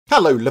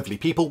Hello lovely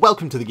people,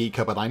 welcome to the Geek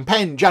Cupboard, I'm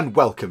Penge, and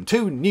welcome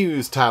to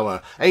News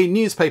Tower, a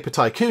newspaper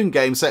tycoon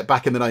game set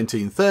back in the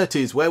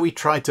 1930s where we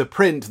tried to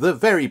print the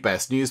very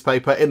best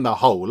newspaper in the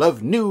whole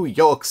of New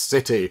York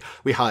City.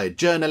 We hired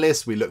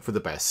journalists, we look for the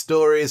best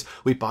stories,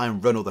 we buy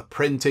and run all the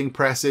printing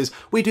presses,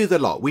 we do the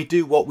lot, we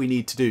do what we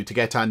need to do to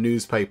get our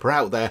newspaper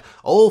out there,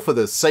 all for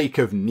the sake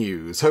of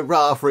news.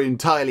 Hurrah for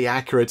entirely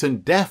accurate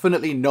and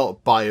definitely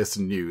not biased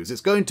news.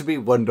 It's going to be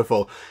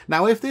wonderful.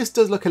 Now if this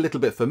does look a little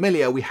bit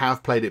familiar, we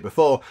have played it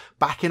before.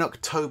 Back in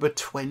October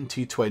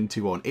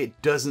 2021.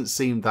 It doesn't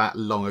seem that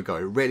long ago,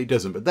 it really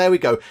doesn't, but there we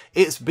go.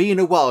 It's been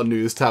a while,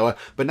 News Tower,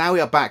 but now we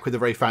are back with a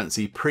very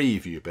fancy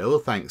preview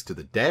build, thanks to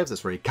the devs,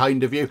 that's very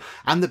kind of you,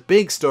 and the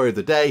big story of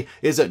the day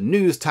is that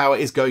News Tower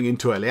is going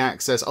into early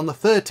access on the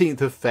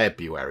 13th of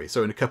February,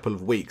 so in a couple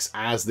of weeks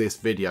as this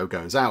video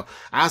goes out.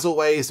 As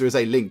always, there is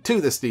a link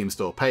to the Steam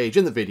store page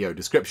in the video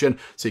description,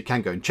 so you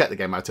can go and check the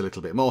game out a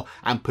little bit more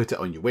and put it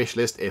on your wish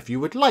list if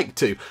you would like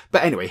to.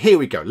 But anyway, here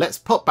we go, let's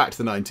pop back to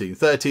the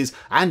 1930s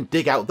and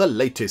dig out the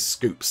latest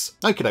scoops.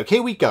 Okie doke,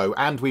 here we go,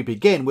 and we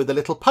begin with a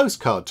little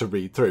postcard to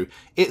read through.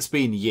 It's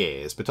been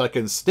years, but I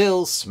can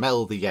still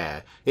smell the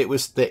air. It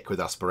was thick with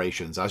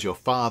aspirations as your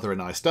father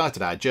and I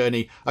started our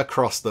journey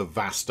across the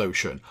vast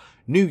ocean.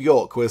 New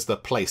York was the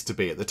place to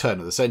be at the turn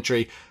of the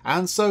century,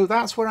 and so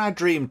that's where our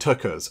dream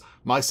took us.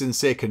 My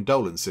sincere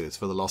condolences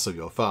for the loss of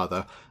your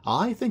father.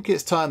 I think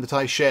it's time that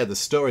I share the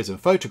stories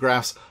and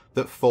photographs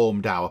that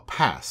formed our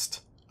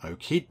past.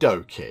 Okie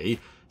dokie.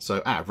 So,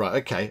 right,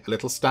 okay, a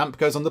little stamp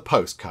goes on the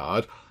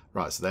postcard.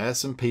 Right, so there's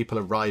some people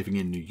arriving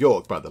in New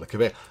York by the look of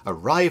it.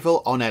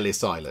 Arrival on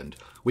Ellis Island.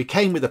 We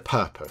came with a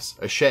purpose,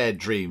 a shared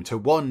dream to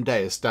one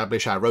day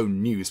establish our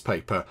own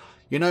newspaper.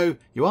 You know,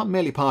 you aren't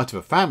merely part of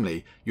a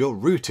family, you're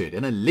rooted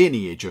in a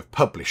lineage of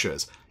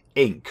publishers.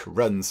 Ink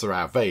runs through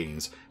our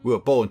veins. We were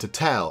born to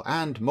tell,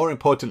 and more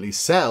importantly,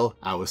 sell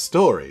our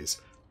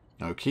stories.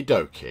 Okie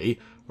dokie.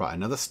 Right,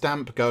 another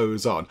stamp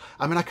goes on.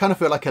 I mean, I kind of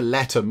feel like a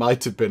letter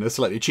might have been a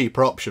slightly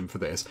cheaper option for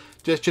this.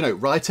 Just, you know,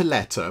 write a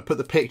letter, put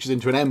the pictures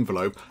into an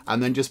envelope,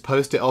 and then just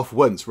post it off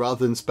once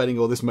rather than spending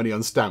all this money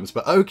on stamps.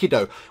 But okie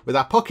doke, with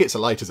our pockets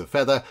light as a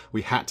feather,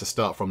 we had to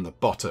start from the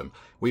bottom.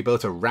 We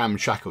built a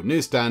ramshackle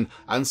newsstand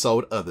and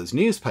sold others'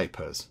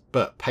 newspapers.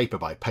 But paper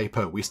by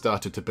paper, we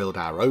started to build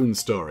our own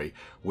story.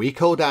 We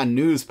called our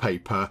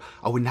newspaper...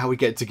 Oh, now we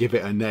get to give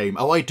it a name.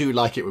 Oh, I do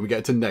like it when we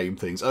get to name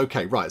things.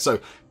 Okay, right, so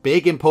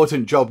big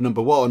important job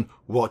number one.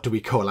 What do we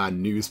call our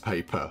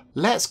newspaper?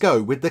 Let's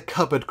go with the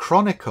Cupboard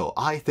Chronicle.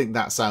 I think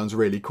that sounds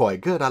really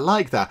quite good. I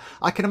like that.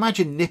 I can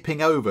imagine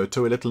nipping over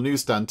to a little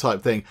newsstand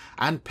type thing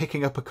and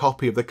picking up a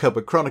copy of the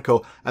Cupboard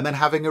Chronicle and then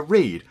having a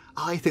read.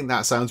 I think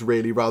that sounds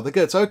really rather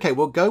good. So, okay,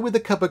 we'll go with the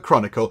Cupboard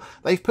Chronicle.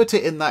 They've put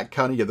it in that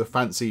kind of, yeah, the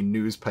fancy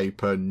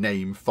newspaper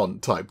name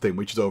font type thing,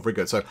 which is all very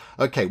good. So,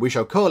 okay, we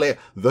shall call it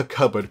the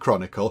Cupboard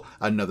Chronicle.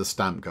 Another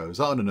stamp goes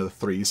on, another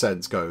 3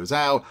 cents goes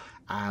out.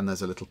 And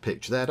there's a little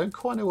picture there. I don't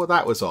quite know what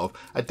that was of.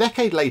 A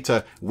decade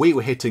later, we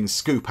were hitting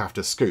scoop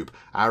after scoop.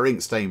 Our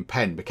ink-stained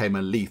pen became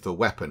a lethal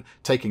weapon,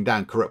 taking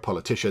down corrupt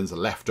politicians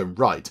left and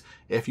right.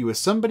 If you were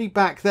somebody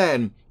back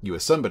then, you were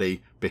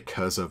somebody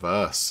because of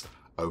us.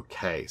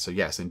 Okay, so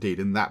yes, indeed,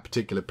 in that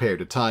particular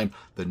period of time,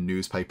 the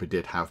newspaper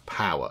did have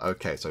power.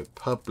 Okay, so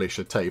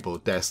publisher table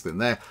desk in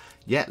there.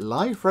 Yet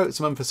life wrote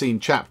some unforeseen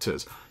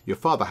chapters. Your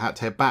father had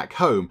to head back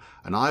home,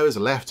 and I was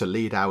left to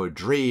lead our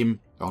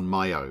dream on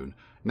my own.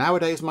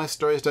 Nowadays, my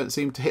stories don't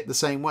seem to hit the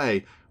same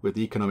way. With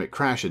the economic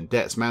crash and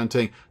debts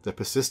mounting, the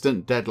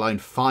persistent deadline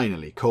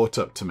finally caught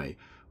up to me.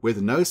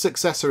 With no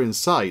successor in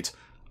sight,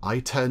 I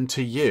turn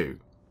to you.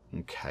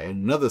 Okay,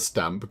 another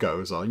stamp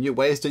goes on. You're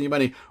wasting your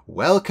money.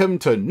 Welcome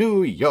to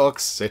New York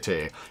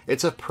City.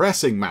 It's a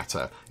pressing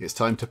matter. It's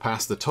time to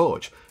pass the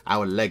torch.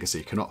 Our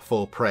legacy cannot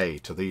fall prey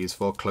to these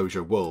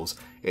foreclosure wolves.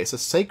 It's a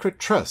sacred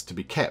trust to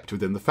be kept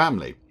within the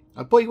family.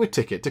 I bought you a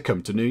ticket to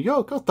come to New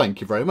York. Oh, thank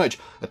you very much.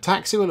 A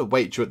taxi will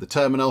await you at the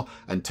terminal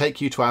and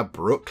take you to our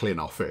Brooklyn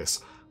office.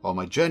 While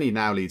my journey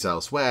now leads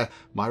elsewhere,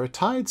 my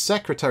retired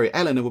secretary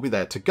Eleanor will be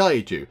there to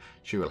guide you.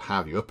 She will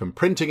have you up and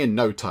printing in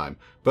no time.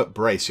 But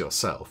brace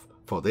yourself,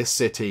 for this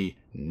city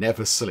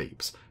never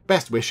sleeps.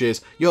 Best wishes,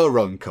 your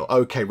uncle.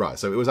 Okay, right,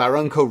 so it was our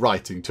uncle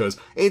writing to us.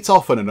 It's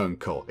often an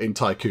uncle in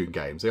Tycoon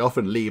games. They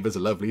often leave us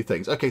lovely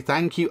things. Okay,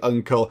 thank you,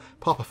 uncle.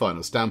 Pop a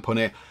final stamp on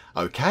it.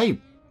 Okay.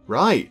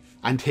 Right,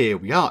 and here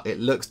we are. It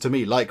looks to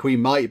me like we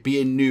might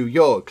be in New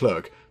York,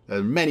 look. There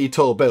are many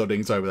tall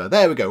buildings over there.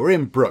 There we go, we're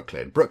in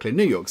Brooklyn,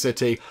 New York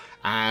City,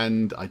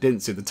 and I didn't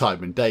see the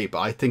time and date,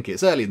 but I think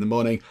it's early in the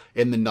morning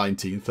in the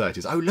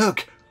 1930s. Oh,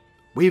 look,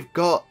 we've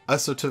got a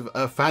sort of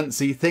a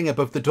fancy thing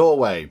above the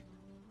doorway.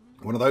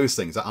 One of those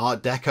things,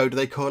 Art Deco, do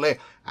they call it?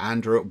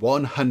 And we're at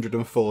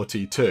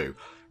 142.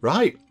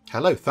 Right,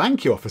 hello,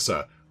 thank you,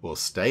 officer. We'll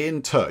stay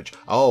in touch.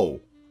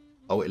 Oh,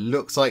 it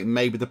looks like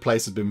maybe the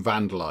place has been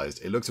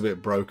vandalised. It looks a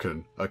bit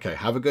broken. Okay,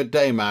 have a good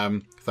day,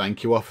 ma'am.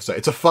 Thank you, officer.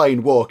 It's a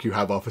fine walk you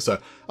have, officer.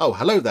 Oh,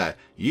 hello there.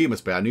 You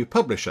must be our new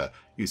publisher.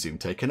 You seem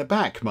taken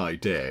aback, my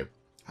dear.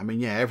 I mean,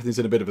 yeah, everything's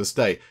in a bit of a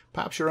state.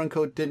 Perhaps your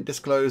uncle didn't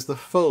disclose the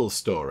full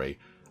story.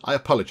 I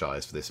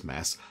apologise for this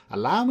mess.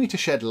 Allow me to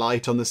shed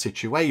light on the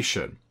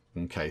situation.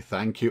 Okay,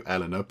 thank you,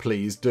 Eleanor.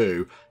 Please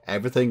do.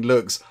 Everything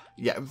looks,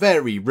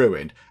 very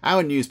ruined.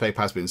 Our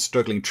newspaper has been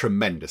struggling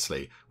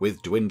tremendously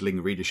with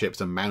dwindling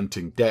readerships and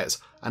mounting debts,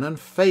 an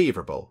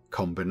unfavourable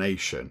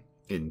combination.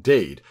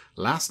 Indeed,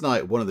 last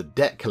night one of the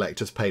debt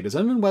collectors paid us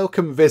an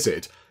unwelcome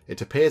visit.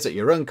 It appears that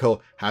your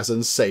uncle has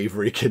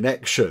unsavoury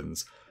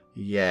connections.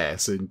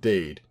 Yes,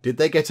 indeed. Did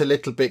they get a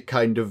little bit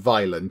kind of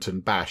violent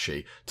and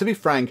bashy? To be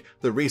frank,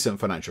 the recent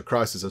financial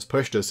crisis has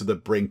pushed us to the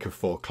brink of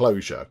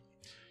foreclosure.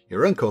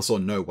 Your uncle saw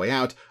no way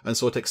out and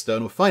sought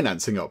external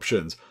financing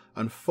options.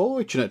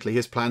 Unfortunately,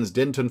 his plans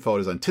didn't unfold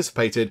as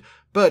anticipated,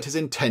 but his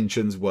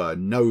intentions were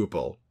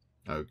noble.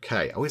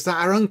 Okay, oh, is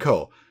that our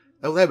uncle?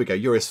 Oh, there we go,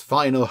 you're his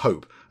final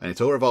hope, and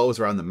it all revolves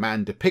around the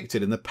man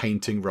depicted in the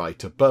painting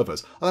right above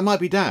us. Oh, that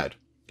might be Dad.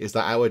 Is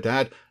that our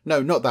dad?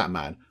 No, not that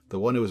man. The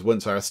one who was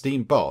once our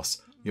esteemed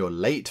boss. Your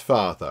late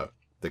father.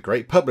 The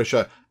great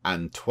publisher,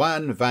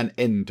 Antoine van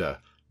Ende.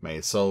 May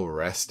his soul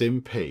rest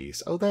in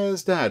peace. Oh,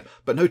 there's Dad.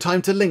 But no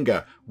time to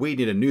linger. We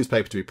need a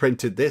newspaper to be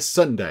printed this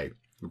Sunday.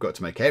 We've got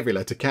to make every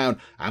letter count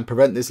and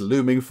prevent this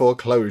looming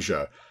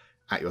foreclosure.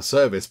 At your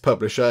service,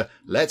 publisher.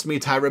 Let's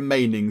meet our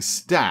remaining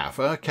staff.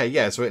 Okay,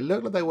 yeah, so it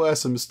looked like there were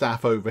some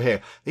staff over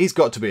here. He's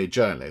got to be a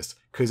journalist,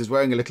 because he's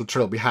wearing a little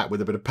trilby hat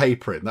with a bit of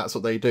paper in. That's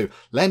what they do.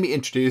 Let me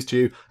introduce to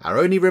you our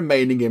only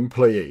remaining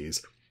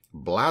employees.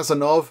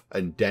 Blazanov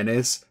and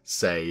Dennis,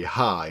 say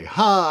hi.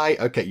 Hi!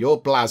 Okay,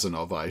 you're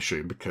Blazanov, I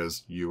assume,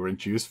 because you were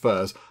introduced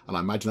first, and I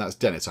imagine that's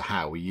Dennis, so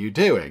how are you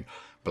doing?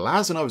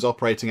 Blazanov is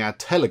operating our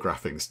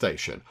telegraphing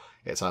station.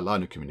 It's our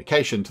line of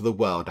communication to the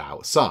world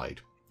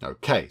outside.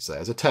 Okay, so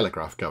there's a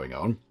telegraph going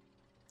on.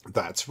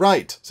 That's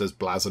right, says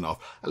Blazanov.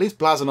 At least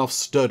Blazanov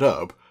stood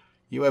up.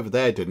 You over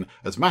there didn't.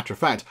 As a matter of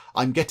fact,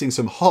 I'm getting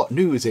some hot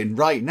news in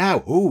right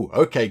now. Ooh,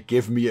 okay,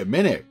 give me a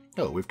minute.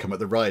 Oh, we've come at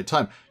the right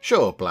time.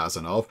 Sure,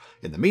 Blazanov.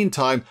 In the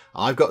meantime,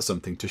 I've got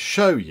something to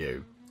show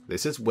you.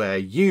 This is where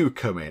you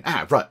come in.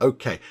 Ah, right,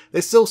 okay.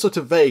 This is all sort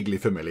of vaguely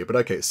familiar, but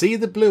okay. See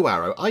the blue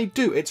arrow? I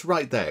do. It's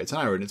right there. It's an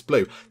arrow and it's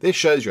blue. This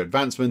shows your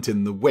advancement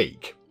in the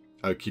week.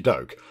 Okie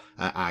doke.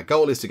 Our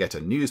goal is to get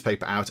a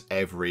newspaper out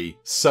every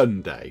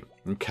Sunday.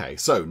 Okay,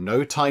 so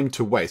no time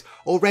to waste.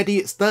 Already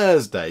it's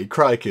Thursday,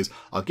 crikeys.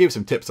 I'll give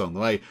some tips on the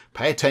way.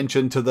 Pay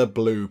attention to the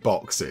blue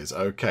boxes.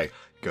 Okay,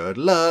 good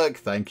luck.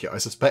 Thank you. I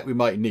suspect we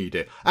might need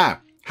it.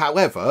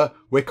 However,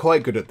 we're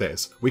quite good at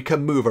this. We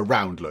can move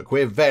around, look.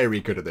 We're very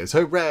good at this.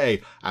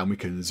 Hooray! And we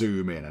can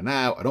zoom in and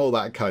out and all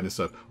that kind of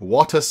stuff.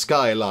 What a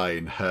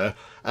skyline, huh?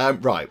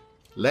 Right,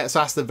 let's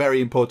ask the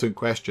very important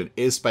question.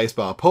 Is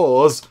spacebar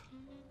pause?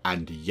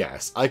 And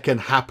yes, I can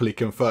happily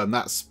confirm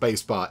that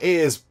spacebar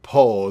is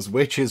pause,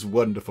 which is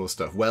wonderful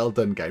stuff. Well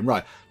done, game.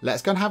 Right,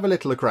 let's go and have a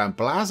little look around.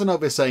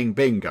 Blazanov is saying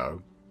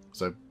bingo.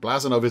 So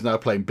Blazanov is now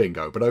playing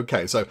bingo, but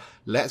okay. So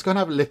let's go and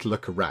have a little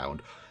look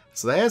around.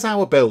 So there's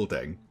our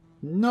building.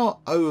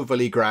 Not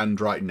overly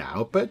grand right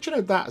now, but you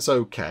know, that's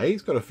okay.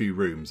 It's got a few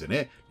rooms in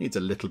it. Needs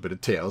a little bit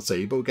of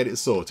TLC, but we'll get it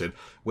sorted.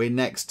 We're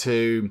next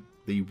to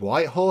the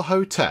Whitehall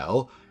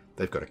Hotel.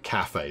 They've got a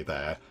cafe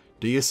there.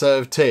 Do you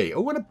serve tea?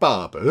 Oh, and a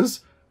barber's.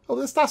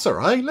 Oh, that's all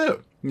right.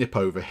 Look, nip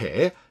over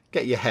here,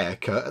 get your hair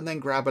cut, and then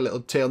grab a little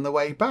tea on the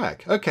way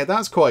back. Okay,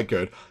 that's quite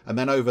good. And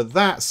then over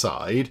that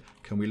side,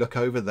 can we look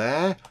over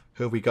there?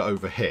 Who have we got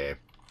over here?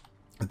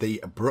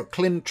 The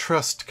Brooklyn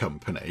Trust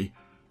Company.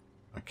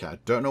 Okay, I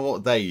don't know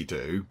what they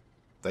do.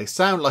 They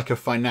sound like a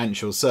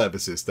financial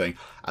services thing.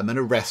 And then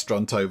a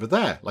restaurant over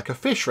there, like a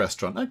fish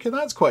restaurant. Okay,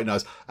 that's quite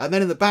nice. And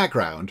then in the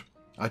background,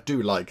 I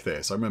do like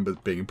this. I remember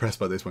being impressed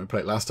by this when we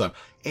played it last time.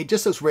 It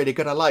just looks really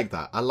good. I like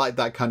that. I like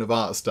that kind of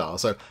art style.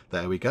 So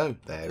there we go.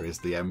 There is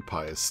the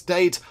Empire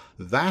State.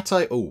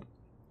 Oh,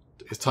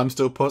 is time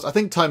still paused? I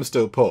think time's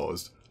still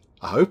paused.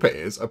 I hope it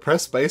is. I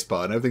pressed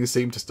spacebar and everything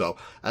seemed to stop.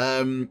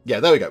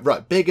 Yeah, there we go.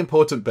 Right, big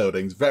important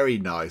buildings. Very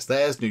nice.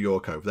 There's New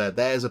York over there.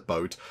 There's a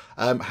boat.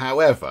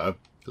 However,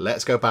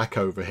 let's go back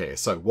over here.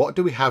 So what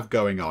do we have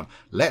going on?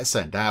 Let's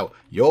send out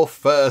your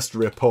first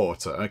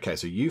reporter. Okay,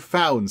 so you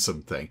found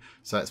something.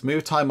 So let's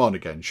move time on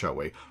again, shall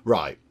we?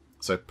 Right,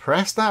 so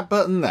press that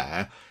button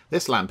there.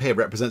 This lamp here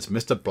represents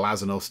Mr.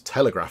 Blazanov's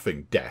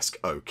telegraphing desk.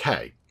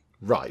 Okay,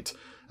 right.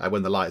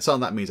 When the light's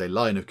on, that means a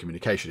line of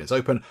communication is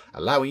open,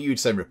 allowing you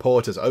to send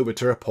reporters over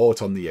to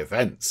report on the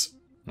events.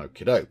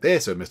 Okie doke.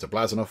 This is Mr.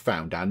 Blazanov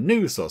found our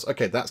news source.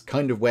 Okay, that's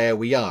kind of where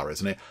we are,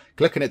 isn't it?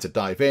 Click on it to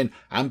dive in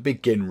and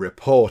begin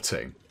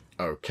reporting.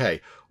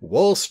 Okay,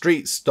 Wall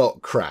Street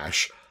stock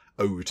crash.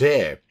 Oh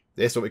dear.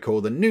 This is what we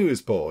call the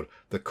news board.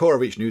 The core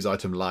of each news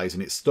item lies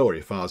in its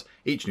story files.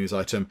 Each news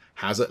item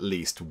has at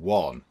least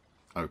one.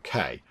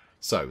 Okay,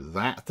 so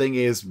that thing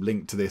is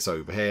linked to this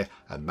over here,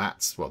 and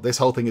that's, well, this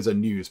whole thing is a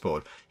news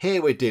board. Here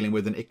we're dealing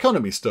with an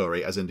economy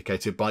story as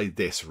indicated by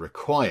this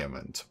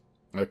requirement.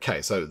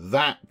 Okay, so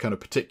that kind of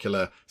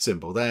particular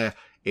symbol there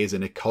is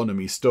an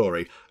economy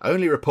story.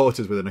 Only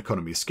reporters with an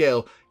economy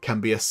skill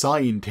can be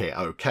assigned here.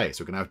 Okay,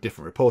 so we're going to have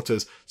different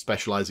reporters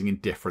specialising in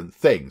different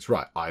things.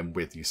 Right, I'm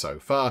with you so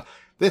far.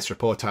 This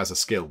report has a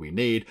skill we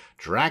need.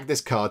 Drag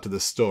this card to the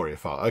story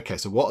file. Okay,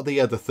 so what are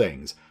the other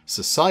things?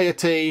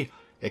 Society,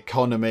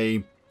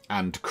 economy,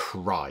 and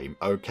crime.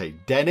 Okay,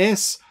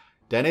 Dennis,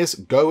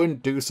 go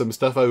and do some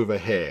stuff over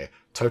here.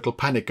 Total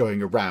panic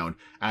going around.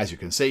 As you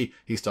can see,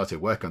 he started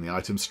work on the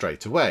item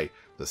straight away.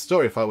 The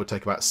story file would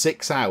take about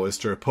 6 hours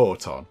to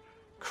report on.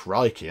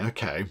 Crikey,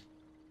 okay.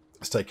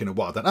 It's taken a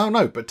while then. Oh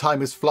no, but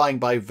time is flying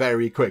by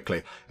very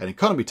quickly. An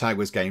economy tag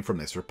was gained from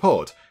this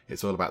report.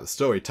 It's all about the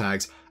story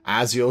tags,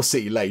 as you'll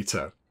see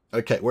later.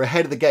 Okay, we're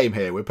ahead of the game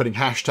here. We're putting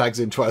hashtags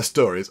into our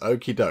stories.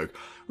 Okie doke.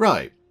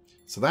 Right,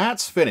 so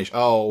that's finished.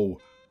 Oh,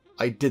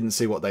 I didn't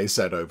see what they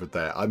said over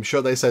there. I'm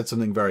sure they said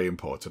something very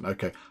important.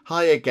 Okay,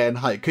 hi again.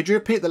 Hi, could you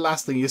repeat the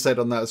last thing you said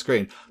on that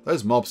screen?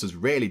 Those mobsters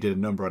really did a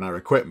number on our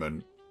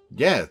equipment.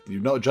 Yeah,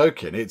 you're not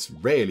joking. It's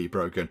really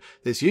broken.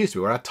 This used to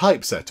be where our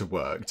typesetter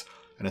worked.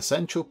 An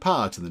essential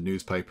part in the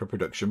newspaper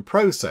production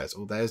process.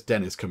 Oh, there's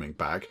Dennis coming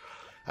back.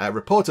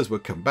 Reporters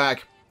would come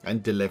back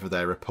and deliver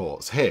their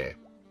reports here.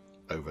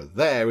 Over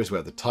there is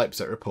where the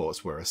typeset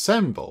reports were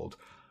assembled.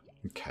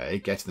 Okay,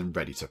 getting them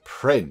ready to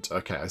print.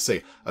 Okay, I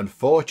see.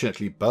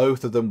 Unfortunately,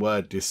 both of them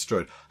were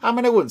destroyed. I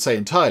mean, I wouldn't say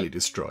entirely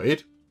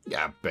destroyed.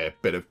 Yeah, a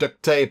bit of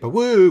duct tape,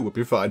 woo, would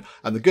be fine.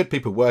 And the good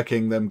people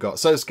working them got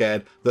so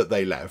scared that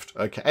they left.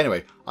 Okay,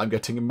 anyway, I'm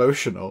getting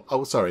emotional.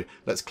 Oh, sorry.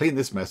 Let's clean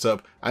this mess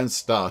up and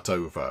start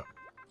over.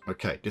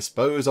 Okay,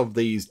 dispose of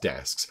these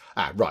desks.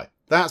 Ah, right.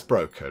 That's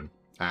broken.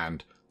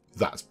 And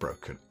that's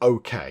broken.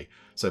 Okay,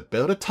 so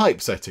build a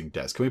typesetting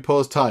desk. Can we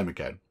pause time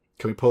again?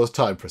 Can we pause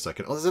time for a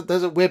second? Oh,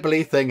 there's a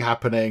wibbly thing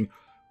happening.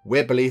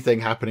 Wibbly thing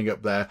happening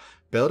up there.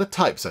 Build a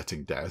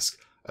typesetting desk.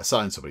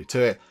 Assign somebody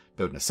to it.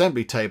 Build an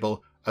assembly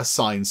table.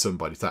 Assign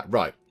somebody to that.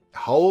 Right.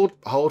 Hold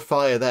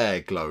fire there,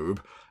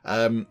 Globe.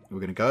 We're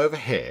going to go over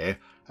here.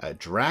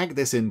 Drag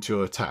this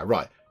into a tab.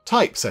 Right.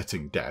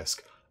 Typesetting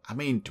desk. I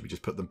mean, do we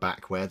just put them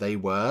back where they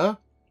were?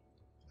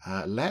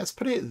 Let's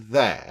put it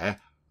there.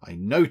 I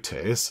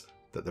notice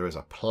that there is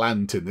a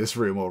plant in this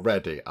room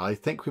already. I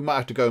think we might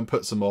have to go and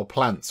put some more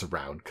plants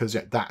around because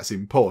yeah, that's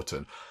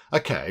important.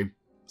 Okay,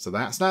 so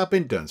that's now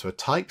been done. So a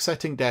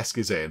typesetting desk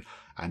is in,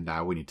 and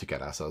now we need to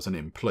get ourselves an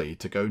employee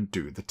to go and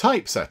do the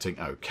typesetting.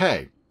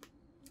 Okay,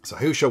 so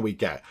who shall we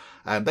get?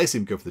 They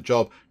seem good for the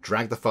job.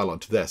 Drag the file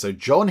onto there. So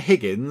John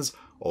Higgins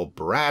or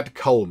Brad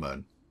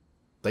Coleman.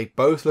 They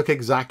both look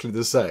exactly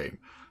the same.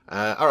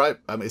 All right,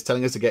 it's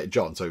telling us to get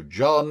John. So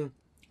John,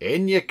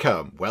 in you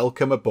come.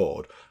 Welcome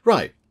aboard.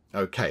 Right.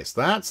 Okay, so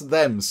that's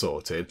them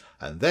sorted,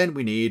 and then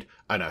we need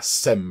an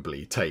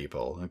assembly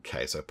table.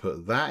 Okay, so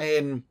put that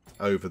in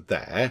over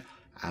there,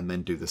 and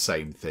then do the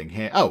same thing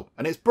here. Oh,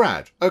 and it's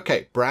Brad.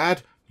 Okay,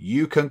 Brad,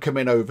 you can come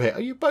in over here.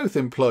 Are you both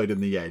employed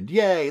in the end?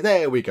 Yay,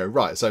 there we go.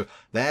 Right, so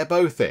they're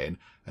both in,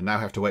 and now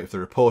have to wait for the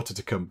reporter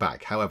to come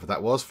back. However,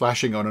 that was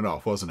flashing on and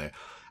off, wasn't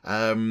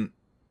it?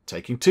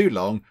 Taking too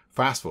long.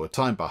 Fast forward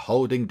time by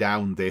holding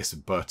down this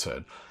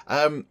button.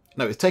 No,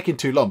 it's taking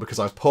too long because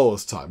I've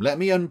paused time. Let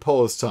me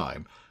unpause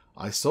time.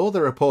 I saw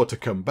the reporter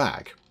come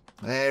back.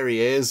 There he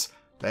is.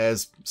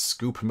 There's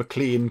Scoop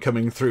McLean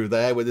coming through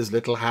there with his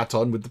little hat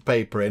on with the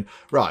paper in.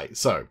 Right,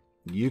 so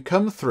you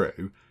come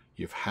through.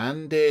 You've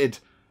handed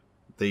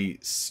the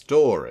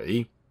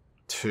story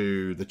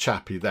to the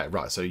chappie there.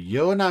 Right, so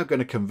you're now going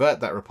to convert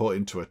that report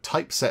into a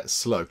typeset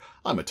slug.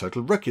 I'm a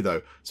total rookie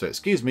though, so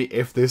excuse me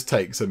if this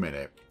takes a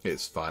minute.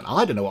 It's fine.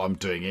 I don't know what I'm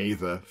doing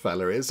either,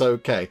 fella. It's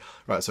okay.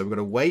 Right, so we're going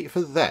to wait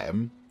for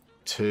them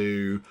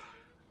to...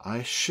 I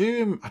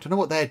assume, I don't know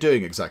what they're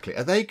doing exactly.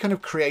 Are they kind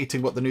of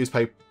creating what the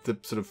newspaper, the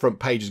sort of front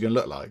page is going to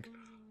look like?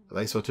 Are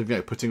they sort of, you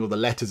know, putting all the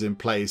letters in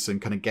place and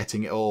kind of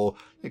getting it all,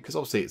 because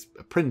obviously it's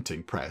a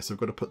printing press, so we've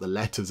got to put the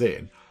letters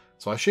in.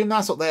 So I assume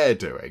that's what they're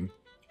doing.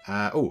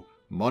 Oh,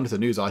 monitor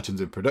news items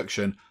in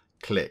production.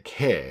 Click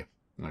here.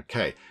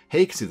 Okay,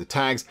 here you can see the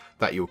tags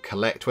that you'll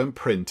collect when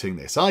printing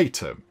this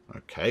item.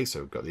 Okay, so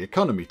we've got the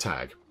economy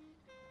tag.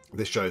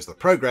 This shows the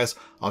progress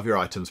of your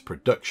item's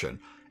production.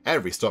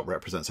 Every stop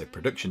represents a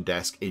production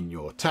desk in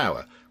your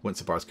tower. Once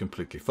the bar is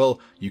completely full,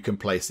 you can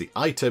place the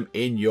item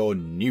in your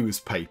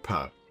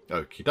newspaper.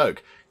 Okie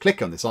doke.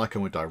 Click on this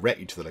icon will direct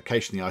you to the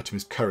location the item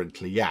is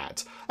currently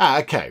at.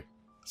 Okay.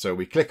 So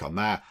we click on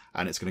that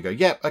and it's going to go,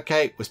 yep,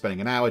 okay, we're spending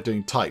an hour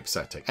doing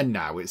typesetting. And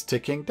now it's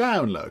ticking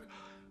down, look.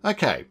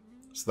 Okay,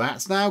 so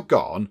that's now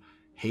gone.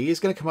 He is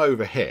going to come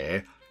over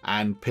here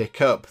and pick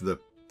up the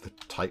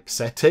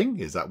typesetting.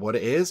 Is that what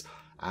it is?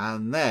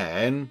 And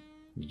then...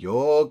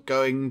 you're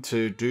going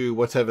to do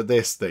whatever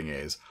this thing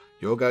is.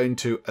 You're going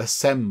to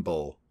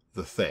assemble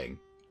the thing.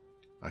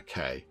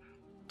 Okay.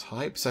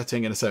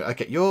 Typesetting and assembly.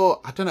 Okay,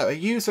 I don't know, are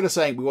you sort of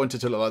saying we want it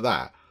to look like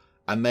that?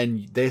 And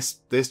then this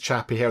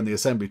chappy here on the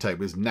assembly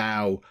table is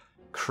now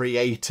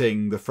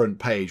creating the front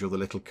page or the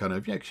little kind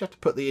of, you know, 'cause you have to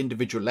put the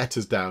individual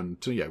letters down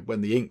to, you know,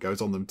 when the ink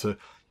goes on them to,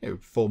 you know,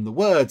 form the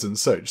words and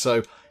such.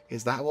 So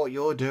is that what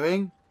you're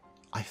doing?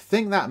 I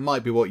think that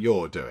might be what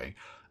you're doing.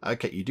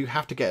 Okay, you do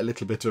have to get a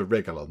little bit of a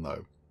wriggle on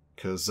though,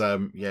 because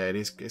yeah,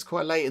 it's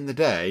quite late in the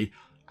day,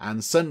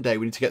 and Sunday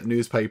we need to get the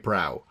newspaper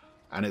out,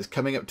 and it's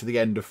coming up to the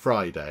end of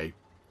Friday,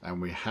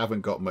 And we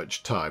haven't got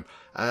much time.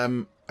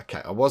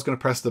 Okay, I was going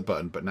to press the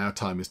button, but now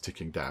time is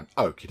ticking down.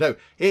 Okie doke,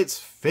 it's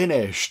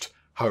finished.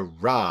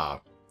 Hurrah.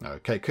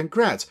 Okay,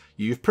 congrats.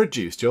 You've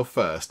produced your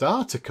first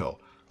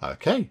article.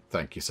 Okay,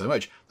 thank you so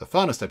much. The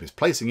final step is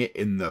placing it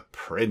in the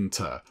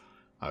printer.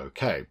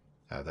 Okay,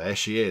 there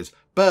she is.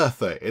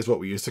 Bertha is what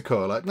we used to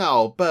call her.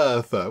 Oh,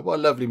 Bertha, what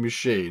a lovely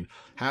machine.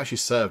 How she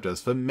served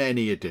us for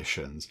many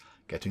editions.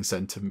 Getting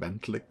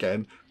sentimental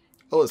again.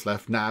 All that's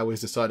left now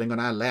is deciding on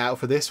our layout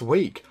for this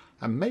week.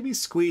 And maybe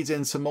squeeze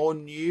in some more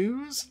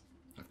news?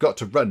 I've got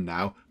to run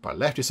now, but I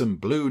left you some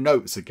blue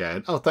notes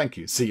again. Oh, thank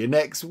you. See you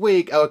next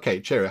week.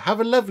 Okay, cheerio. Have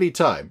a lovely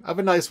time. Have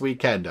a nice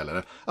weekend,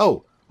 Eleanor.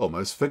 Oh,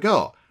 almost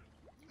forgot.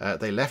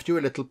 They left you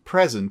a little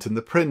present in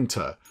the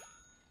printer.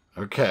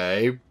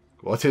 Okay,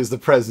 what is the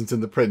present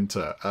in the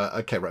printer?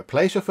 Okay, right.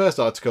 Place your first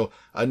article,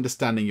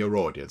 understanding your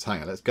audience.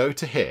 Hang on, let's go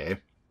to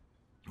here.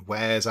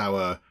 Where's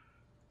our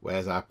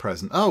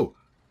present? Oh,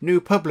 new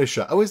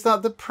publisher. Oh, is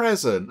that the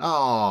present?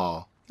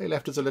 Ah. They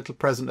left us a little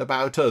present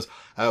about us.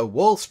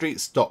 Wall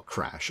Street stock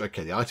crash.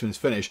 Okay, the item is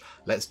finished.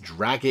 Let's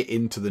drag it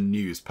into the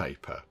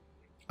newspaper.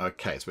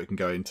 Okay, so we can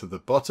go into the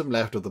bottom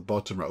left or the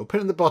bottom right. We'll put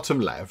it in the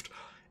bottom left.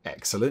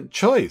 Excellent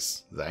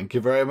choice. Thank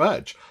you very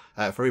much.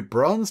 For every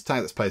bronze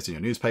tag that's placed in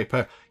your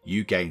newspaper,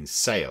 you gain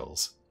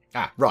sales.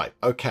 Ah, right.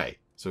 Okay,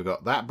 so we've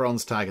got that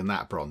bronze tag and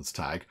that bronze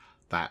tag.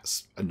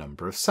 That's a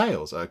number of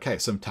sales. Okay,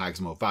 some tags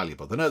are more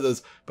valuable than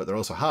others, but they're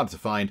also harder to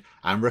find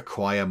and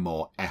require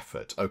more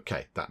effort.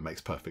 Okay, that makes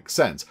perfect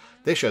sense.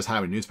 This shows how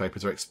many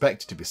newspapers are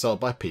expected to be sold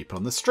by people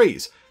on the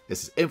streets.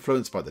 This is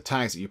influenced by the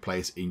tags that you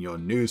place in your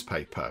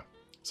newspaper.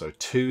 So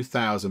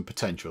 2,000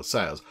 potential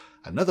sales.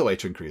 Another way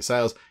to increase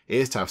sales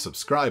is to have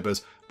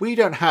subscribers. We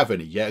don't have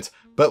any yet,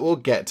 but we'll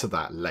get to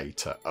that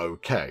later.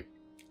 Okay.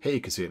 Here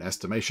you can see an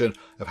estimation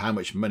of how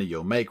much money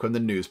you'll make when the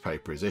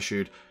newspaper is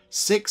issued.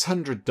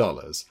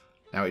 $600.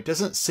 Now, it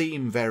doesn't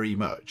seem very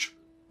much,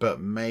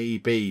 but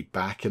maybe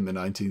back in the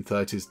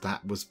 1930s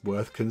that was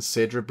worth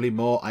considerably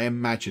more. I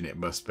imagine it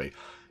must be.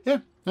 Yeah,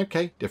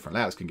 okay, different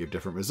layouts can give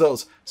different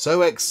results.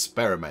 So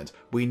experiment.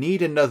 We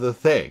need another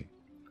thing.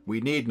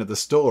 We need another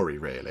story,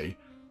 really,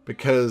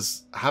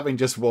 because having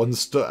just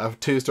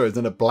two stories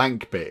and a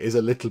blank bit is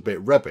a little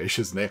bit rubbish,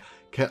 isn't it?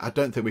 I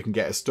don't think we can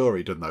get a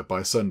story done, though,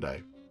 by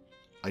Sunday.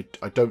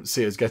 I don't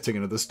see us getting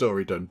another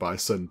story done by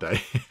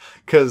Sunday,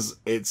 because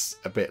it's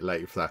a bit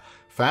late for that.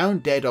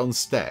 Found dead on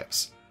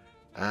steps.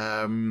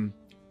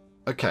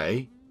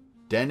 Okay.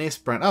 Dennis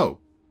Brown. Oh,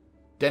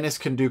 Dennis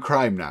can do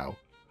crime now.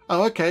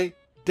 Oh, okay.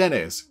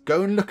 Dennis,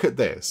 go and look at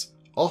this.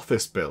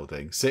 Office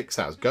building, 6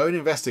 hours. Go and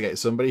investigate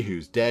somebody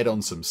who's dead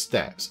on some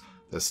steps.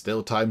 There's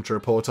still time to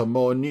report on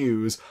more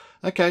news.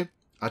 Okay.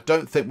 I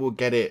don't think we'll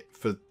get it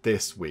for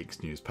this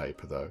week's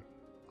newspaper, though.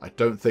 I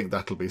don't think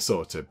that'll be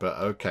sorted, but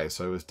okay.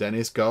 So is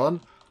Dennis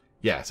gone?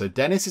 Yeah, so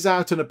Dennis is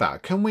out and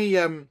about. Can we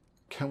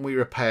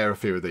repair a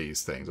few of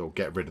these things or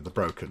get rid of the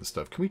broken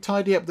stuff? Can we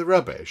tidy up the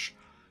rubbish?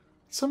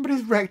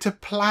 Somebody's wrecked a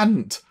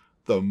plant.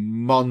 The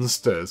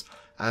monsters.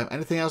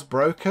 Anything else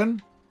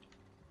broken?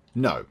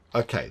 No.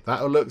 Okay,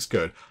 that all looks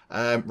good.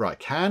 Right,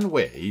 can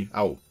we...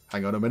 Oh,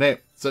 hang on a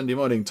minute. Sunday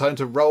morning, time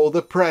to roll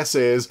the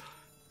presses.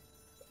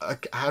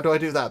 How do I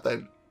do that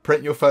then?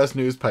 Print your first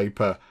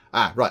newspaper.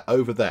 Ah, right,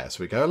 over there.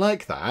 So we go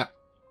like that.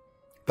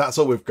 That's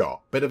all we've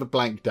got. Bit of a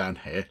blank down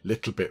here.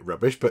 Little bit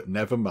rubbish, but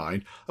never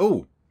mind.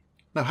 Oh,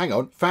 no, hang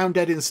on. Found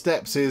dead in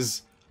steps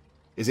is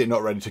it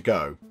not ready to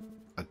go?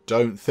 I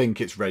don't think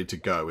it's ready to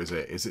go, is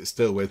it? Is it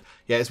still with...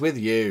 Yeah, it's with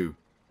you.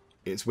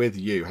 It's with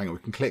you. Hang on,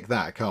 we can click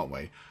that, can't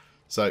we?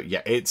 So,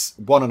 yeah, it's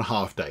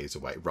 1.5 days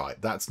away.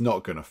 Right, that's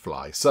not going to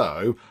fly.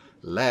 So,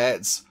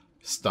 let's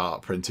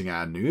start printing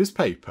our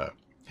newspaper.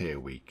 Here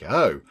we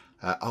go.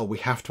 Oh, we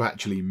have to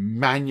actually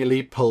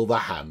manually pull the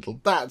handle.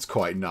 That's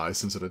quite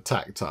nice and sort of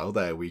tactile.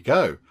 There we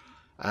go.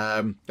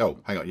 Oh,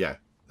 hang on. Yeah,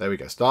 there we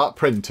go. Start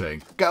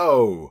printing.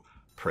 Go.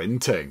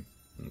 Printing.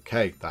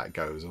 Okay, that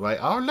goes away.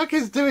 Oh, look,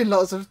 it's doing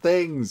lots of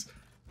things.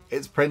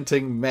 It's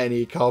printing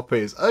many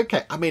copies.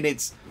 Okay, I mean,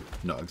 it's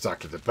not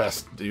exactly the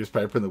best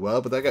newspaper in the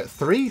world, but they got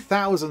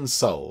 3,000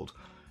 sold.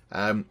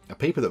 A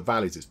people that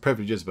values its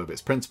privileges above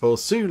its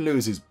principles soon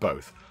loses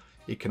both.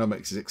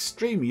 Economics is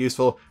extremely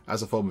useful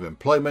as a form of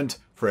employment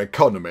for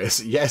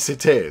economists. Yes,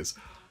 it is.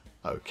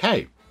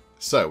 Okay,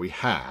 so we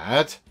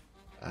had...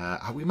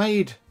 we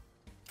made...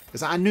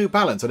 Is that a new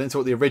balance? I didn't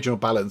know what the original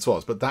balance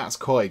was, but that's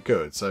quite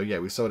good. So yeah,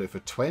 we sold it for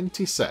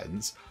 20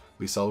 cents.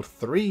 We sold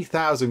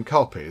 3,000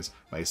 copies,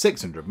 made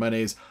 600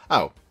 monies.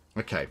 Oh,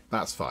 okay,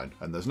 that's fine.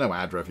 And there's no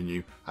ad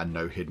revenue and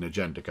no hidden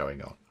agenda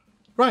going on.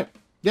 Right,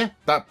 yeah,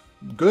 that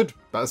good.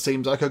 That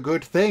seems like a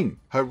good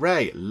thing.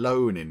 Hooray,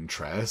 loan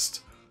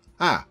interest.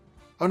 Ah,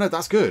 oh no,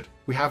 that's good.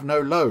 We have no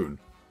loan.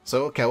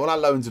 So, okay, all our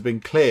loans have been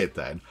cleared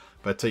then.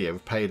 But yeah,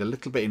 we've paid a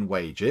little bit in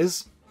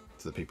wages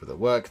to the people that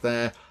work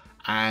there.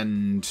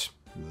 And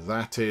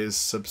that is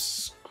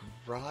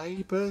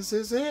subscribers,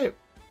 is it?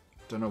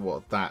 Don't know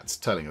what that's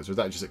telling us. Was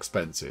that just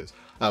expenses?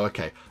 Oh,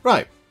 okay.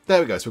 Right.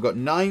 There we go. So we've got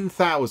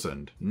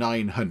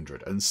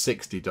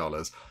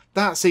 $9,960.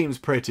 That seems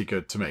pretty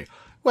good to me.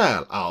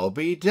 Well, I'll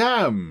be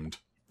damned.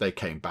 They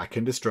came back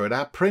and destroyed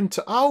our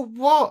printer. Oh,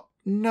 what?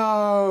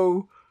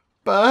 No.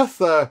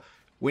 Bertha.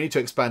 We need to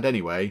expand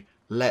anyway.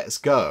 Let's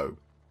go.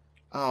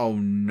 Oh,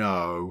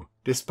 no.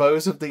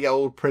 Dispose of the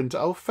old printer.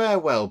 Oh,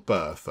 farewell,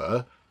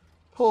 Bertha.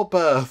 Poor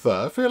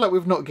Bertha. I feel like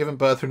we've not given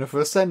Bertha enough of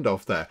a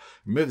send-off there.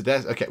 Remove the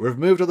desk. Okay, we've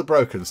removed all the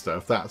broken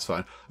stuff. That's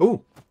fine.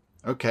 Oh,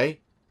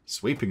 okay.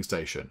 Sweeping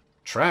station.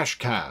 Trash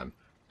can.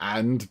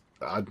 And,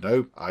 I don't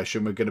know, I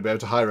assume we're going to be able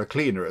to hire a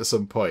cleaner at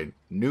some point.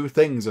 New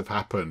things have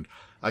happened.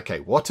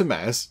 Okay, what a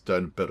mess.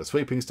 Done. Build a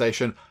sweeping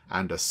station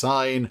and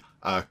assign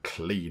a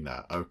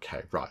cleaner.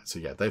 Okay, right. So,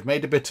 yeah, they've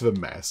made a bit of a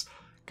mess.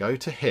 Go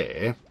to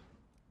here.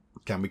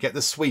 Can we get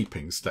the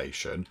sweeping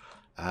station?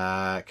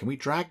 Can we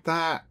drag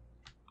that?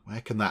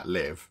 Where can that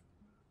live?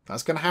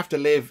 That's going to have to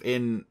live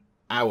in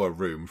our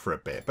room for a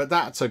bit, but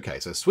that's okay.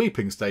 So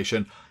sweeping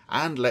station,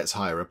 and let's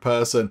hire a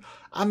person.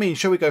 I mean,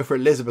 shall we go for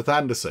Elizabeth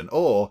Anderson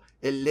or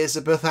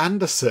Elizabeth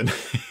Anderson?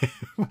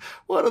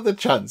 What are the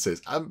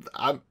chances?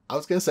 I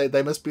was going to say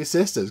they must be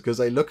sisters because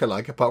they look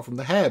alike apart from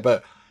the hair,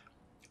 but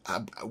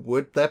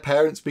would their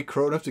parents be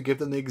cruel enough to give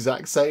them the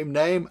exact same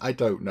name? I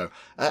don't know.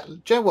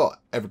 Do you know what,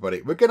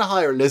 everybody? We're going to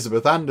hire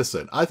Elizabeth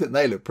Anderson. I think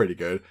they look pretty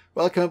good.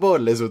 Welcome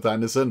aboard, Elizabeth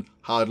Anderson.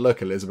 Hard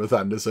luck, Elizabeth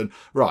Anderson.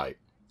 Right.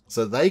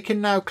 So they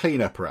can now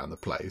clean up around the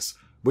place,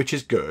 which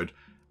is good.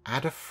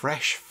 Add a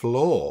fresh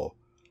floor.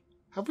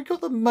 Have we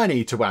got the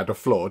money to add a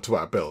floor to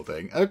our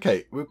building?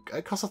 Okay,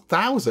 it costs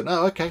 1,000.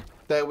 Oh, okay.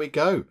 There we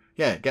go.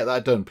 Yeah, get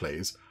that done,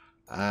 please.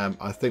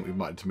 I think we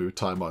might need to move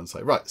time on and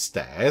say, right,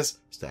 stairs.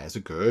 Stairs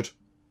are good.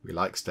 We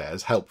like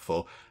stairs.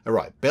 Helpful. All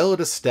right,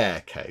 build a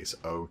staircase.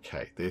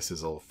 Okay, this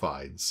is all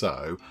fine.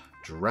 So,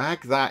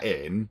 drag that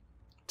in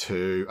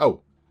to...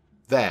 Oh,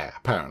 there,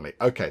 apparently.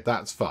 Okay,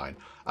 that's fine.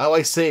 Oh,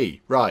 I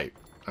see. Right.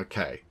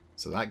 Okay,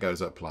 so that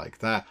goes up like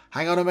that.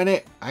 Hang on a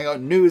minute. Hang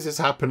on. News is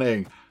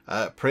happening.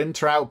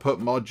 Printer output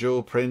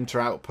module. Printer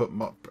output...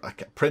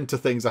 Okay, printer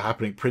things are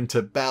happening.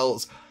 Printer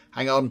belts.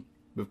 Hang on.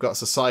 We've got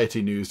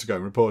society news to go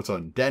and report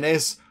on.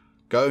 Dennis,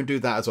 go and do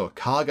that as well.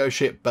 Cargo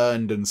ship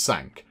burned and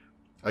sank.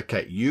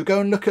 Okay, you go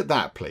and look at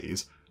that,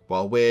 please,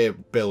 while we're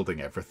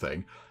building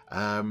everything.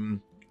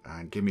 And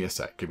give me a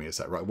sec,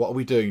 Right, what are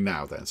we doing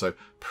now then? So,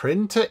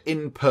 printer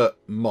input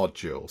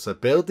module. So,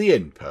 build the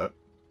input,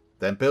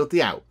 then build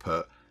the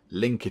output,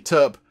 link it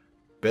up,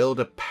 build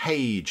a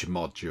page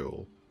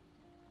module.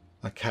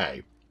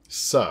 Okay,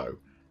 so,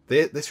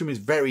 this room is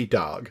very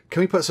dark.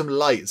 Can we put some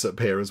lights up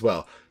here as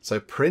well? So,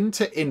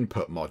 printer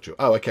input module.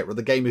 Oh, okay, well,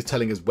 the game is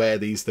telling us where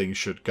these things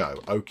should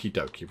go. Okie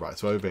dokie, right,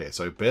 so over here.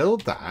 So,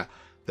 build that.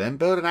 Then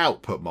build an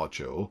output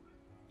module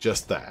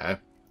just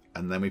there.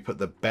 And then we put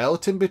the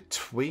belt in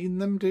between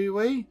them, do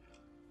we?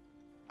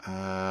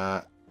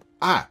 Right,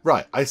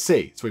 I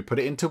see. So we put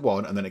it into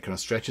one and then it kind of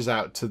stretches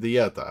out to the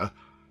other.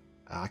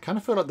 I kind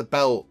of feel like the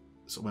belt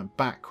sort of went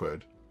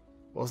backward.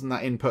 Wasn't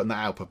that input and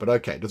that output? But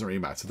okay, it doesn't really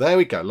matter. So there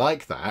we go,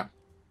 like that.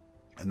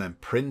 And then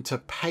printer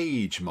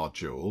page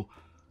module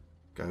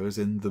goes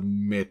in the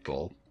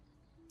middle.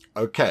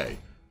 Okay,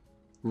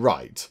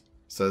 right.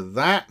 So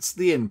that's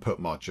the input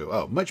module.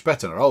 Oh, much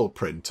better than our old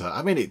printer.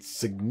 I mean, it's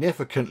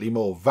significantly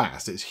more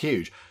vast. It's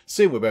huge.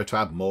 Soon we'll be able to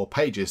add more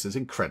pages to this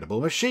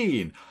incredible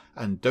machine.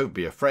 And don't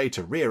be afraid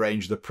to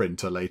rearrange the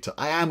printer later.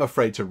 I am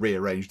afraid to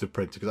rearrange the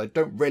printer because I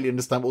don't really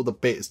understand what all the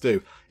bits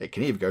do. It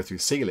can even go through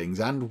ceilings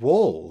and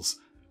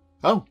walls.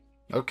 Oh,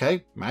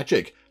 okay.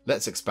 Magic.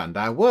 Let's expand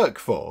our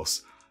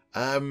workforce.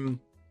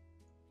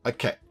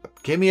 Okay.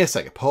 Give me a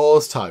second.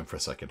 Pause time for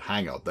a second.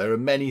 Hang on. There are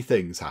many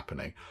things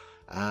happening.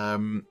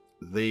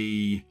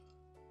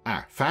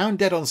 Found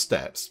dead on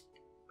steps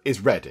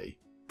is ready.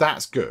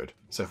 That's good.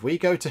 So if we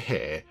go to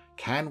here,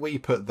 can we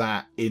put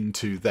that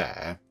into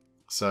there?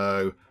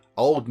 So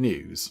old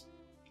news.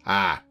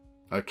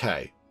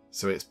 Okay.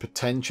 So it's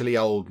potentially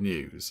old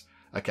news.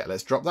 Okay,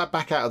 let's drop that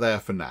back out of there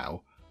for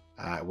now.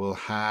 We'll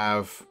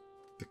have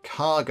the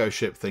cargo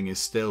ship thing is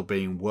still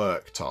being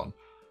worked on.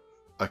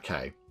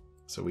 Okay.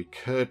 So we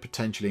could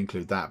potentially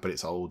include that, but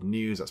it's old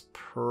news. That's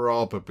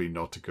probably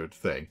not a good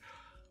thing.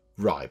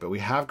 Right, but we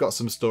have got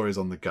some stories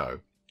on the go.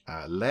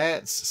 I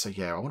want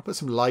to put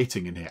some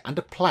lighting in here and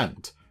a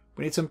plant.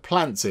 We need some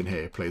plants in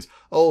here, please.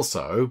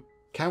 Also,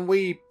 can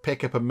we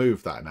pick up and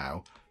move that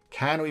now?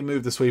 Can we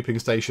move the sweeping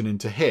station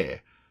into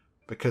here?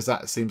 Because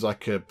that seems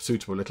like a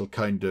suitable little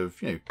kind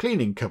of,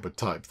 cleaning cupboard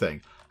type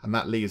thing. And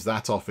that leaves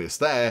that office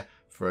there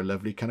for a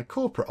lovely kind of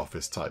corporate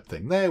office type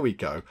thing. There we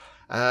go.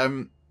 I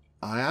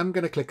am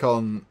going to click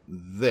on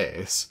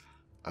this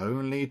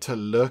only to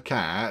look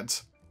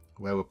at...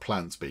 Where would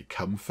plants be?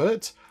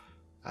 Comfort?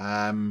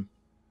 Oh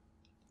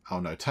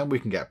no, tell me we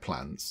can get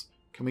plants.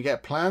 Can we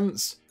get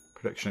plants?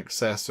 Production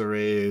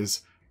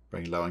accessories.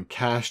 Bring low on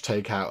cash.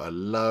 Take out a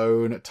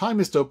loan.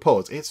 Time is still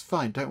paused. It's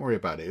fine. Don't worry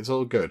about it. It's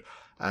all good.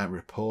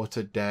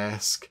 Reporter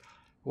desk.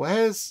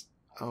 Where's...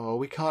 Oh,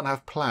 we can't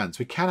have plants.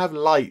 We can have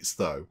lights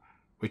though,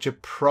 which are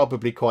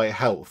probably quite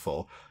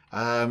helpful.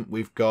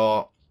 We've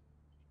got...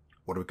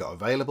 What have we got?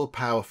 Available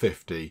power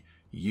 50.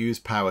 Use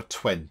power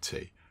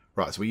 20.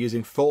 Right, so we're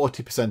using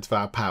 40% of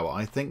our power.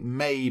 I think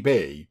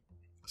maybe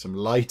some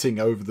lighting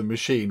over the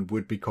machine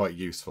would be quite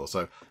useful.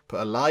 So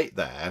put a light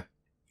there,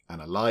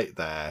 and a light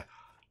there,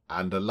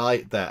 and a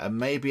light there, and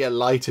maybe a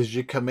light as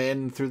you come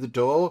in through the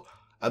door,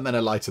 and then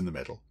a light in the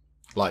middle,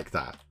 like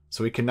that.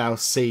 So we can now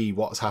see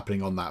what's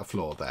happening on that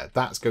floor there.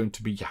 That's going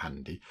to be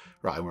handy.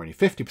 Right, and we're only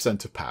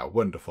 50% of power.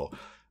 Wonderful.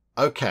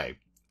 Okay,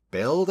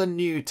 build a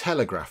new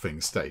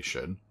telegraphing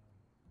station.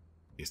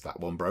 Is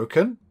that one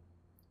broken?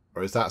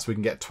 Or is that so we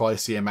can get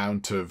twice the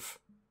amount of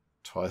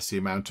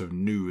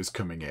news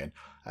coming in?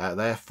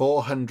 They're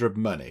 400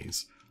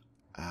 monies.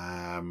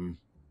 Can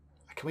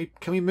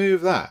we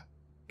move that?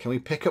 Can we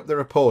pick up the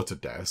reporter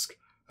desk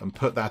and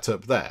put that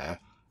up there,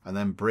 and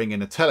then bring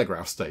in a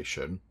telegraph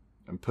station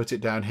and put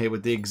it down here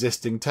with the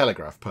existing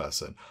telegraph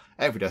person?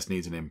 Every desk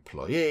needs an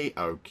employee.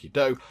 Okie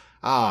doke.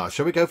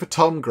 Shall we go for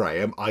Tom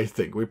Graham? I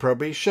think we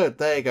probably should.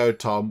 There you go,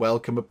 Tom.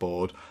 Welcome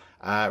aboard.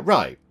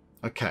 Right.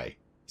 Okay.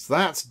 So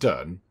that's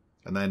done.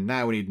 And then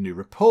now we need a new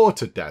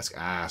reporter desk.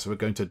 So we're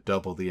going to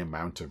double the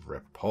amount of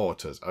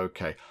reporters.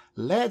 Okay.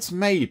 Let's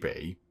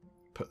maybe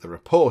put the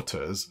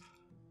reporters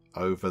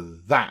over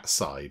that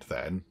side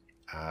then.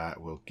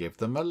 We'll give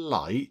them a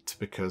light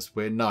because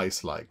we're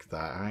nice like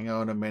that. Hang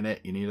on a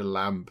minute. You need a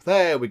lamp.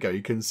 There we go.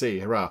 You can see.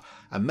 Hurrah.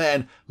 And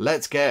then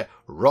let's get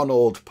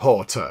Ronald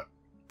Porter,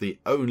 the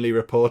only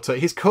reporter.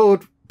 He's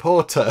called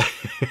Porter.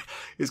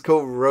 He's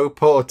called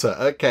Roporter.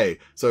 Okay.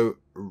 So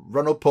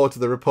Ronald Porter,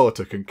 the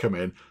reporter, can come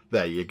in.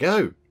 There you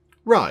go.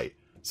 Right.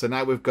 So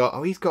now we've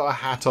got... he's got a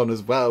hat on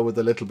as well with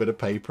a little bit of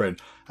paper in.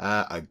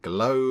 A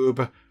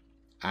globe.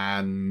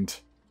 And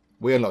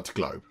we unlocked a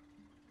globe.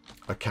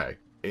 Okay.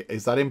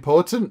 Is that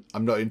important?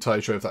 I'm not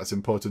entirely sure if that's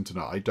important or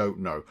not. I don't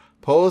know.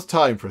 Pause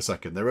time for a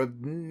second. There are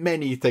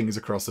many things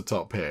across the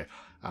top here,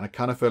 and I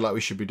kind of feel like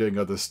we should be doing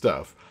other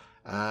stuff.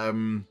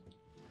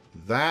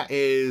 That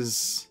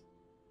is...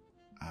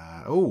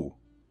 are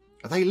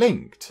they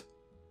linked?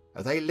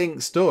 Are they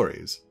linked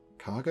stories?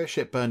 Cargo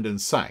ship burned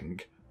and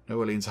sank. New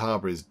Orleans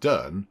Harbour is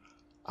done.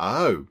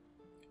 Oh.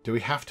 Do we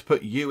have to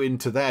put you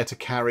into there to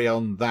carry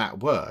on that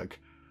work?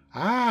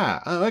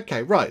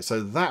 Okay, right.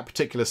 So that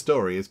particular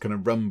story is kind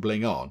of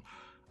rumbling on.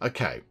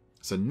 Okay,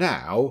 so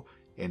now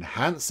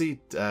enhance the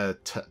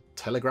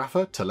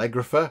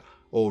telegrapher,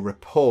 or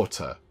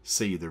reporter.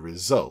 See the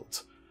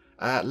result.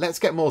 Let's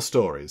get more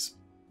stories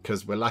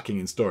because we're lacking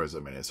in stories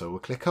at the minute. So we'll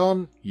click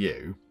on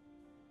you.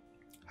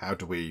 What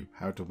do we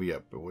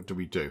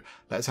do?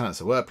 Let's enhance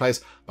the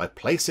workplace by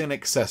placing an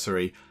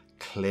accessory.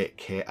 Click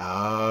here.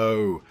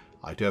 Oh,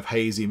 I do have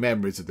hazy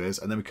memories of this,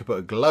 and then we could put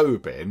a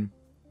globe in,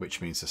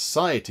 which means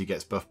society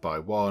gets buffed by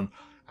 1,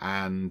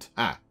 and...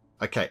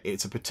 okay,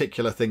 it's a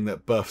particular thing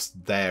that buffs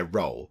their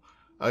role.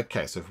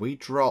 Okay, so if we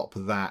drop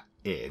that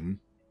in,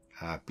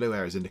 blue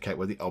arrows indicate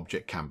where the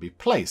object can be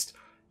placed,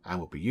 and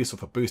will be useful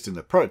for boosting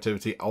the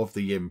productivity of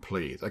the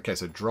employees. Okay,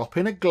 so drop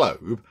in a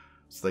globe,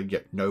 so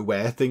they know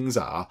where things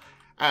are.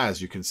 As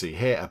you can see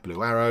here, a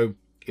blue arrow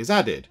is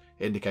added,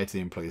 indicating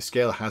the employee's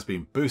skill has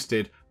been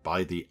boosted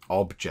by the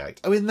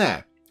object. Oh, in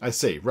there. I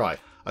see, right.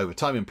 Over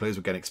time, employees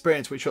will gain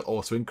experience, which will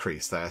also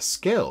increase their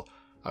skill.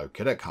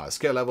 Okay, higher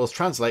skill levels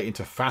translate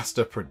into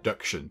faster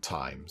production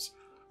times.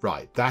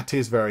 Right, that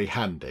is very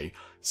handy.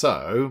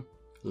 So,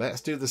 let's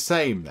do the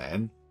same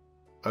then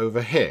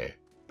over here,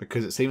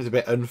 because it seems a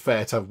bit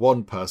unfair to have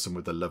one person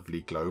with a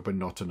lovely globe and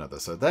not another.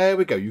 So there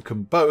we go. You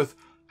can both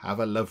have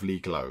a lovely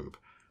globe.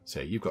 So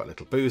you've got a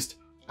little boost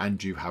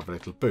and you have a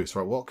little boost.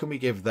 Right, what can we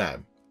give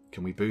them?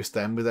 Can we boost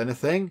them with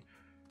anything?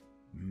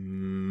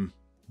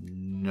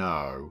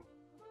 No.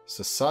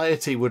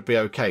 Society would be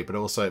okay, but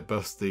also it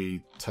buffs the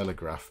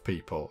telegraph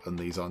people, and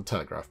these aren't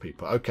telegraph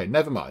people. Okay,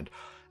 never mind.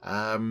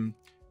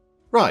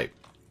 Right,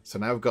 so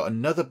now we've got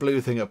another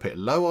blue thing up here.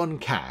 Low on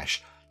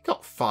cash.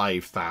 Got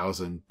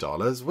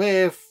 $5,000.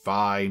 We're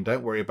fine.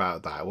 Don't worry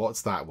about that.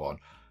 What's that one?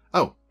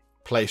 Oh,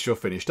 place your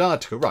finished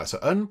article. Right, so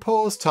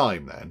unpause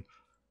time then.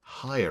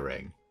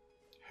 Hiring.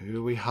 Who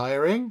are we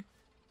hiring?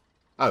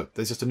 Oh,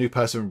 there's just a new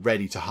person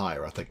ready to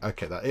hire, I think.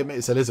 Okay,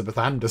 it's Elizabeth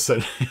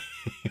Anderson.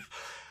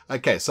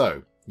 Okay,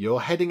 so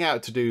you're heading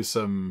out to do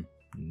some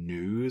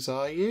news,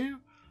 are you?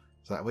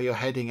 Is that where you're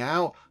heading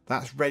out?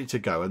 That's ready to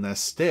go, and they're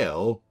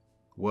still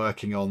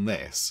working on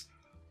this.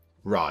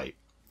 Right.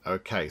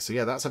 Okay, so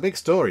yeah, that's a big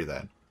story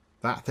then.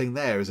 That thing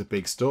there is a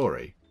big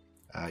story.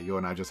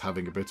 You're now just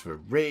having a bit of a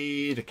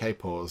read. Okay,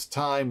 pause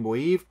time.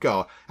 We've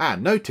got...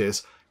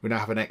 notice we now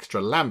have an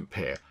extra lamp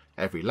here.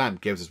 Every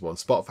lamp gives us one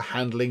spot for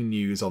handling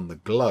news on the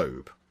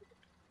globe.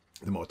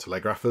 The more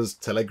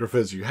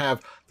telegraphers you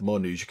have, the more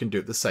news you can do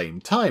at the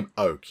same time.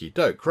 Okie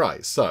doke.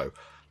 Right, so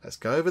let's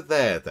go over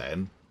there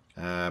then.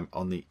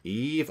 On the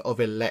eve of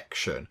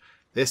election,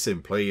 this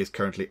employee is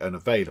currently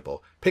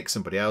unavailable. Pick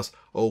somebody else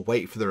or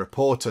wait for the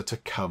reporter to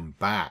come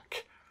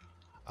back.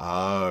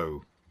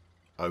 Oh,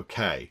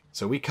 okay.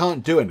 So we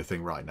can't do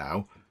anything right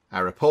now.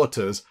 Our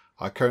reporters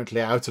are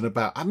currently out and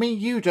about. I mean,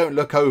 you don't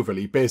look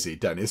overly busy,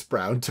 Dennis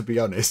Brown, to be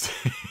honest.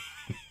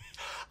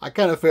 I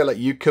kind of feel like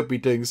you could be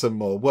doing some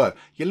more work.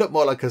 You look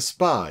more like a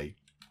spy,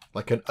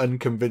 like an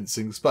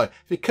unconvincing spy.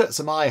 If you cut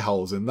some eye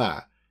holes in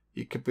that,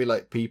 You could be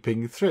like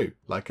peeping through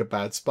like a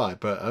bad spy,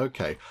 but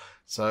okay.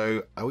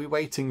 So are we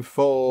waiting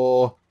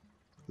for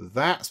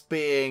that's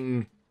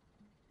being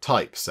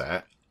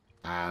typeset?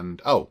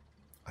 And oh,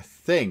 I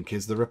think,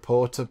 is the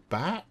reporter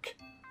back?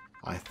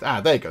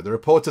 There you go. The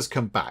reporter's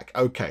come back.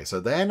 Okay, so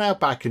they're now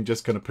back and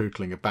just kind of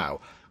pootling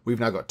about. We've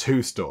now got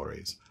 2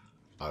 stories.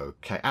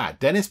 Okay.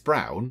 Dennis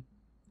Brown,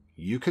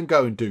 you can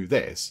go and do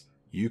this.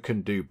 You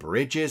can do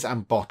bridges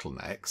and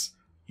bottlenecks.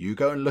 You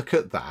go and look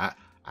at that.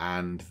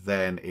 And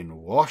then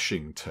in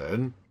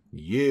Washington,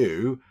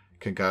 you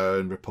can go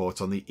and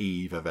report on the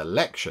eve of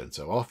election.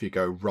 So off you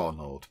go,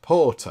 Ronald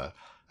Porter.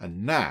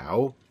 And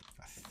now,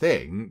 I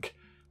think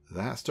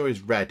that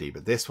story's ready.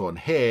 But this one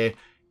here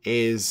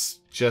is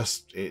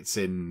just, it's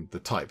in the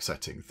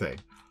typesetting thing.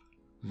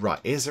 Right,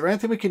 is there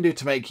anything we can do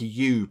to make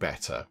you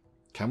better?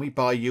 Can we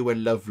buy you a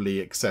lovely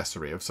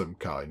accessory of some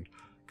kind?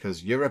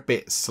 Because you're a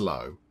bit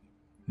slow.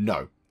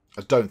 No,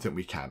 I don't think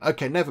we can.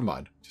 Okay, never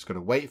mind. Just got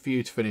to wait for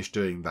you to finish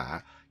doing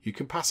that. You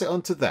can pass it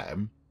on to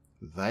them.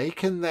 They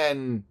can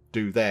then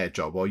do their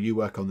job while you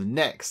work on the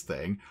next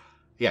thing.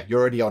 Yeah, you're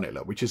already on it,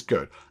 look, which is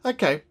good.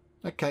 Okay,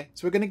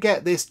 so we're going to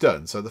get this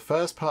done. So the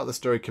first part of the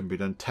story can be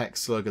done,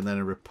 text slug and then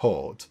a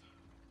report.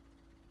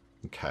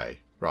 Okay,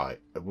 right.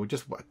 We'll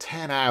just,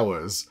 10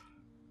 hours.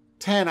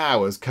 10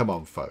 hours. Come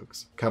on,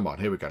 folks. Come on,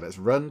 here we go. Let's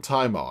run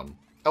time on.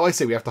 Oh, I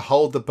see. We have to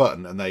hold the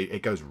button and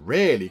it goes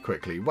really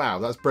quickly. Wow,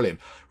 that's brilliant.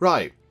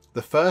 Right,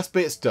 the first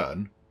bit's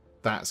done.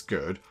 That's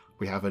good.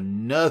 We have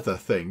another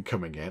thing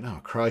coming in.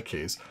 Oh,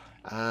 crikeys.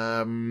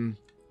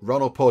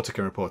 Ronald Porter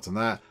can report on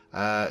that.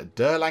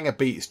 Derlanger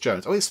beats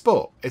Jones. Oh, it's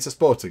sport. It's a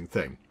sporting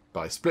thing.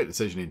 By split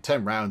decision in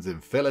 10 rounds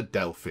in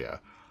Philadelphia.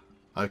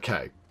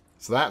 Okay.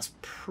 So that's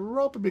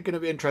probably going to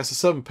be interesting to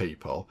some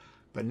people.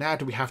 But now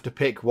do we have to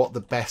pick what the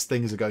best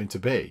things are going to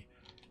be?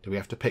 Do we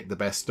have to pick the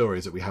best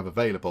stories that we have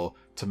available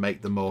to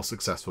make the more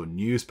successful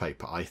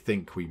newspaper? I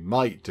think we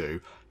might do.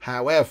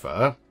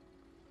 However,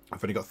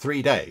 I've only got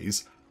 3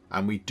 days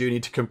and we do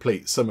need to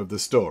complete some of the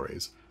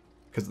stories.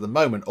 Because at the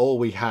moment, all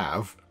we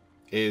have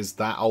is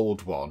that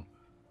old one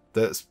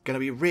that's going to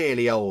be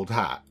really old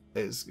hat.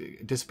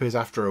 It disappears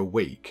after a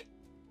week.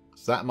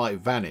 So that might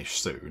vanish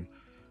soon.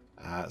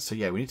 So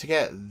yeah, we need to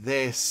get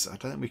this. I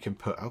don't think we can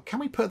put... Oh, can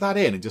we put that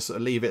in and just sort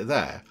of leave it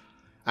there?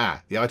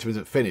 The item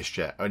isn't finished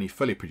yet. Only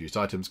fully produced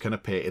items can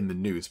appear in the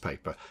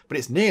newspaper. But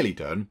it's nearly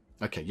done.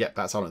 Okay, yep,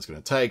 that's how long it's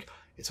going to take.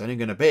 It's only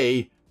going to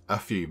be a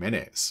few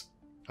minutes.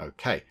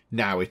 Okay,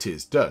 now it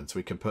is done. So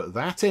we can put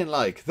that in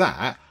like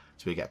that.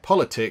 So we get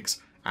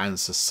politics and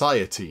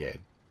society in.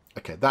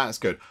 Okay, that's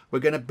good. We're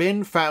going to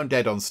bin found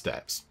dead on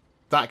steps.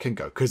 That can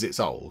go because it's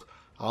old.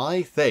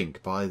 I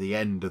think by the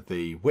end of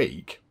the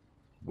week,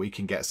 we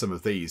can get some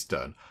of these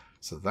done.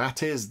 So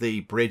that is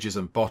the bridges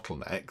and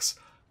bottlenecks.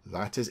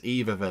 That is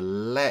eve of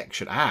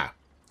election.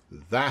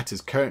 That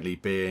is currently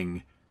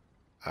being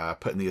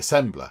put in the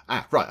assembler.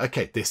 Right.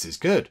 Okay, this is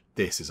good.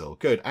 This is all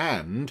good.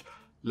 And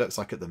looks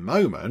like at the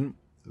moment,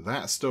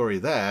 that story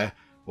there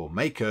will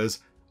make us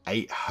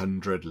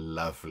 800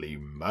 lovely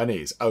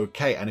monies.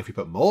 Okay, and if we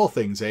put more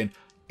things in,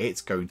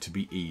 it's going to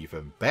be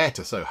even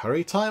better. So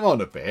hurry time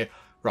on a bit.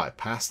 Right,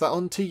 pass that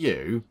on to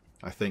you.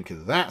 I think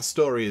that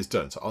story is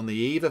done. So on the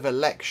eve of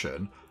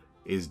election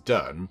is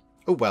done.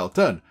 Oh, well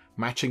done.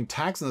 Matching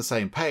tags on the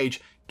same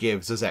page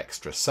gives us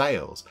extra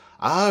sales.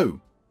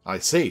 Oh, I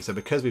see. So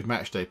because we've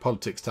matched a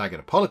politics tag and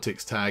a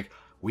politics tag,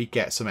 we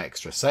get some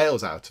extra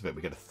sales out of it.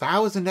 We get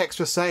 1,000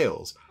 extra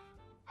sales.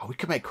 Oh, we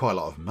can make quite a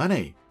lot of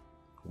money.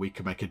 We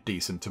can make a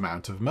decent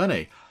amount of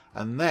money.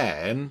 And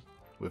then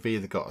we've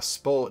either got a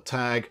sport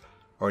tag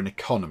or an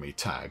economy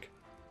tag.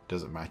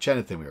 Doesn't match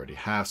anything we already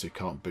have, so we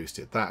can't boost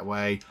it that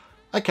way.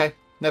 Okay,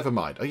 never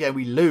mind. Oh yeah,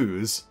 we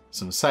lose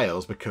some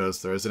sales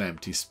because there is an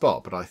empty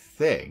spot. But I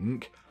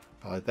think,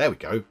 there we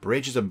go,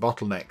 bridges and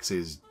bottlenecks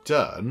is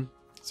done.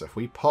 So if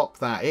we pop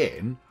that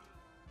in,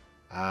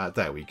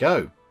 there we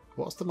go.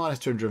 What's the minus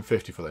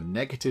 250 for the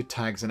negative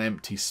tags and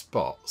empty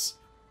spots?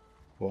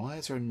 Why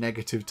is there a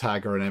negative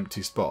tag or an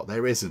empty spot?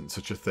 There isn't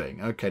such a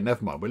thing. Okay,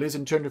 never mind. We're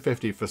losing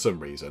 250 for some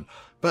reason.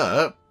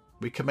 But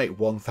we can make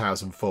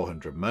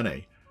 1,400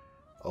 money.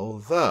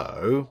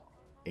 Although,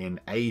 in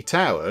 8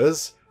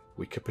 hours,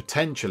 we could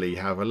potentially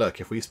have a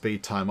look if we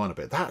speed time on a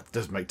bit. That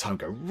does make time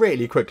go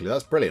really quickly.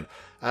 That's brilliant.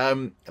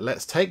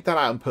 Let's take that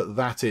out and put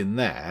that in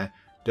there.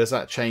 Does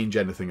that change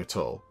anything at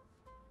all?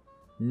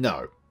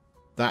 No.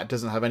 That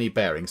doesn't have any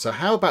bearing. So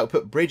how about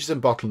put bridges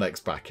and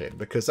bottlenecks back in?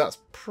 Because that's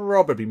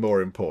probably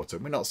more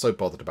important. We're not so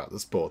bothered about the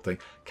sport thing.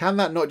 Can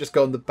that not just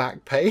go on the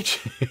back page?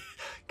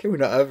 Can we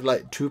not have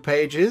like 2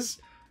 pages?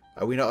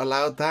 Are we not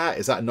allowed that?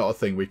 Is that not a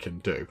thing we can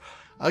do?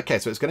 Okay,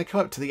 so it's going to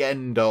come up to the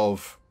end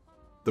of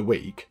the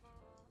week.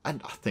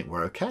 And I think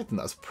we're okay. I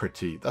think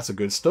that's a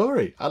good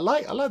story. I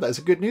like that. It's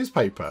a good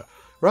newspaper.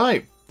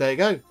 Right, there you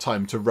go.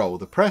 Time to roll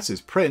the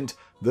presses. Print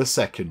the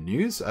second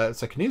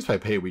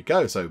newspaper. Here we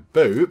go. So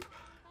boop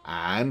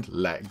and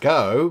let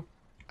go.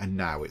 And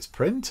now it's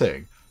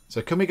printing.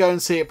 So can we go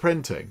and see it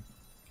printing?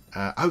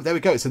 Oh, there we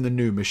go. It's in the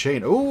new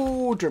machine.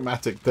 Oh,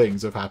 dramatic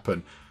things have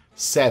happened.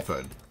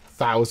 7,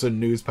 1,000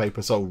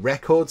 newspapers sold.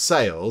 Record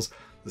sales.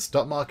 The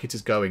stock market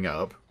is going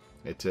up.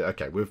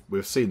 Okay,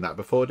 we've seen that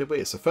before, did we?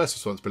 It's the first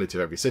responsibility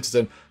of every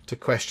citizen to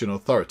question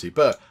authority.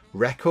 But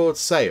record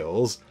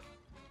sales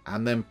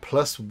and then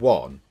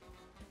 +1.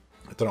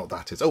 I don't know what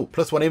that is. Oh,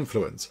 +1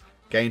 influence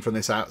gained from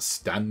this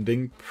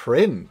outstanding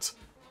print.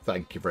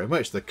 Thank you very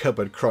much. The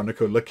Cupboard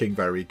Chronicle looking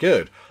very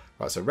good.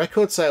 Right, so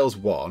record sales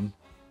 1.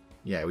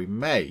 Yeah, we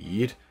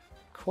made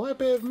quite a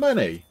bit of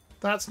money.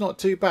 That's not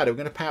too bad. We're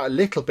going to pay out a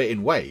little bit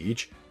in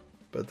wage,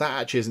 but that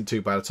actually isn't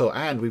too bad at all.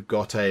 And we've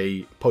got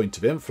a point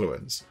of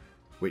influence,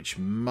 which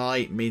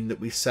might mean that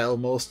we sell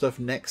more stuff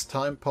next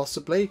time,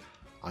 possibly.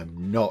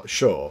 I'm not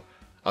sure.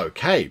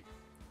 Okay,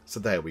 so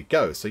there we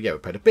go. So yeah, we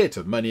paid a bit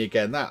of money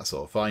again. That's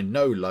all fine.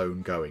 No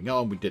loan going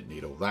on. We didn't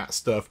need all that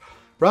stuff.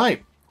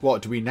 Right,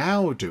 what do we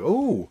now do?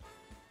 Oh,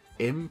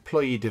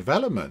 employee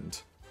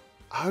development.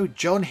 Oh,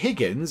 John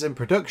Higgins in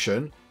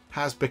production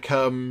has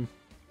become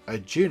a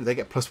junior. They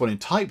get +1 in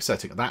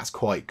typesetting. That's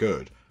quite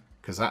good,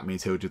 because that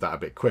means he'll do that a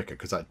bit quicker,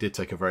 because that did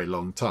take a very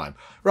long time.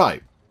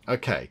 Right,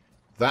 okay.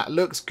 That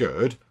looks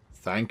good.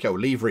 Thank you. Oh,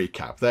 leave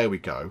recap. There we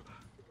go.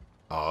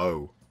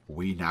 Oh,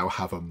 we now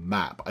have a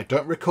map. I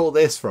don't recall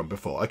this from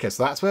before. Okay,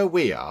 so that's where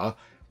we are.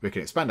 We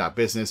can expand our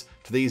business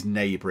to these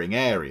neighbouring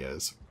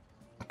areas.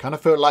 I kind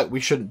of feel like we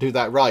shouldn't do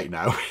that right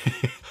now.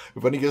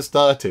 We've only just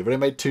started. We've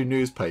only made 2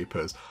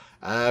 newspapers.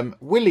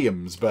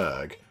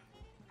 Williamsburg.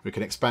 We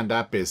can expand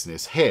our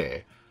business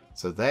here.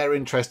 So they're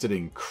interested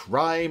in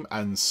crime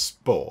and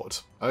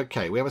sport.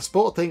 Okay, we have a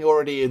sport thing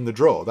already in the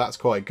draw. That's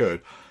quite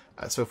good.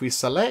 So if we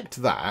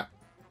select that,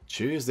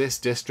 choose this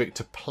district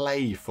to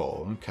play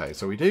for. Okay,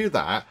 so we do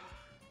that.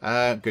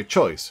 Good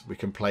choice. We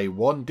can play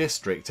 1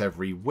 district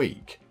every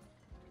week.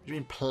 What do you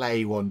mean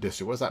play 1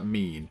 district? What does that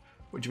mean?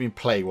 What do you mean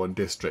play 1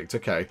 district?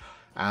 Okay,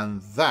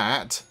 and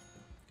that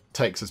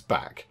takes us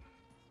back.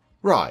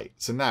 Right,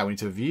 so now we need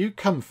to view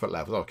comfort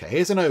levels. Okay,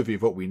 here's an overview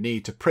of what we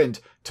need to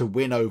print to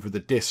win over the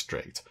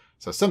district.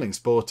 So something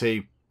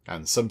sporty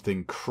and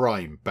something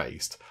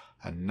crime-based.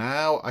 And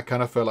now I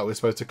kind of feel like we're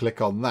supposed to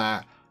click on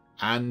that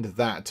and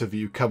that to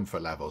view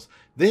comfort levels.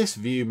 This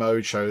view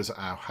mode shows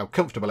how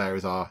comfortable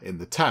areas are in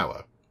the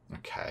tower.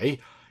 Okay,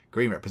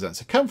 green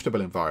represents a comfortable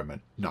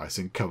environment, nice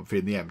and comfy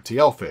in the empty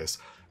office.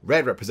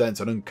 Red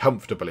represents an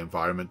uncomfortable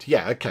environment.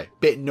 Yeah, okay,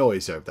 bit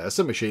noisy over there.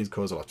 Some machines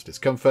cause a lot of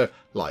discomfort,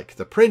 like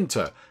the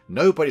printer.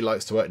 Nobody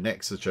likes to work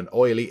next to such an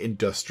oily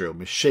industrial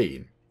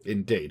machine.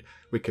 Indeed,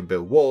 we can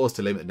build walls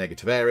to limit the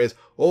negative areas,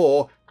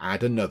 or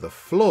add another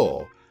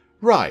floor.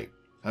 Right,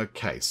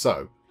 okay,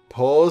 so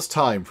pause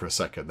time for a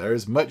second. There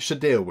is much to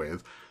deal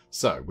with.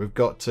 So we've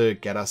got to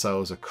get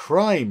ourselves a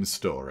crime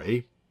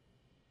story,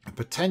 and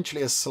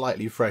potentially a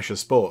slightly fresher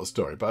sports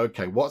story. But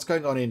okay, what's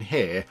going on in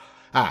here?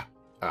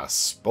 A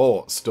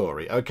sports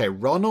story. Okay,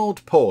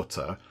 Ronald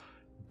Porter,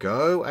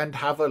 go and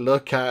have a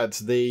look at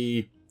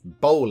the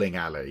bowling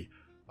alley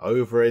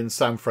over in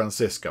San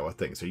Francisco, I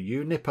think. So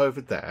you nip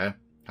over there,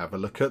 have a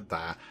look at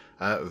that.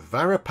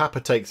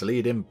 Varapapa takes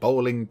lead in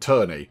bowling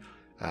tourney.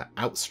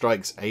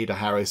 Outstrikes Ada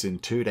Harris in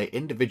 2-day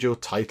individual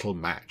title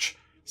match.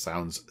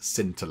 Sounds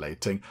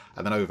scintillating.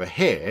 And then over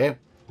here,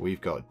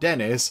 we've got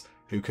Dennis,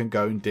 who can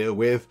go and deal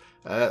with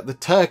the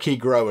turkey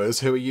growers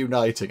who are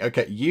uniting.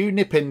 Okay, you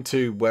nip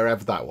into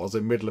wherever that was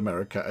in Middle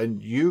America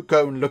and you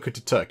go and look at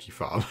a turkey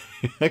farm.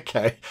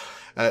 Okay,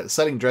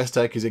 selling dress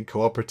turkeys in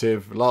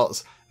cooperative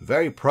lots.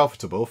 Very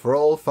profitable for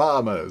all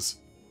farmers.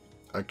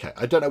 Okay,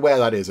 I don't know where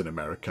that is in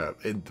America,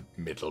 in the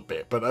middle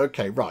bit, but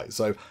okay, right.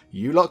 So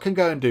you lot can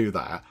go and do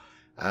that.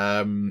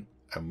 And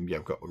yeah,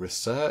 we've got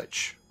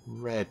research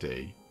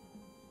ready.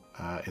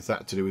 Is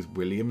that to do with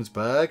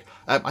Williamsburg?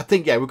 I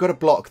think, yeah, we've got to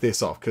block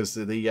this off because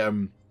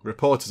the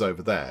reporters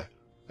over there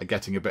are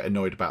getting a bit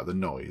annoyed about the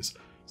noise.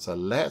 So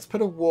let's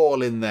put a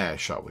wall in there,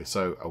 shall we?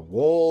 So a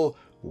wall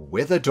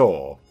with a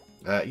door.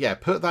 Yeah,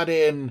 put that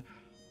in.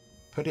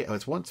 Put it. I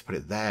want to put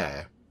it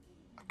there.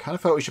 I kind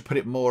of felt we should put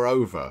it more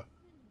over.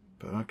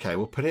 But okay,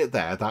 we'll put it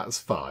there. That's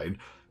fine.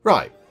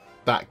 Right,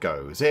 that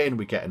goes in.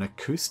 We get an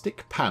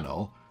acoustic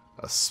panel,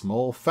 a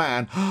small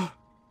fan.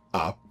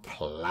 A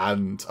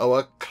plant. Oh,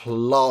 a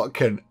clock,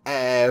 an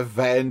air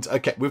vent.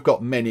 Okay, we've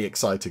got many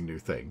exciting new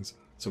things.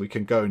 So we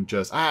can go and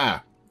just...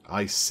 I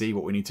see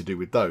what we need to do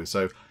with those.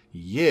 So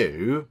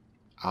you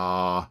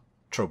are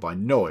troubled by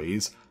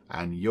noise,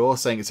 and you're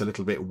saying it's a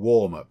little bit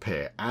warm up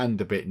here and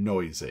a bit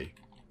noisy.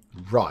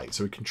 Right,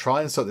 so we can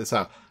try and sort this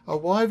out. Oh,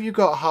 why have you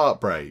got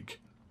heartbreak?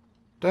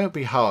 Don't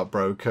be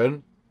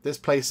heartbroken. This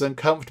place is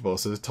uncomfortable,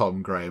 says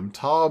Tom Graham.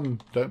 Tom,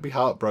 don't be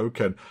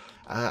heartbroken.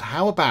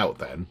 How about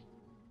then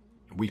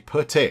we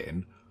put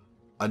in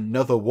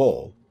another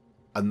wall,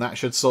 and that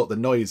should sort the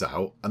noise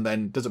out, and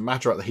then it doesn't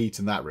matter about the heat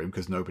in that room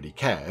because nobody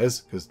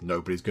cares, because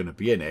nobody's going to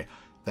be in it.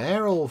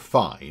 They're all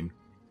fine.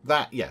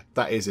 That, yeah,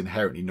 that is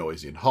inherently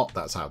noisy and hot.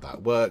 That's how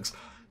that works.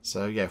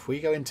 So yeah, if we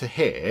go into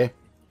here,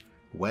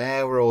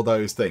 where are all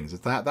those things?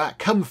 Is that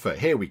comfort?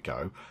 Here we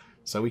go.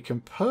 So we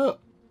can put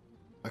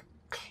a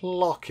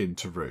clock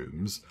into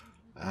rooms.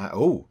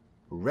 Oh,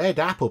 red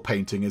apple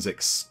painting is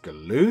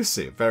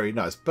exclusive. Very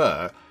nice.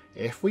 But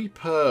if we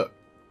put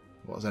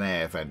What does an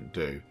air vent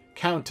do?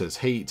 Counters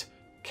heat,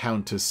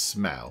 counters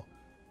smell.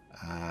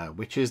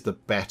 Which is the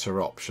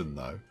better option,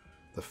 though?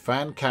 The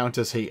fan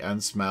counters heat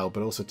and smell,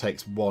 but also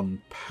takes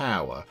 1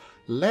 power.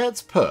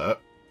 Let's put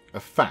a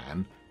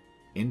fan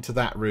into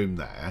that room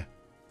there.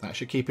 That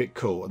should keep it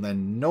cool. And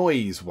then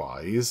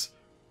noise-wise,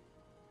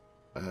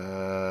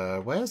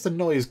 where's the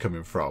noise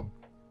coming from?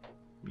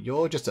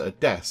 You're just at a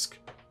desk.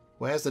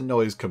 Where's the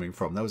noise coming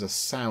from? There was a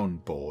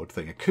soundboard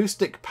thing.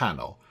 Acoustic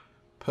panel.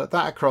 Put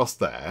that across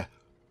there.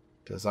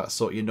 Does that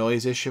sort your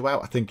noise issue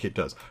out? I think it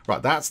does.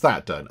 Right, that's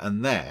that done.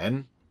 And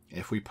then,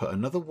 if we put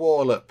another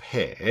wall up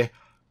here,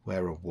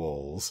 where are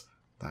walls?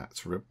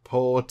 That's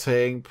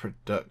reporting,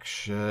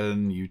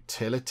 production,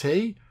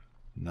 utility.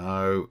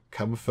 No,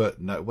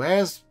 comfort, no.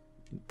 Where's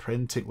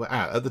printing?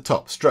 At the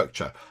top,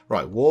 structure.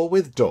 Right, wall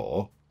with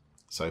door.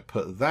 So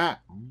put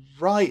that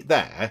right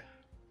there.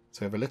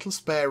 So we have a little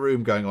spare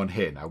room going on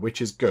here now,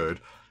 which is good.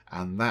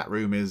 And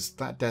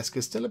that desk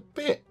is still a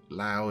bit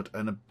loud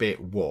and a bit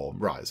warm.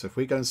 Right, so if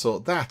we go and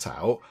sort that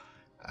out,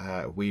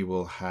 we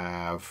will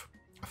have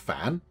a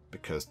fan,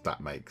 because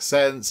that makes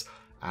sense.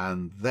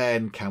 And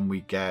then can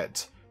we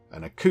get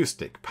an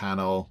acoustic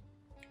panel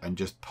and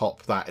just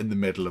pop that in the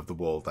middle of the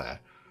wall there?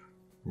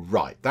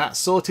 Right, that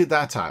sorted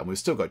that out. And we've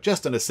still got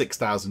just under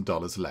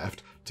 $6,000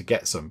 left to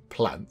get some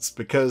plants,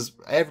 because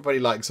everybody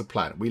likes a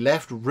plant. We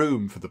left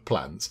room for the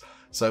plants.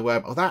 So,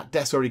 that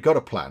desk already got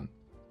a plant.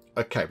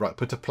 Okay, right,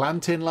 put a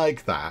plant in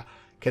like that.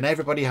 Can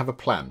everybody have a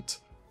plant?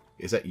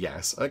 Is it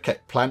yes? Okay,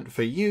 plant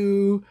for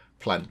you,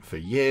 plant for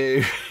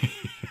you.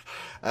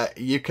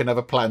 You can have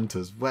a plant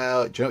as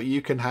well. Do you know what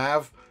you can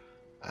have?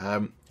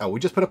 We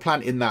just put a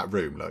plant in that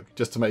room, look,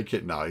 just to make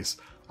it nice.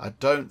 I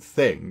don't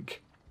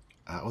think...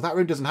 that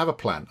room doesn't have a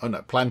plant. Oh,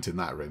 no, plant in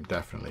that room,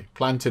 definitely.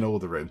 Plant in all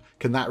the rooms.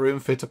 Can that room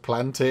fit a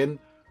plant in?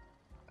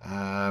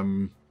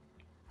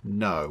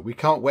 No, we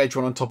can't wedge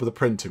one on top of the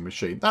printing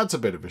machine. That's a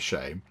bit of a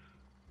shame.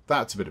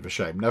 That's a bit of a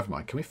shame. Never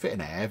mind. Can we fit an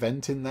air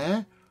vent in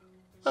there?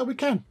 Oh, we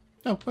can.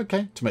 Oh,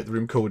 okay. To make the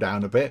room cool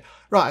down a bit.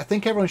 Right, I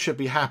think everyone should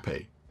be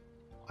happy.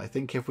 I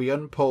think if we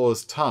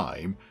unpause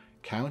time,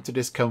 counter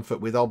discomfort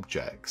with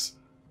objects.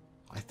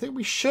 I think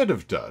we should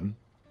have done.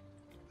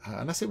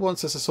 Unless it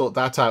wants us to sort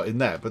that out in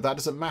there. But that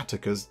doesn't matter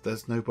because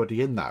there's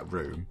nobody in that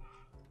room.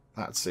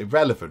 That's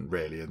irrelevant,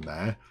 really, in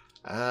there.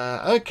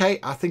 Okay,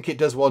 I think it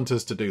does want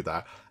us to do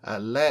that.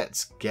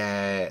 Let's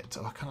get...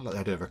 I kind of like the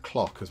idea of a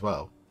clock as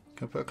well.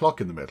 Can I put a clock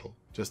in the middle?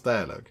 Just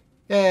there, look.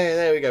 Yeah,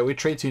 there we go. We're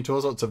treating you to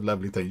all sorts of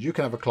lovely things. You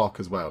can have a clock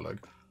as well,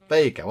 look.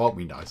 There you go. Aren't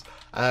we nice?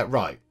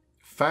 Right.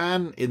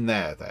 Fan in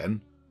there,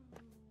 then.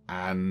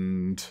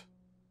 And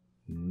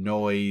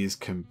noise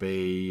can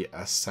be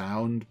a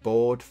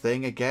soundboard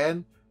thing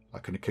again.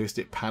 Like an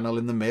acoustic panel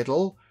in the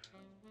middle.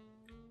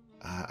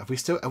 Have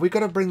we got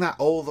to bring that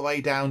all the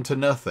way down to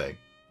nothing?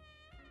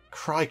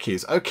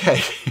 Crikeys.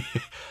 Okay.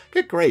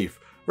 Good grief.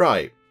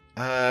 Right.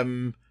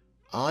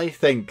 I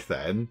think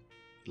then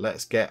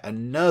let's get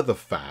another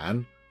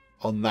fan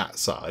on that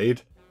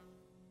side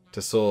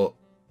to sort...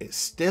 It's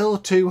still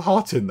too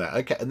hot in there.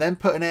 Okay, and then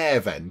put an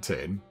air vent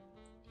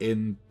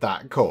in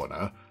that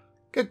corner.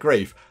 Good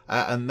grief.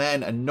 And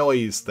then a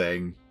noise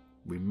thing.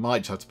 We might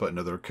just have to put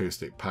another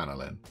acoustic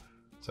panel in.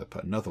 So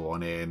put another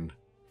one in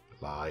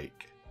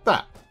like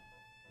that.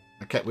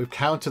 Okay, we've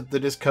countered the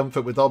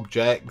discomfort with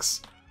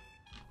objects.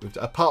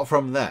 Apart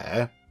from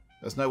there,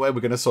 there's no way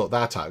we're going to sort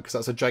that out because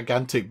that's a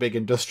gigantic big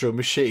industrial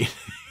machine.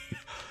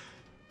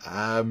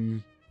 I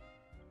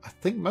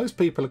think most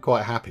people are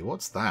quite happy.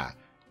 What's that?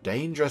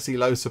 Dangerously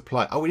low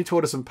supply. Oh, we need to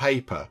order some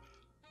paper.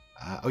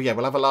 Oh yeah,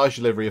 we'll have a large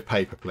delivery of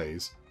paper,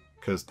 please.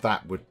 Because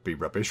that would be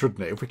rubbish,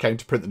 wouldn't it? If we came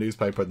to print the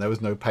newspaper and there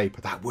was no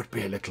paper, that would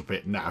be a little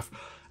bit naff.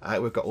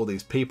 We've got all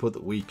these people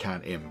that we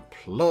can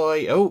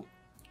employ. Oh,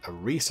 a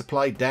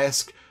resupply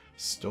desk,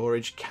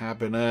 storage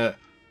cabinet.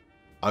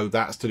 Oh,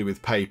 that's to do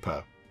with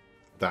paper.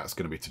 That's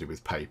going to be to do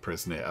with paper,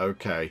 isn't it?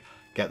 Okay.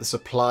 Get the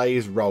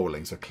supplies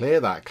rolling. So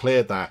clear that,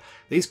 clear that.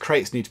 These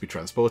crates need to be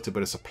transported,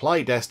 but a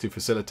supply desk to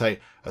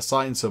facilitate.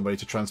 Assign somebody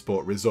to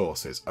transport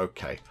resources.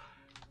 Okay.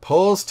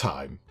 Pause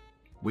time.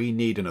 We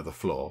need another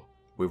floor.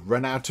 We've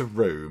run out of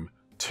room.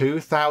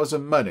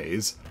 2,000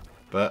 monies.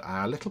 But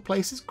our little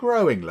place is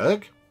growing,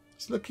 look.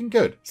 It's looking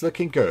good. It's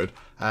looking good.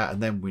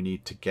 And then we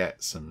need to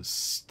get some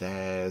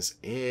stairs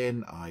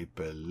in, I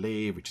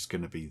believe, which is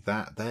going to be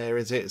that there,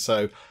 is it?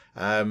 So,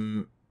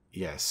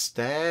 yeah,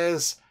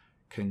 stairs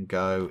can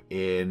go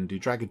in. Do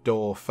you drag a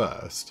door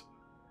first?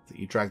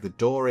 You drag the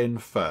door in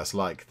first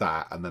like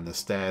that, and then the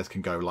stairs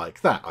can go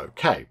like that.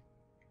 Okay.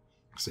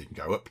 So you can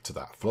go up to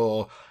that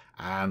floor,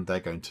 and they're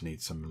going to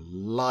need some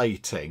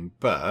lighting.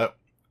 But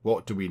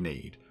what do we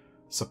need?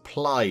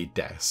 Supply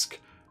desk.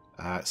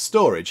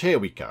 Storage. Here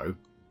we go.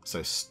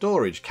 So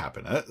storage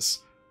cabinets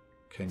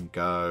can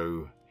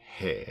go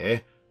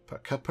here. Put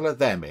a couple of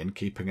them in,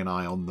 keeping an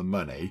eye on the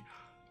money.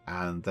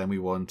 And then we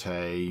want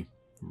a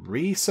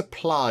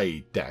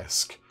resupply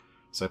desk.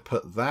 So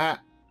put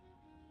that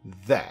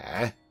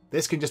there.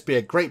 This can just be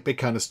a great big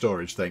kind of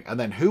storage thing. And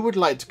then who would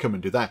like to come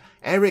and do that?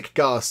 Eric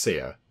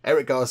Garcia.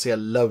 Eric Garcia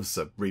loves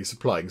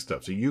resupplying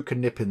stuff, so you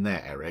can nip in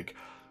there, Eric.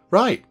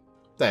 Right,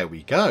 there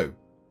we go.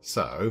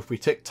 So if we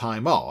tick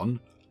time on,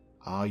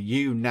 are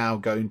you now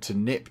going to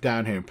nip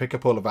down here and pick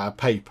up all of our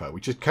paper,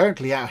 which is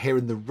currently out here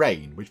in the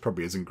rain, which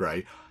probably isn't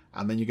great,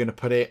 and then you're going to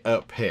put it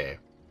up here.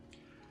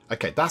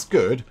 Okay, that's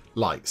good.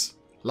 Lights.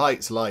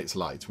 Lights, lights,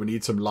 lights. We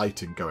need some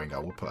lighting going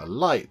on. We'll put a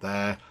light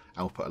there.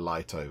 I'll put a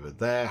light over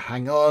there.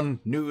 Hang on.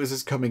 News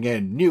is coming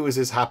in. News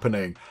is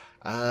happening.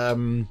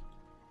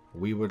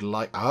 We would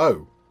like...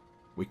 Oh,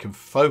 we can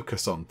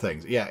focus on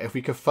things. Yeah, if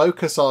we could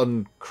focus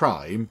on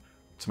crime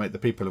to make the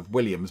people of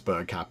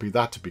Williamsburg happy,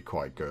 that'd be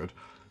quite good.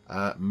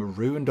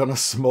 Marooned on a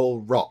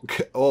small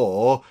rock.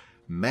 Or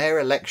mayor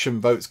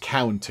election votes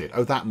counted.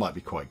 Oh, that might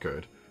be quite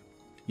good.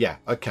 Yeah,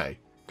 okay.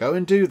 Go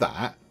and do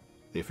that.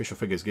 The official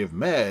figures give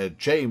Mayor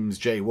James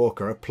J.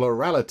 Walker a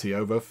plurality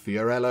over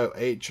Fiorello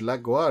H.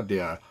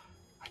 LaGuardia.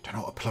 I don't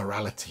know what a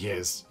plurality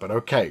is, but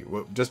okay,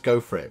 we'll just go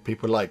for it.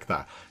 People like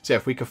that. So yeah,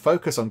 if we could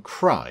focus on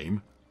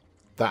crime,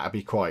 that'd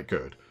be quite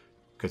good.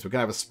 Because we're going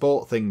to have a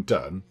sport thing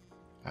done,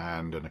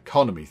 and an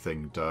economy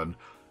thing done,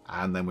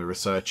 and then we're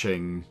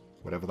researching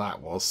whatever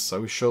that was.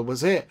 Social,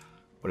 was it?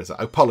 What is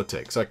that? Oh,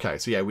 politics. Okay,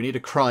 so yeah, we need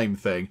a crime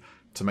thing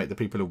to make the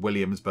people of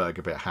Williamsburg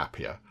a bit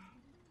happier.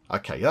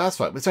 Okay, yeah, that's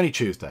fine. It's only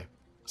Tuesday.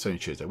 It's only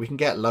Tuesday. We can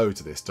get loads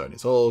of this done.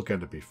 It's all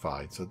going to be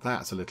fine. So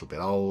that's a little bit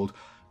old.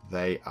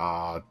 They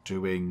are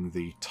doing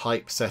the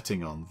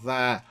typesetting on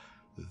that.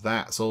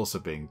 That's also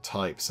being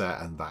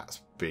typeset, and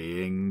that's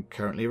being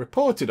currently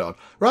reported on.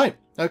 Right,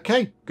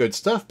 okay, good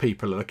stuff.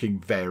 People are looking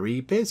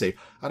very busy.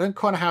 I don't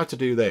quite know how to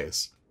do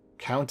this.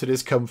 Counter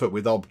discomfort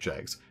with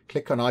objects.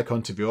 Click on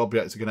icon to view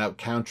objects are going to help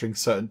countering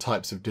certain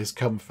types of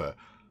discomfort.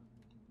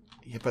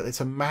 Yeah, but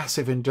it's a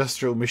massive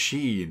industrial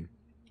machine.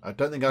 I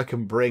don't think I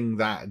can bring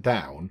that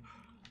down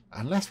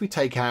unless we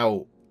take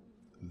out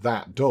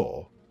that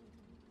door.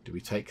 Do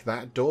we take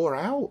that door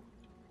out?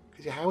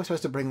 Because how are we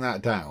supposed to bring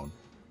that down?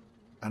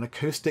 An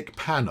acoustic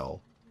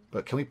panel.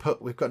 But can we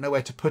put... We've got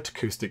nowhere to put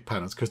acoustic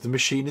panels because the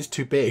machine is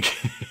too big.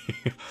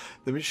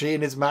 The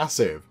machine is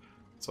massive.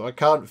 So I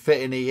can't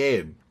fit any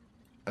in.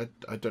 I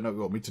don't know what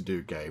you want me to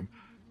do, game.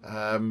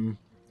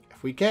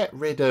 If we get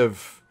rid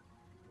of...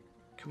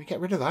 Can we get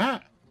rid of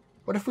that?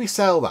 What if we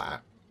sell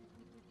that?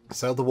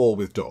 Sell the wall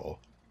with door.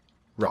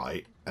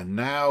 Right. And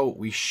now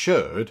we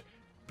should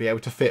be able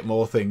to fit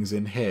more things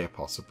in here,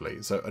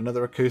 possibly. So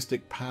another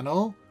acoustic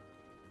panel.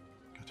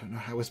 I don't know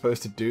how we're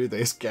supposed to do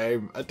this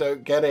game. I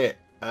don't get it.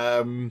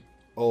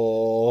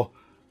 Or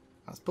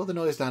let's put the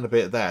noise down a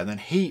bit there. And then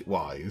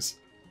heat-wise,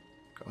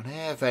 got an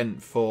air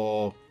vent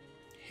for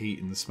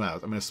heat and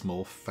smells. I mean, a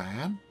small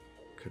fan.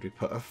 Could we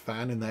put a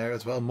fan in there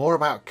as well? More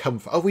about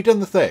comfort. Oh, have we done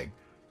the thing?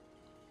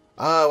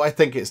 Oh, I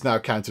think it's now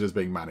counted as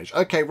being managed.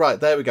 Okay, right,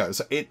 there we go.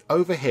 So it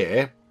over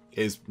here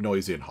is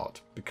noisy and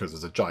hot because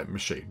there's a giant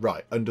machine.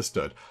 Right,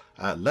 understood.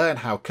 Learn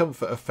how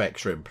comfort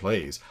affects your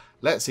employees.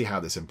 Let's see how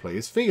this employee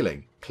is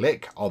feeling.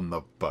 Click on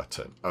the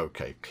button.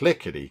 Okay,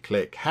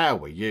 clickety-click. How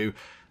are you?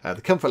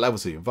 The comfort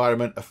levels of the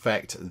environment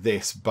affect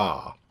this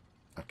bar.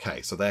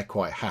 Okay, so they're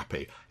quite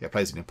happy. It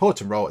plays an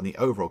important role in the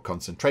overall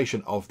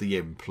concentration of the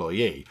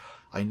employee.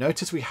 I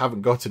notice we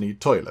haven't got any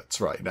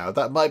toilets right now.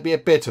 That might be a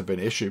bit of an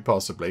issue,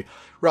 possibly.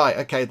 Right,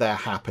 okay, they're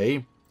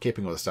happy.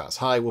 Keeping all the stats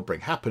high will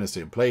bring happiness to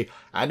the employee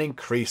and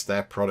increase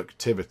their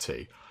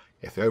productivity.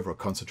 If the overall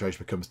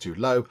concentration becomes too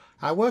low,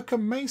 our worker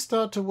may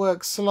start to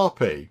work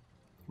sloppy.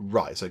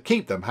 Right, so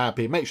keep them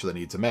happy, make sure their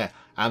needs are met,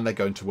 and they're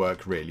going to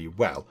work really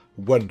well.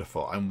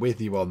 Wonderful, I'm with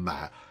you on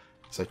that.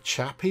 So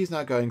Chappie's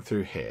now going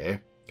through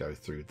here, go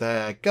through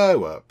there,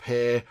 go up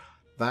here.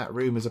 That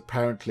room is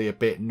apparently a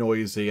bit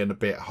noisy and a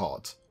bit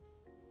hot.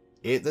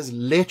 There's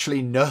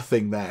literally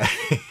nothing there.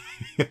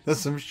 There's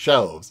some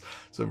shelves,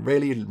 some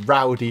really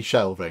rowdy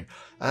shelving.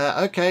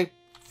 Okay,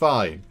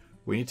 fine.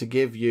 We need to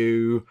give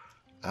you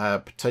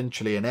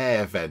potentially an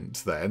air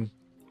vent then.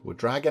 We'll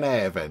drag an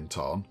air vent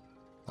on.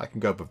 I can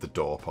go above the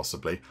door,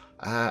 possibly.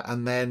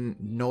 And then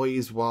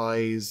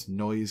noise-wise,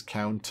 noise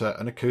counter,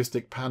 an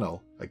acoustic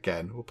panel.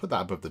 Again, we'll put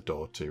that above the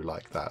door too,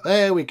 like that.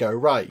 There we go.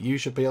 Right, you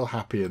should be all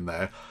happy in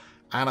there.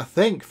 And I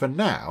think for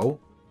now,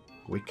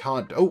 we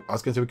can't... Oh, I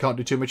was going to say we can't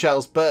do too much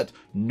else, but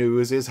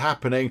news is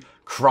happening.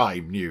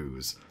 Crime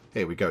news.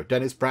 Here we go.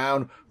 Dennis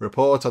Brown,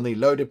 report on the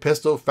loaded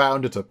pistol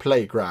found at a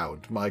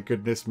playground. My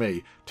goodness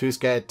me. 2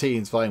 scared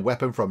teens flying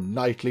weapon from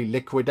nightly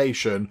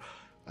liquidation.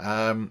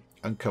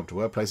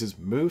 Uncomfortable workplaces.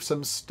 Move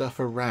some stuff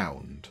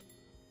around.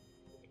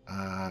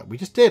 We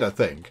just did, I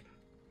think.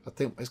 I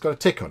think it's got a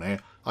tick on here.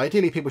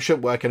 Ideally, people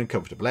shouldn't work in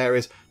uncomfortable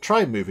areas.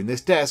 Try moving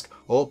this desk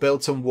or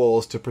build some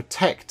walls to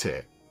protect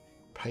it.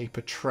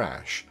 Paper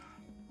trash.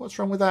 What's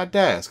wrong with that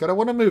desk? I don't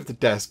want to move the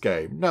desk,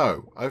 game.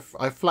 No,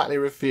 I flatly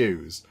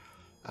refuse.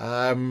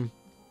 What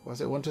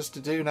does it want us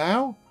to do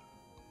now?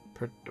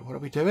 What are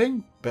we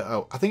doing?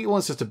 I think it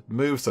wants us to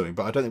move something,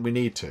 but I don't think we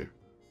need to.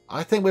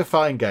 I think we're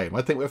fine, game.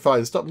 I think we're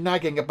fine. Stop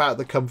nagging about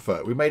the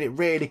comfort. We made it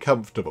really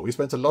comfortable. We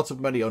spent a lot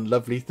of money on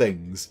lovely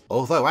things.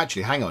 Although,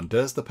 actually, hang on.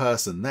 Does the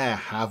person there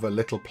have a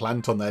little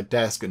plant on their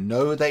desk?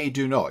 No, they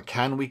do not.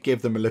 Can we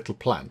give them a little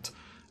plant?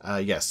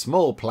 Yes,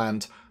 small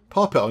plant.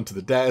 Pop it onto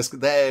the desk.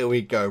 There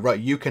we go. Right,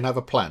 you can have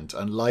a plant.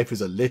 And life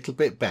is a little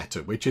bit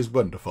better, which is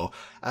wonderful.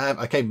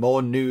 Okay,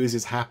 more news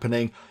is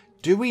happening.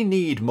 Do we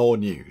need more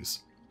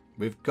news?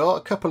 We've got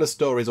a couple of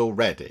stories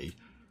already.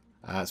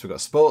 So we've got a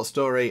sports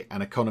story,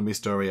 an economy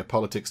story, a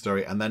politics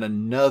story, and then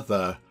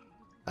another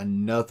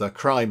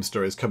crime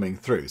story is coming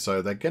through.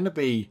 So they're going to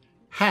be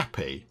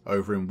happy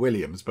over in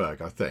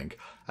Williamsburg, I think.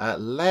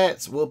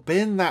 We'll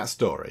bin that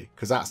story,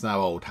 because that's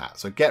now old hat.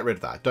 So get rid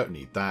of that. Don't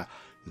need that.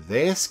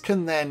 This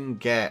can then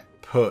get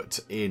put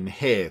in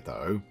here,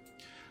 though.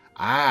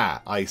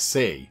 Ah, I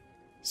see.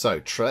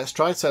 So let's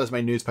try to sell as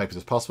many newspapers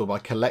as possible by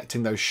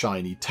collecting those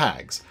shiny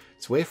tags.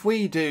 So if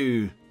we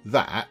do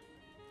that,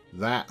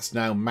 that's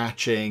now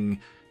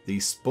matching the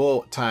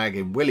sport tag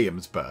in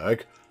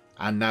Williamsburg,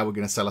 and now we're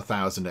going to sell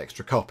 1,000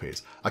 extra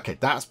copies. Okay,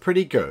 that's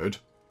pretty good.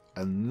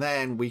 And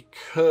then we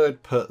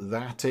could put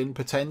that in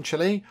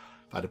potentially.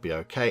 That'd be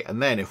okay.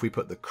 And then if we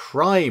put the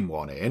crime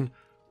one in,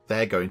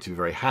 they're going to be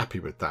very happy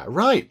with that.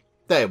 Right,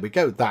 there we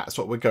go. That's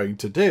what we're going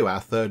to do. Our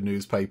third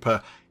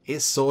newspaper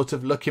is sort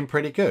of looking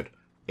pretty good.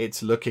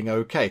 It's looking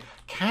okay.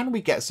 Can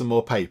we get some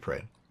more paper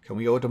in? Can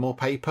we order more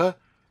paper?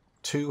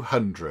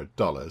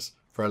 $200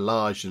 for a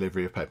large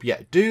delivery of paper.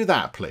 Yeah, do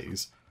that,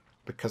 please.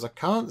 Because I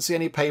can't see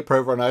any paper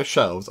over on our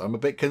shelves. I'm a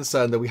bit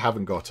concerned that we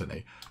haven't got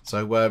any.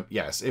 So,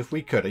 yes, if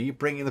we could. Are you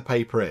bringing the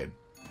paper in?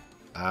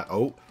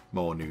 Oh,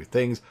 more new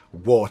things.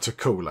 Water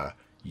cooler.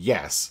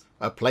 Yes,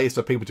 a place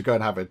for people to go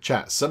and have a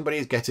chat.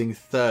 Somebody's getting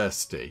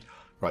thirsty.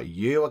 Right,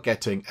 you are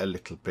getting a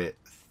little bit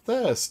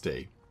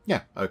thirsty.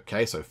 Yeah,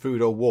 okay, so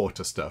food or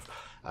water stuff.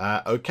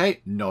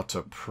 Okay, not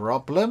a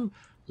problem.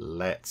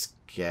 Let's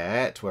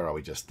get, where are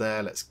we, just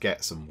there? Let's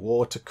get some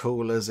water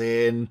coolers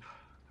in.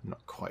 I'm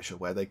not quite sure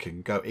where they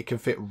can go. It can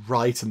fit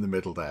right in the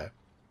middle there.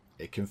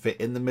 It can fit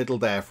in the middle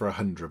there for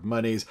 100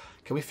 monies.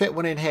 Can we fit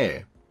one in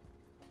here?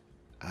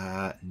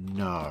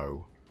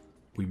 No.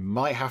 We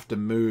might have to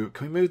move.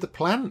 Can we move the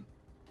plant?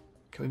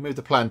 Can we move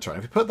the plant around?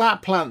 If we put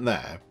that plant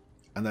there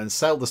and then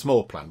sell the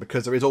small plant,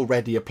 because there is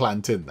already a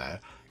plant in there,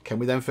 can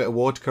we then fit a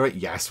water cooler?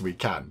 Yes, we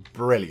can.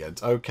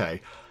 Brilliant.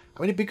 Okay. I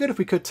mean, it'd be good if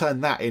we could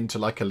turn that into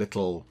like a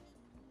little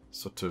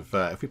sort of,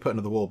 if we put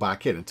another wall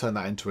back in and turn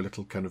that into a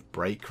little kind of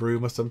break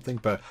room or something.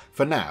 But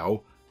for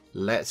now,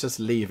 let's just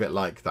leave it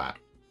like that.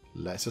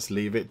 Let's just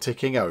leave it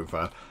ticking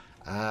over.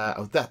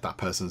 Oh, that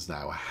person's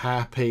now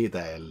happy.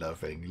 They're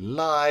loving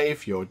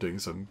life. You're doing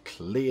some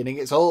cleaning.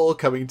 It's all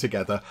coming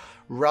together.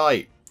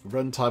 Right.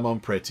 Runtime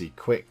on pretty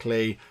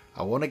quickly.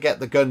 I want to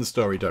get the gun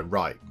story done.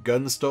 Right.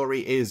 Gun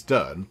story is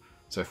done.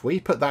 So if we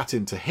put that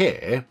into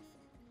here,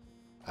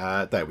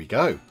 there we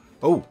go.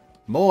 Oh,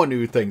 more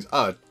new things.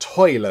 A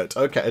toilet.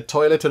 Okay, a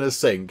toilet and a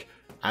sink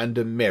and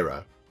a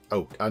mirror.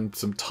 Oh, and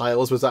some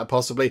tiles, was that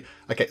possibly?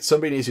 Okay,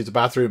 somebody needs to use a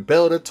bathroom.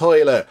 Build a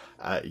toilet.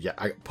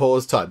 Yeah,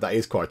 pause time. That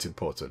is quite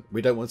important.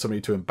 We don't want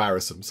somebody to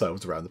embarrass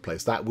themselves around the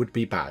place. That would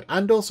be bad.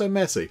 And also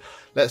messy.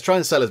 Let's try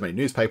and sell as many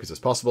newspapers as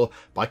possible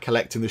by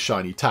collecting the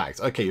shiny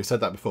tags. Okay, you've said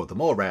that before. The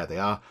more rare they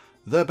are,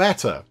 the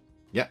better.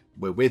 Yep,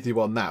 we're with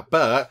you on that.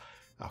 But,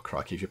 oh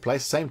crikey, if you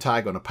place the same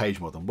tag on a page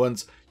more than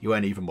once, you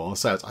earn even more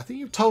sales. I think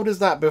you've told us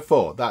that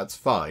before. That's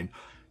fine.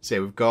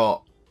 So we've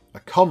got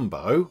a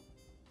combo.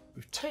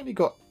 We've technically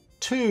got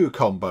 2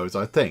 combos,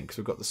 I think.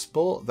 So we've got the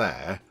sport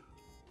there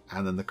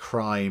and then the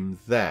crime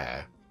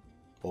there.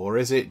 Or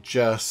is it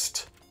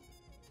just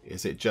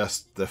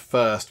the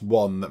first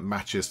one that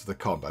matches for the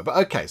combo? But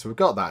okay, so we've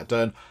got that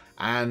done.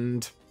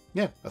 And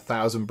yeah,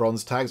 1,000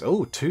 bronze tags.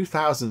 Oh,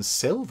 2,000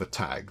 silver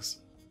tags.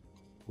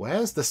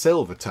 Where's the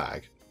silver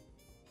tag?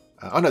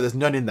 Oh no, there's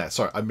none in there.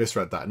 Sorry, I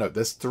misread that. No,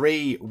 there's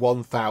 3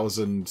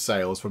 1,000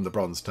 sales from the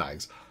bronze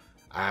tags.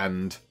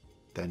 And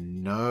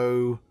then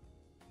no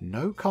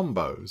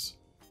combos.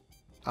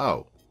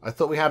 Oh, I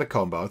thought we had a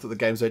combo. I thought the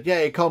game said,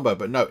 yay, combo.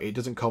 But no, it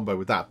doesn't combo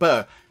with that.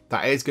 But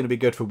that is going to be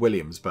good for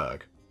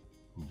Williamsburg.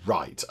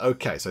 Right.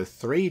 Okay, so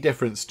 3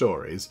 different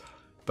stories,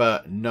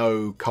 but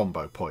no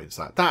combo points.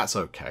 That's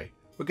okay.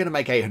 We're going to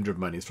make 800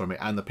 monies from it,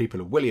 and the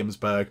people of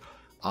Williamsburg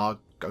are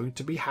going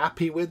to be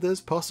happy with us,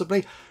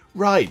 possibly.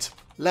 Right.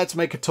 Let's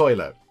make a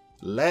toilet.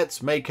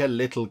 Let's make a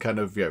little kind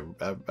of, you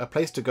know, a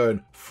place to go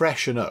and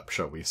freshen up,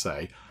 shall we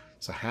say.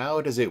 So how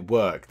does it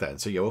work then?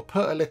 So yeah, we'll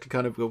put a little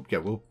kind of,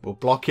 we'll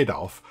block it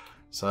off.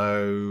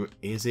 So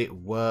is it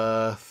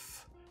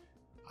worth,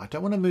 I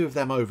don't want to move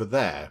them over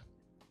there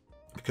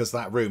because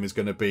that room is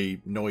going to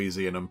be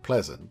noisy and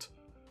unpleasant.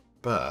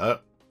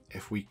 But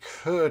if we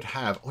could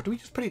have, or do we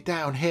just put it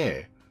down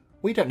here?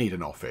 We don't need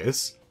an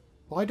office.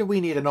 Why do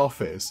we need an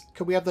office?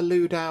 Can we have the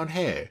loo down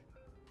here?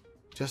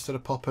 Just sort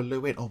of pop a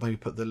loo in, or maybe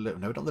put the loo,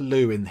 no, not the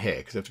loo in here,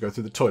 because we have to go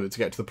through the toilet to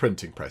get to the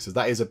printing presses.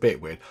 That is a bit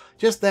weird.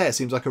 Just there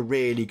seems like a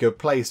really good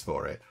place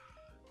for it.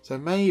 So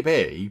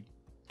maybe,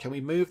 can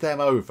we move them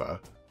over,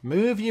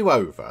 move you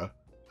over,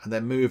 and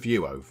then move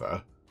you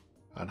over,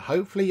 and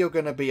hopefully you're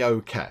going to be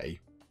okay.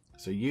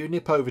 So you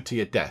nip over to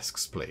your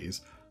desks,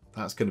 please.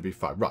 That's going to be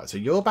fine. Right, so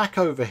you're back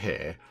over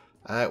here.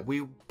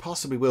 We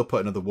possibly will put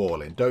another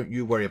wall in. Don't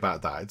you worry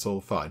about that. It's all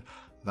fine.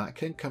 That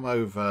can come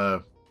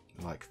over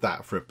like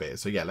that for a bit.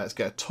 So yeah, let's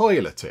get a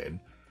toilet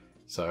in.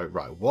 So,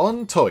 right,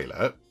 one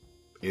toilet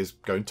is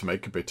going to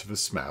make a bit of a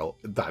smell.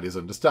 That is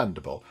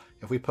understandable.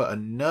 If we put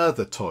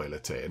another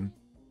toilet in,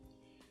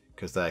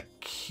 because they're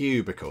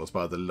cubicles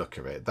by the look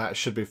of it, that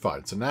should be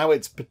fine. So now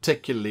it's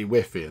particularly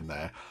whiffy in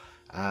there.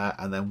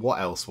 And then what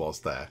else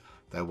was there?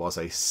 There was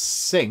a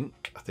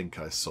sink, I think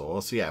I saw.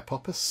 So yeah,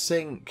 pop a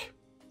sink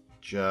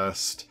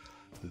just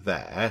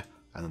there.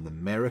 And then the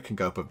mirror can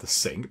go above the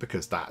sink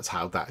because that's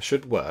how that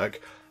should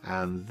work.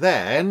 And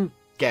then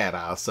get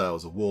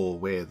ourselves a wall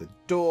with a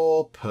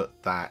door.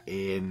 Put that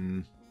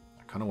in.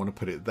 I kind of want to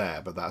put it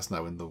there, but that's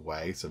now in the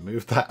way. So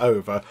move that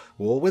over.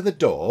 Wall with a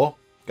door.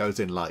 Goes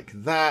in like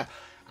that.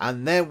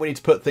 And then we need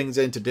to put things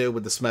in to deal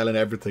with the smell and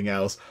everything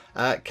else.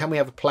 Can we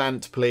have a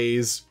plant,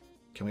 please?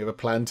 Can we have a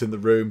plant in the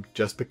room?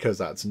 Just because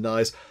that's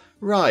nice.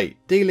 Right.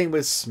 Dealing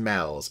with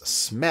smells.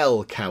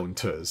 Smell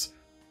counters.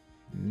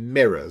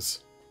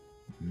 Mirrors.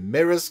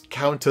 Mirrors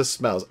counter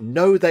smells.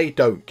 No, they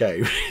don't,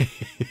 game.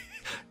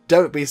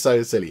 Don't be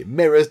so silly.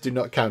 Mirrors do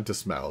not counter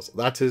smells.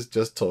 That is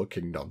just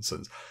talking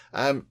nonsense.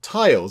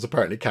 Tiles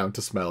apparently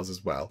counter smells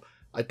as well.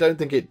 I don't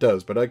think it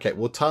does, but okay.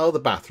 We'll tile the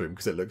bathroom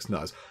because it looks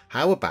nice.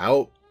 How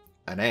about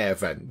an air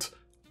vent?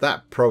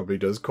 That probably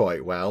does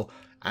quite well.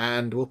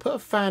 And we'll put a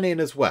fan in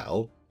as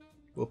well.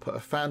 We'll put a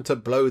fan to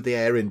blow the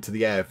air into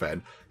the air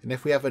vent. And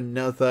if we have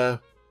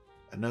another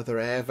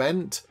air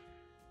vent,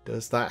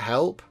 does that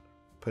help?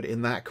 Put it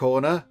in that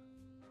corner.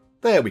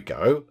 There we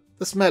go.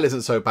 The smell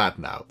isn't so bad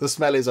now. The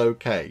smell is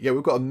okay. Yeah,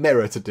 we've got a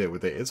mirror to deal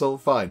with it. It's all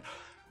fine.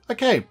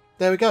 Okay,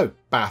 there we go.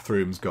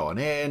 Bathroom's gone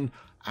in.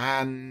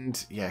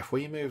 And yeah, if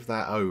we move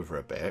that over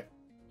a bit,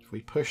 if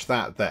we push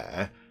that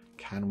there,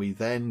 can we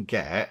then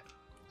get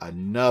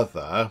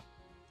another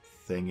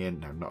thing in?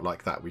 No, not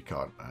like that. We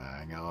can't.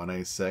 Hang on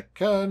a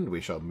second.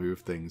 We shall move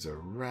things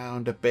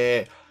around a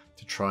bit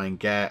to try and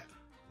get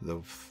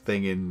the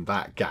thing in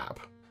that gap.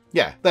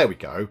 Yeah, there we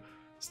go.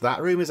 So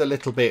that room is a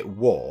little bit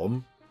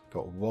warm.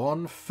 Got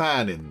one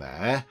fan in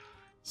there.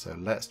 So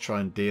let's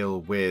try and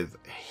deal with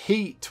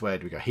heat. Where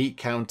do we go? Heat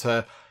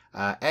counter,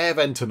 air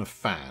vent and a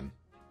fan.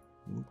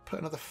 Put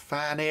another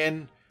fan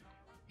in.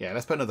 Yeah,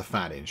 let's put another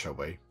fan in, shall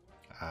we?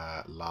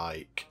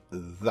 Like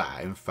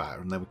that, in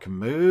fact. And then we can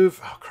move.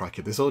 Oh,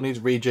 crikey. This all needs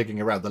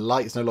rejigging around. The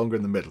light's no longer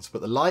in the middle. So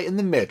put the light in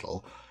the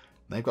middle.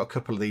 And they've got a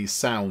couple of these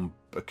sound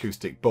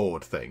acoustic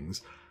board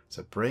things.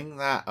 So bring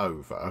that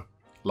over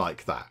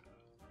like that.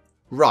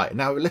 Right,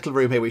 now a little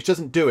room here which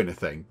doesn't do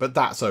anything, but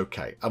that's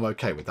okay. I'm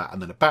okay with that.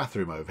 And then a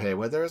bathroom over here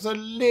where there is a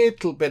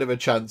little bit of a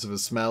chance of a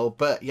smell,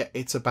 but yeah,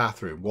 it's a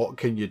bathroom. What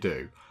can you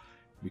do?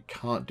 We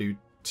can't do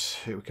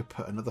two. We could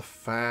put another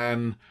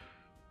fan.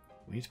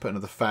 We need to put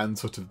another fan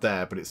sort of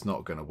there, but it's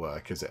not going to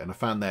work, is it? And a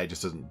fan there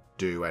just doesn't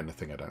do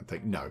anything, I don't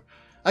think. No.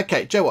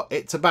 Okay, Joe, what?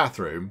 It's a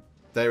bathroom.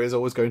 There is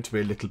always going to be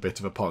a little bit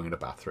of a pong in a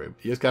bathroom.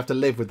 You're just going to have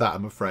to live with that,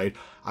 I'm afraid.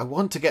 I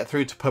want to get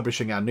through to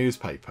publishing our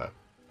newspaper.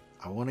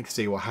 I want to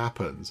see what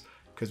happens.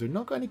 Because we've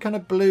not got any kind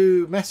of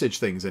blue message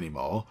things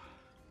anymore.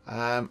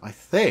 I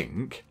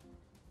think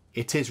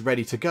it is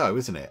ready to go,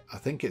 isn't it? I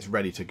think it's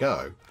ready to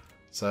go.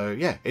 So,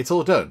 yeah, it's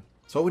all done.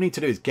 So what we need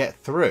to do is get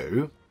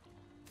through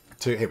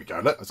to... Here we go.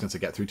 Look, I was going to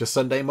get through to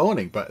Sunday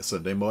morning, but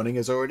Sunday morning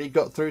has already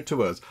got through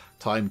to us.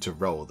 Time to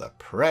roll the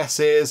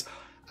presses.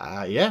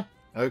 Yeah,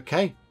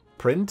 okay.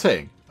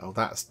 Printing. Oh,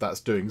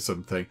 that's doing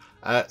something.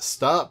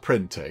 Start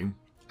printing.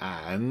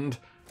 And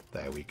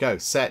there we go.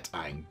 Set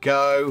and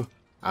go.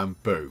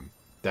 And boom.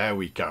 There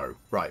we go.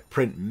 Right,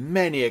 print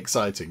many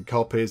exciting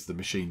copies. The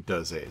machine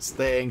does its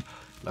thing.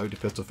 Loaded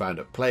pistol found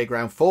at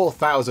playground.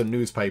 4,000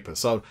 newspapers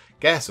sold.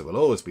 Guess there will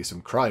always be some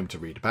crime to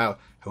read about.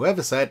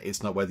 Whoever said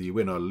it's not whether you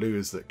win or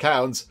lose that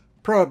counts,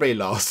 probably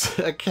lost.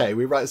 Okay,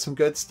 we write some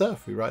good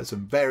stuff. We write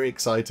some very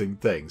exciting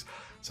things.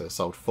 So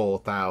sold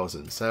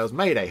 4,000 sales,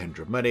 made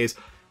 800 monies.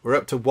 We're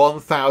up to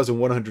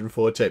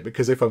 1,148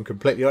 because if I'm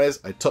completely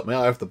honest, I took my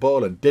eye off the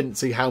ball and didn't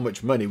see how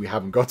much money we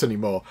haven't got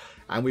anymore.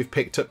 And we've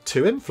picked up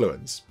 2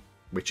 influence,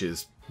 which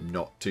is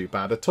not too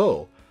bad at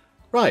all.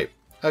 Right,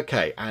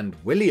 okay, and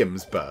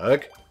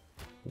Williamsburg,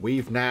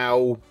 we've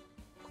now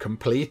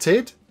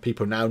completed.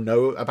 People now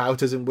know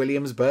about us in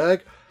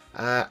Williamsburg.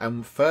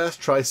 And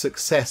first try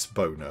success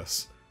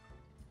bonus.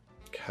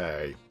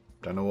 Okay,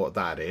 don't know what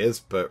that is,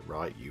 but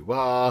right you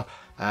are.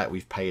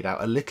 We've paid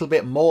out a little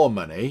bit more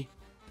money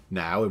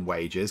now in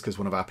wages because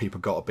one of our people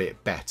got a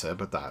bit better,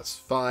 but that's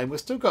fine. We've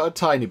still got a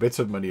tiny bit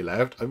of money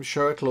left. I'm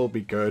sure it'll all be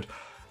good.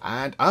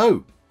 And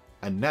oh,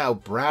 and now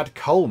Brad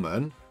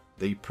Coleman,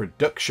 the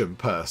production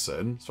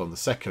person, so on the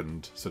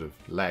second sort of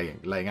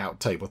laying out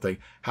table thing,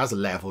 has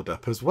leveled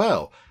up as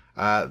well.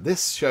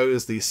 This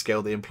shows the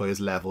skill the employer's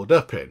leveled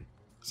up in.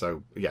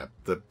 So yeah,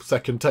 the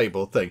second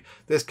table thing.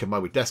 This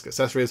combined with desk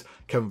accessories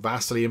can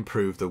vastly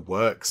improve the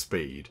work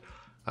speed.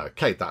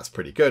 Okay, that's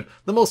pretty good.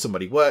 The more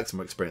somebody works, the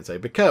more experienced they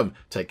become.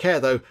 Take care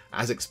though,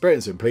 as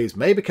experienced employees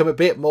may become a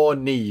bit more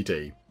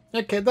needy.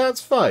 Okay,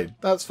 that's fine.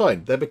 That's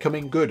fine. They're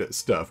becoming good at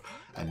stuff.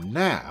 And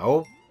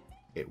now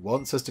it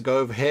wants us to go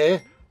over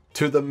here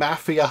to the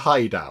Mafia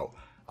hideout.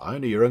 I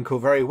know your uncle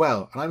very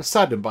well, and I'm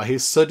saddened by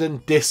his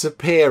sudden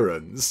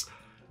disappearance.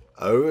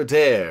 Oh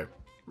dear.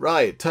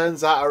 Right,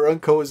 turns out our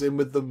uncle was in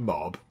with the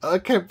mob.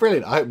 Okay,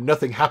 brilliant. I hope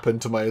nothing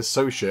happened to my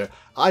associate.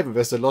 I've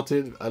invested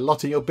a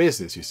lot in your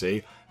business, you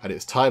see, and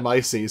it's time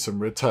I see some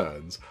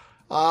returns.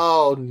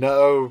 Oh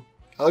no.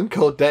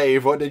 Uncle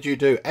Dave, what did you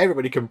do?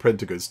 Everybody can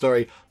print a good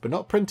story, but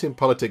not printing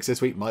politics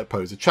this week might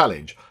pose a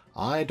challenge.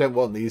 I don't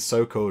want these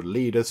so-called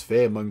leaders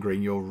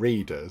fear-mongering your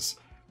readers.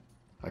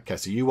 Okay,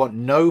 so you want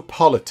no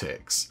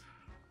politics.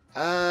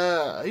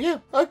 Yeah,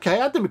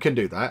 okay, I think we can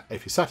do that.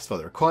 If you satisfy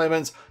the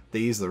requirements,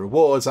 these are the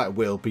rewards that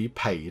will be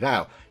paid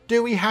out.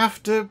 Do we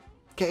have to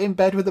get in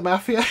bed with the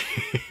Mafia?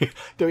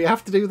 Do we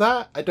have to do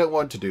that? I don't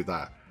want to do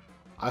that.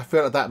 I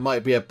feel like that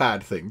might be a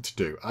bad thing to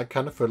do. I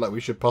kind of feel like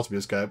we should possibly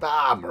just go,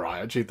 I'm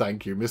alright, actually,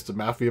 thank you, Mr.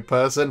 Mafia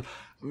person.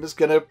 I'm just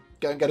going to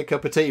go and get a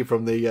cup of tea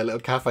from the little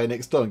cafe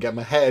next door and get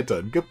my hair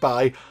done.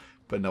 Goodbye.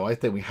 But no, I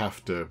think we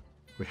have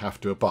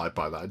to abide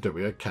by that, do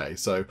we? Okay,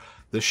 so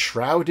the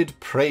Shrouded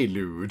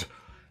Prelude.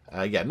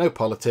 Yeah, no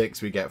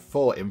politics. We get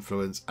 4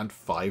 influence and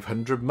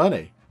 500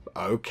 money.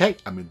 Okay,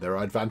 I mean, there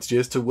are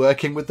advantages to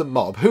working with the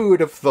mob. Who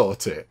would have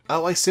thought it?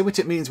 Oh, I see what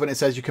it means when it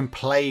says you can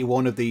play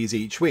one of these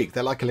each week.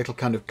 They're like a little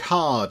kind of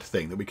card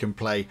thing that we can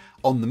play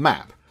on the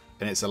map.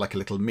 And it's like a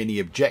little mini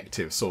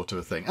objective sort of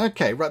a thing.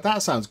 Okay, right,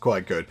 that sounds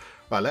quite good.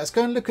 Right, let's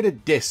go and look at a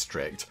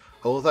district.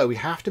 Although we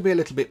have to be a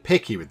little bit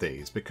picky with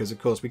these because,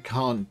 of course, we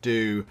can't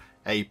do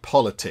a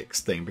politics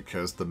thing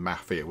because the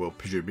Mafia will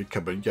presumably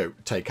come and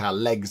take our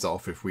legs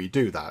off if we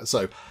do that.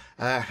 So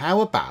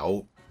how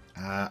about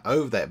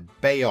over there,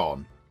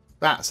 Bayonne?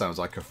 That sounds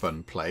like a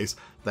fun place.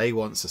 They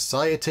want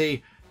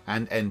society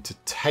and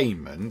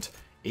entertainment.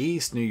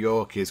 East New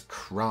York is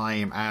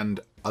crime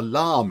and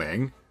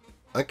alarming.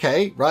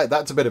 Okay, right,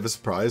 that's a bit of a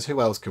surprise.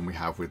 Who else can we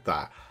have with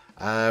that?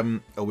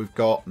 We've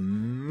got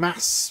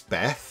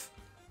Maspeth.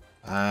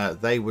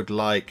 They would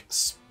like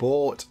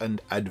sport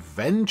and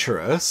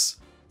adventurous.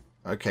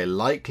 Okay,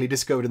 likely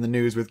discovered in the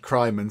news with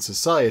crime and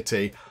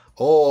society.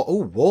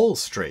 Or, Wall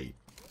Street.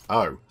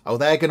 Oh,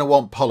 they're going to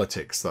want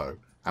politics, though.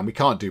 And we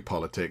can't do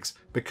politics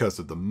because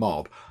of the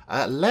mob.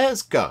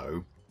 Let's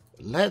go.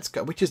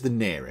 Which is the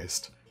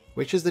nearest?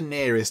 Which is the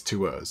nearest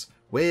to us?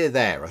 We're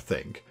there, I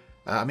think.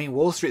 I mean,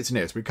 Wall Street's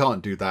nearest. We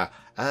can't do that.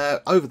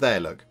 Over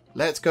there, look.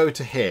 Let's go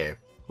to here.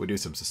 We'll do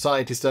some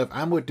society stuff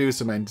and we'll do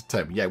some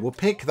entertainment. Yeah, we'll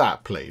pick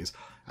that, please.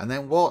 And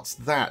then what's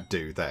that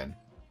do then?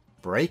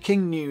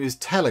 Breaking news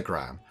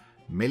telegram.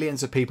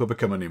 Millions of people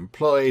become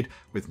unemployed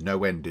with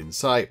no end in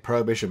sight.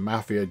 Prohibition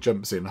mafia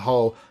jumps in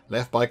hole.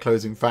 Left by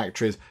closing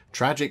factories.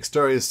 Tragic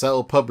stories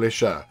sell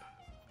publisher.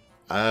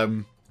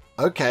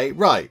 Okay,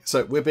 right.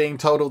 So we're being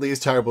told all these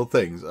terrible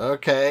things.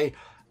 Okay.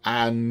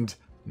 And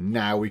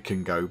now we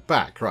can go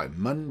back. Right,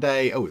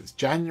 Monday. Oh, it's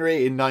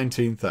January in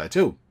 1930.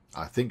 Oh,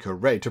 I think you're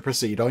ready to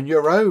proceed on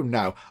your own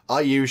now.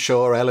 Are you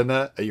sure,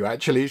 Eleanor? Are you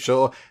actually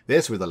sure?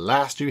 This was the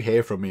last you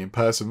hear from me in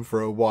person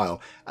for a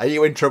while. Are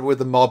you in trouble with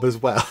the mob as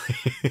well?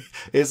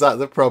 Is that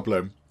the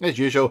problem? As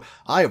usual,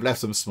 I have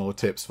left some small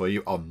tips for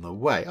you on the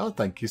way. Oh,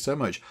 thank you so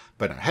much.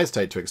 But don't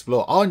hesitate to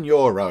explore on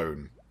your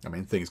own. I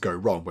mean, things go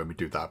wrong when we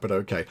do that, but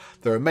okay.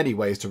 There are many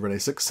ways to run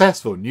a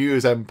successful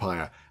news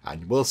empire,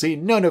 and we'll see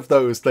none of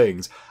those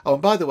things. Oh,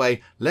 and by the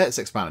way, let's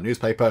expand a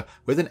newspaper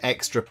with an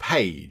extra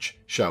page,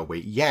 shall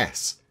we?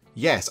 Yes.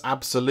 Yes,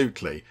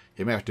 absolutely.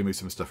 You may have to move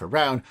some stuff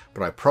around,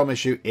 but I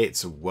promise you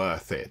it's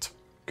worth it.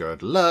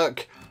 Good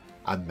luck.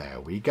 And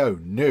there we go.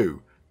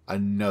 New.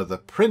 Another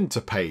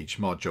printer page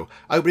module.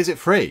 Oh, but is it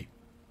free?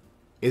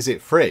 Is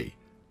it free?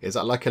 Is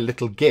that like a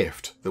little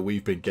gift that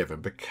we've been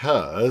given?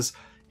 Because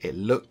it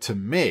looked to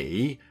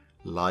me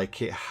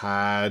like it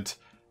had,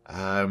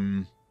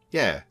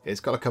 yeah, it's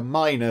got like a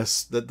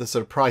minus that the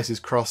sort of price is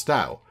crossed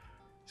out.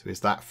 So is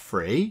that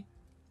free?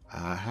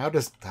 How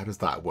does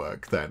that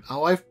work then?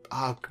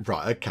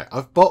 Right, okay.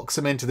 I've boxed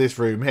them into this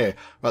room here.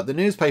 But the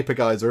newspaper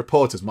guys, the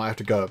reporters, might have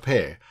to go up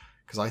here.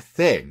 Because I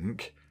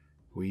think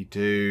we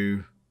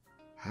do...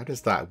 How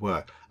does that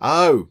work?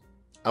 Oh,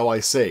 I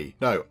see.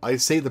 No, I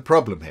see the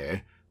problem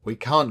here. We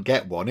can't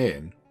get one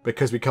in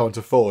because we can't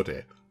afford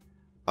it.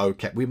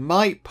 Okay, we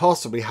might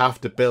possibly have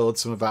to build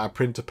some of our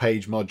printer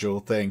page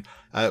module thing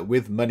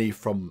with money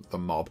from the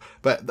mob.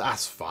 But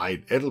that's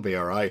fine. It'll be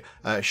all right.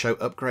 Show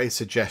upgrade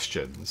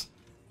suggestions.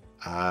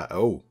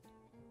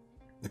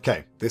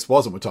 Okay, this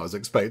wasn't what I was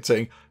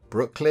expecting.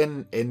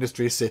 Brooklyn,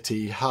 Industry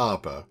City,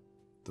 Harbour.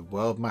 The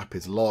world map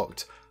is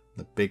locked.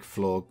 The big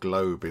floor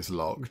globe is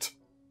locked.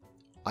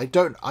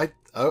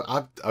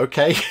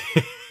 Okay.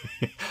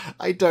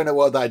 I don't know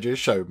what that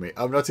just showed me.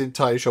 I'm not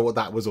entirely sure what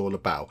that was all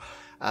about.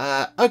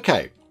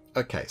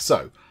 Okay,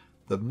 so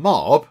the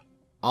mob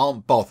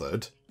aren't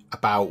bothered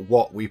about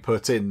what we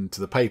put into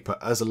the paper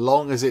as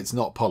long as it's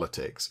not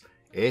politics.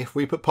 If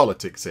we put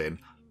politics in,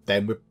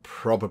 then we're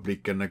probably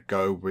going to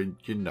go,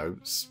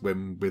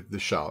 swim with the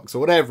sharks or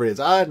whatever it is.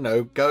 I don't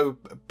know, go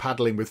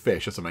paddling with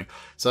fish or something.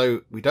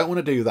 So we don't want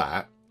to do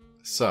that.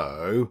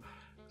 So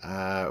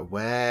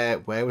Where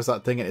was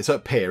that thing? It's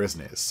up here,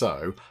 isn't it?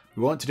 So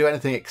we want to do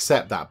anything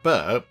except that,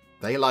 but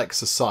they like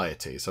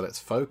society. So let's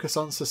focus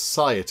on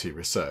society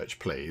research,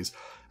 please.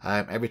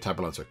 Every tag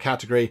belongs to a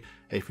category.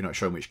 If you're not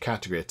sure which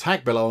category a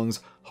tag belongs,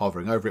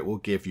 hovering over it will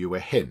give you a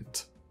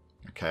hint.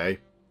 Okay,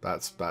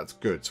 that's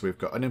good. So we've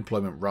got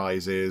unemployment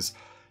rises.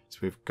 So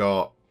we've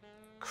got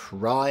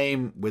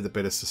crime with a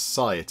bit of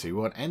society. We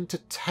want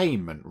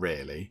entertainment,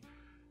 really.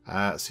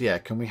 So yeah,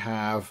 can we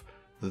have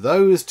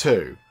those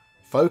two?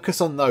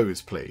 Focus on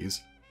those,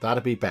 please.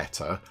 That'd be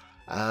better.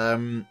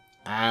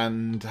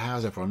 And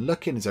how's everyone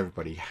looking? Is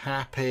everybody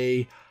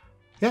happy?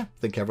 Yeah, I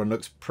think everyone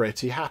looks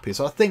pretty happy.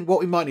 So I think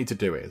what we might need to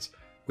do is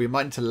we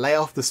might need to lay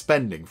off the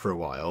spending for a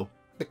while.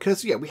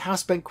 Because, yeah, we have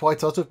spent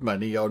quite a lot of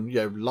money on,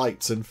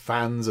 lights and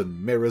fans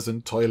and mirrors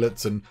and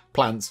toilets and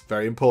plants.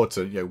 Very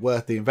important,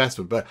 worth the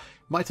investment. But we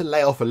might have to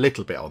lay off a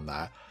little bit on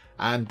that.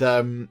 And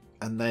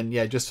then,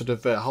 yeah, just sort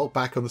of hold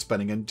back on the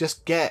spending and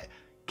just get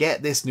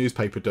this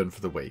newspaper done for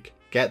the week.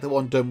 Get the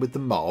one done with the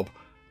mob.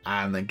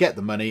 And then get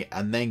the money,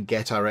 and then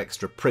get our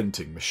extra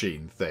printing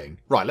machine thing.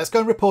 Right, let's go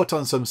and report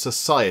on some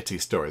society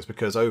stories,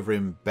 because over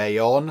in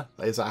Bayonne,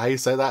 is that how you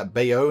say that?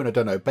 Bayonne? I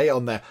don't know.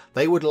 Bayonne there,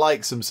 they would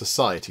like some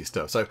society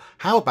stuff. So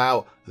how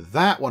about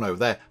that one over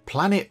there?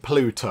 Planet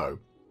Pluto.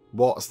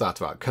 What's that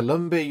about?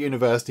 Columbia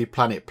University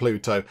Planet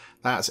Pluto.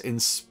 That's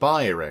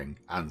inspiring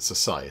and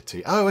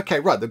society. Oh, okay,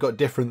 right. They've got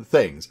different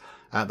things.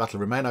 That'll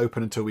remain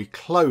open until we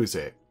close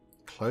it.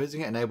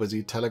 Closing it enables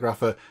the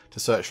telegrapher to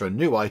search for a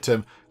new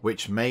item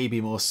which may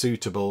be more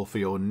suitable for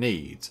your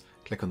needs.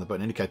 Click on the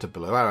button indicated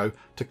below arrow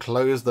to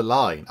close the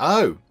line.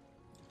 Oh,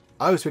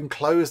 so we can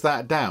close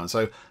that down.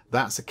 So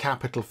that's a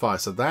capital fire.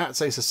 So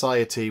that's a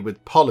society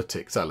with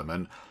politics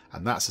element,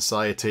 and that's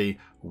society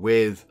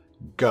with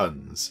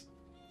guns.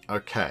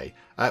 Okay,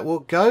 we'll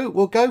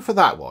go for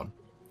that one.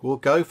 We'll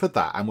go for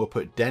that, and we'll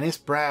put Dennis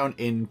Brown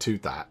into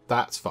that.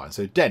 That's fine.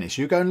 So Dennis,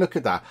 you go and look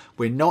at that.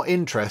 We're not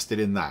interested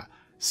in that.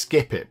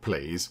 Skip it,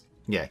 please.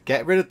 Yeah,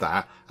 get rid of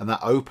that, and that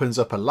opens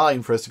up a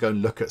line for us to go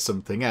and look at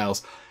something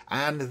else.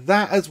 And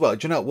that as well.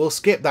 Do you know what? We'll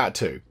skip that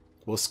too.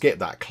 We'll skip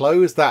that.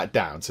 Close that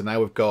down. So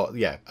now we've got,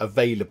 yeah,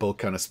 available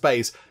kind of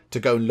space to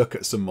go and look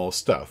at some more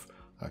stuff.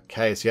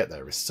 Okay, so yeah,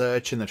 they're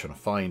researching. They're trying to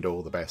find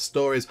all the best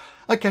stories.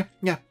 Okay,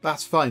 yeah,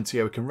 that's fine. So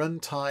yeah, we can run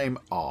time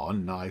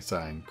on nice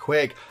and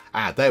quick.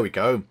 There we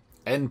go.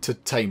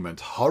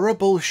 Entertainment.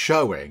 Horrible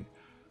showing.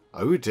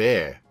 Oh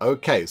dear.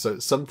 Okay, so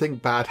something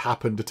bad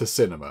happened at a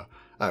cinema.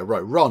 Right,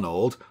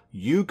 Ronald,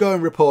 you go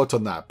and report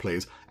on that,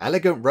 please.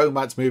 Elegant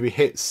romance movie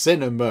hit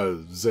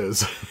cinemas.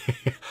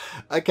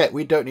 Okay,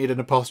 we don't need an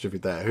apostrophe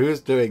there. Who's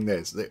doing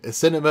this?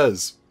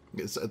 Cinemas.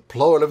 It's a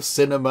plural of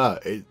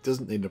cinema. It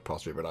doesn't need an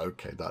apostrophe, but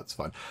okay, that's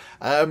fine.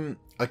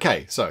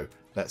 Okay, so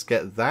let's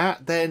get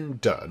that then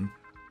done.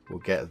 We'll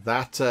get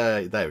that.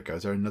 There we go.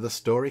 Is there another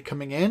story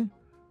coming in?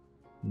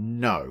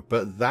 No,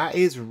 but that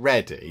is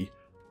ready.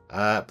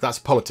 That's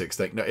a politics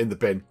thing. No, in the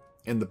bin.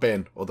 In the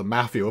bin, or the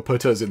mafia will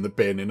put us in the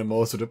bin in a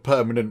more sort of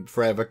permanent,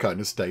 forever kind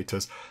of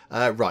status.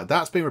 Right,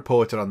 that's been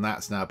reported on.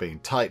 That's now being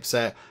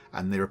typeset,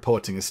 and the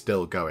reporting is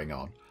still going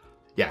on.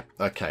 Yeah,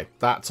 okay,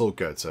 that's all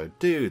good. So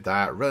do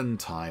that, run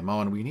time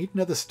on. We need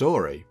another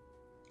story.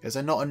 Is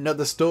there not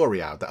another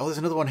story out there? Oh, there's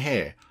another one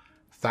here.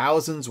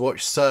 Thousands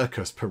watch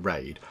circus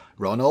parade.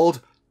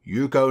 Ronald,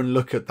 you go and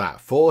look at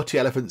that. 40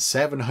 elephants,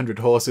 700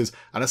 horses,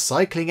 and a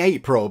cycling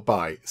April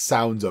bite.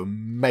 Sounds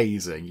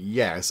amazing.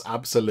 Yes,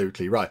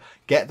 absolutely. Right.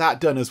 Get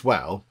that done as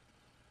well.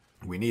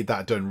 We need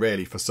that done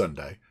really for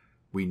Sunday.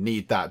 We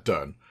need that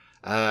done.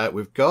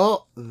 We've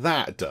got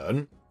that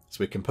done. So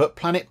we can put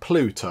Planet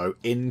Pluto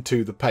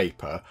into the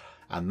paper.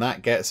 And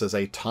that gets us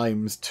a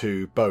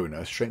 ×2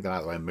 bonus. Shrink that out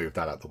of the way and move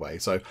that out of the way.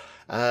 So,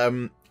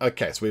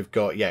 okay. So we've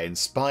got, yeah,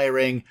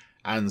 inspiring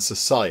and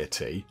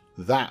society.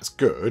 That's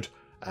good.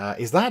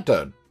 Is that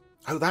done?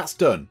 Oh, that's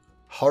done.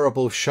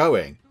 Horrible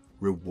showing.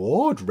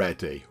 Reward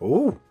ready.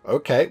 Oh,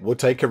 okay. We'll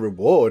take a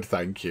reward,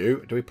 thank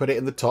you. Do we put it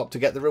in the top to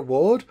get the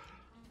reward?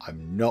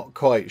 I'm not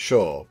quite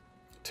sure.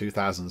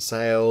 2,000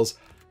 sales.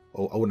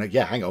 Oh, no,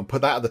 yeah, hang on.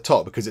 Put that at the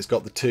top because it's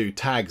got the 2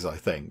 tags, I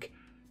think.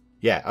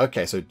 Yeah,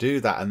 okay, so do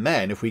that. And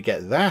then if we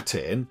get that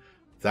in,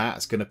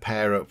 that's going to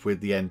pair up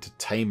with the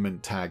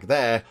entertainment tag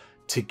there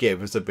to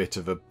give us a bit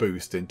of a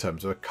boost in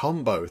terms of a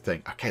combo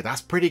thing. Okay,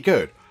 that's pretty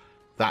good.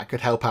 That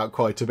could help out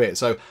quite a bit.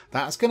 So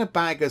that's going to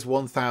bag us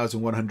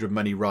 1,100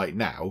 money right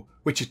now,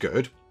 which is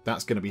good.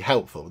 That's going to be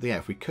helpful. Yeah,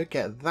 if we could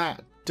get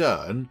that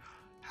done,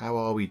 how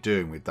are we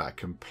doing with that?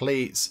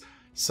 Completes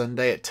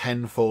Sunday at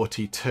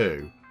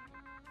 10:42.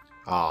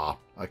 Ah,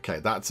 okay,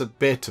 that's a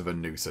bit of a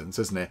nuisance,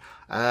 isn't it?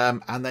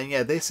 And then,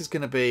 yeah, this is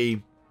going to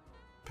be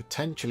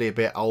potentially a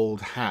bit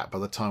old hat by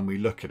the time we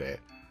look at it.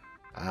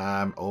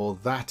 Or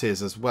that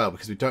is as well,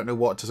 because we don't know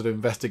what to sort of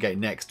investigate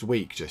next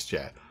week just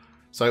yet.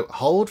 So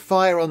hold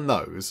fire on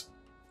those.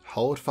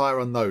 Hold fire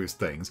on those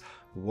things.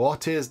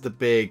 What is the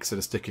big sort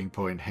of sticking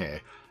point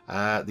here?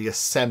 The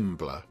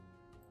assembler.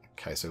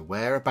 Okay, so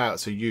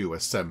whereabouts are you,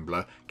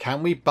 assembler?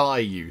 Can we buy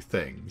you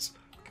things?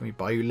 Can we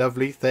buy you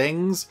lovely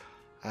things?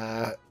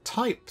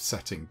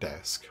 Typesetting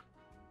desk.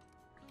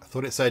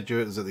 thought it said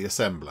it was at the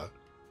assembler.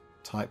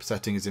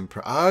 Typesetting is in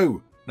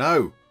oh,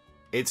 no.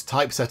 It's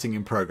typesetting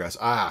in progress.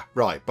 Ah,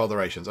 right.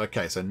 Botherations.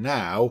 Okay, so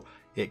now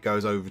it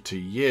goes over to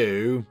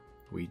you.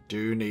 We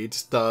do need to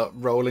start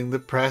rolling the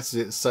press.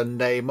 It's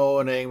Sunday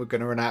morning. We're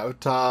going to run out of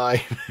time.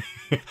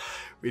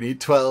 We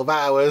need 12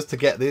 hours to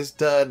get this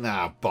done.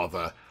 Ah,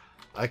 bother.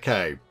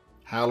 Okay,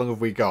 how long have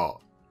we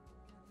got?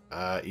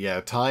 Yeah,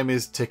 time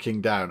is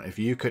ticking down. If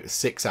you could...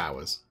 6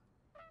 hours.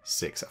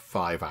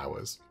 5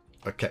 hours.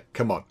 Okay,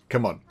 come on.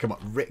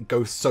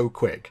 Go so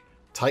quick.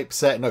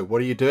 Typeset. No,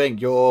 what are you doing?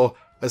 You're...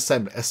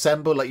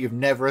 Assemble like you've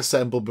never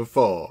assembled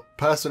before.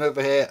 Person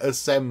over here,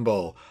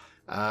 assemble.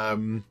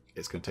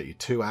 It's going to take you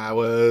 2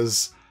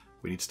 hours.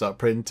 We need to start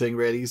printing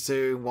really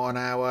soon. 1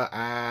 hour.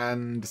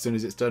 And as soon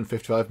as it's done,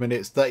 55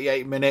 minutes,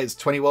 38 minutes,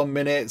 21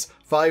 minutes,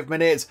 5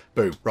 minutes.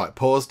 Boom. Right,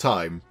 pause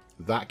time.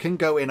 That can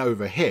go in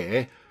over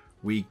here.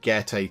 We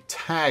get a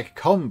tag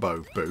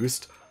combo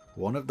boost.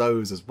 One of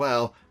those as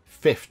well.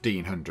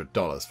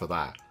 $1,500 for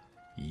that.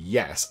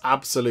 Yes,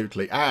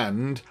 absolutely.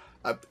 And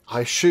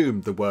I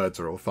assume the words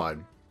are all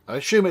fine. I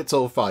assume it's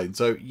all fine.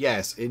 So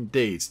yes,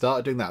 indeed,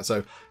 start doing that.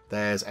 So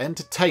there's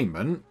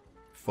entertainment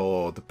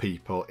for the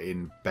people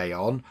in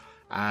Bayonne,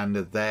 and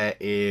there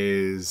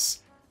is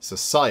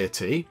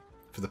society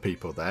for the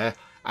people there,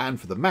 and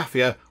for the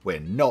mafia, we're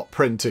not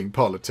printing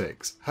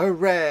politics.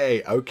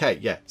 Hooray! Okay,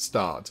 yeah,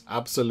 start.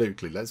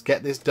 Absolutely. Let's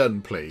get this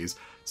done, please.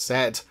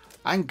 Set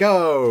and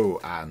go!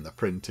 And the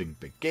printing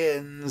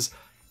begins.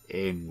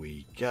 In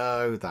we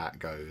go. That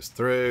goes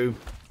through.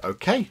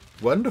 Okay,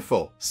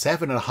 wonderful.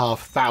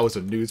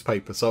 7,500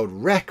 newspapers sold.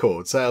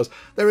 Record sales.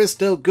 There is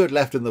still good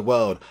left in the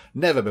world.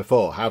 Never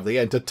before have they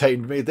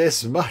entertained me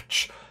this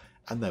much.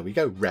 And there we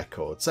go.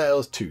 Record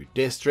sales. 2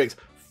 districts.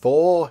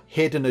 4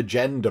 hidden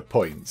agenda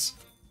points.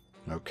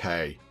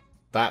 Okay,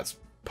 that's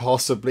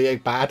possibly a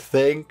bad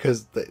thing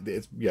because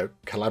it's, you know,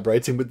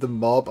 collaborating with the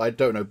mob. I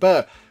don't know,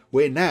 but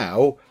we're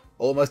now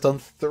almost on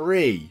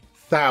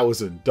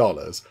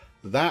 $3,000.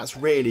 That's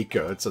really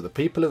good. So the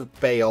people of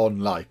Bayonne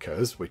like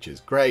us, which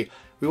is great.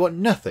 We want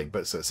nothing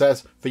but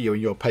success for you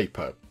and your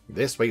paper.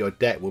 This way your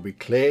debt will be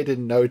cleared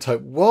in no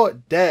time.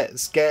 What debt,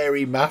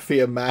 scary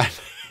mafia man?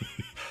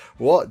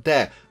 What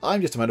debt?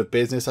 I'm just a man of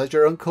business, as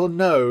your uncle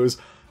knows.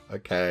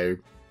 Okay,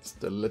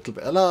 just a little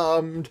bit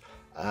alarmed.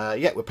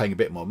 Yeah, we're paying a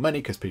bit more money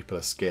because people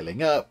are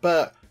scaling up,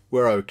 but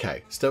we're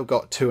okay. Still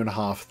got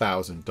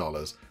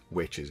 $2,500,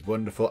 which is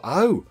wonderful.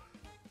 Oh,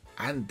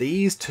 and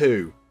these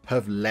two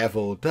have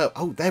leveled up.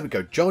 Oh, there we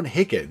go. John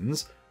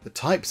Higgins, the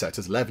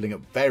typesetter's leveling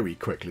up very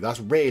quickly. That's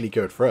really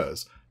good for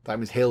us. That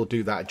means he'll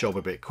do that job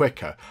a bit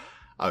quicker.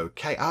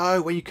 Okay.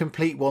 Oh, when you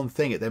complete one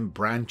thing, it then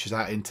branches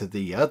out into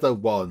the other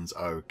ones.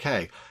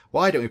 Okay.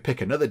 Why don't we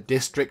pick another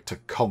district to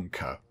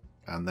conquer?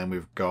 And then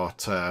we've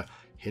got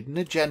hidden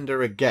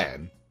agenda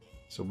again.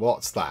 So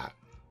what's that?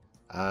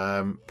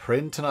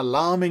 Print an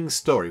alarming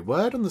story.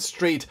 Word on the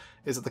street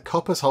is that the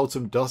coppers hold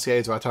some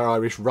dossiers about our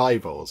Irish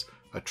rivals.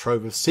 A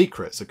trove of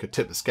secrets that could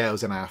tip the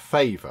scales in our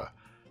favour.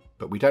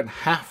 But we don't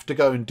have to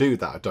go and do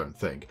that, I don't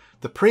think.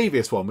 The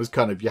previous one was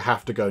kind of you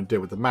have to go and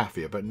deal with the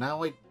mafia, but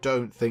now I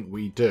don't think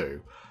we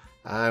do.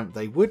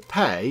 They would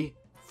pay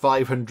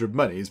 500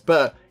 monies,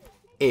 but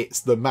it's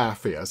the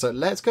mafia. So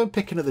let's go and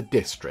pick another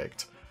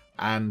district.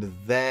 And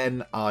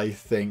then I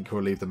think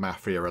we'll leave the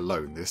mafia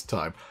alone this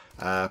time.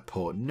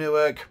 Port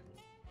Newark,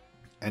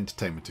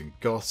 entertainment and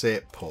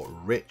gossip, Port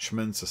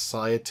Richmond,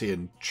 society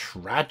and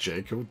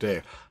tragic. Oh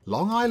dear.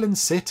 Long Island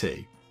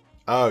City.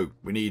 Oh,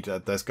 we need,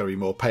 there's got to be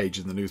more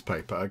pages in the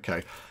newspaper.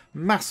 Okay.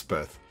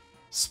 Maspeth,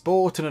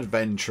 sport and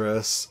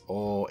adventurous,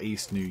 or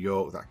East New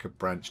York. That could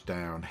branch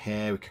down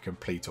here. We could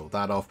complete all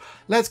that off.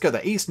 Let's go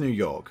there. East New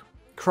York.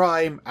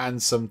 Crime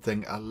and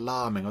something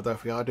alarming. Although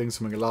if we are doing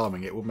something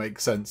alarming, it will make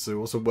sense to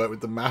also work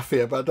with the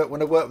mafia, but I don't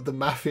want to work with the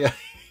mafia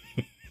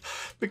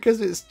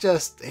because it's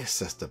just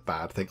a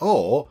bad thing.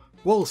 Or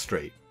Wall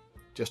Street,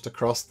 just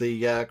across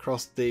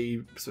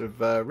the sort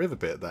of river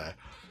bit there.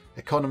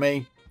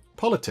 Economy,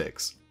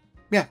 politics.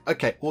 Yeah,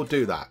 okay, we'll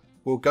do that.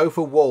 We'll go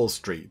for Wall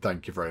Street,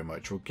 thank you very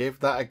much. We'll give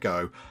that a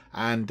go.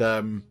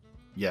 And,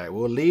 yeah,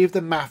 we'll leave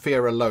the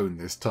mafia alone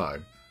this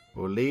time.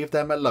 We'll leave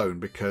them alone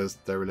because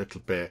they're a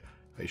little bit...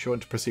 Are you sure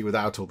want to proceed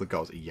without all the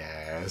gods?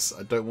 Yes,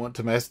 I don't want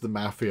to mess with the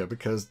mafia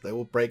because they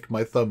will break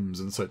my thumbs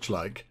and such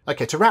like.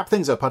 Okay, to wrap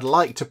things up, I'd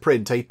like to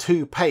print a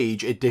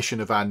 2-page edition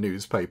of our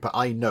newspaper.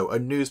 I know, a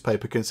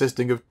newspaper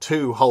consisting of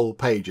 2 whole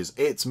pages.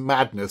 It's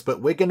madness,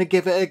 but we're going to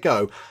give it a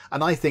go.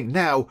 And I think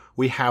now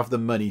we have the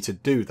money to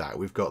do that.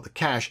 We've got the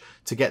cash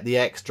to get the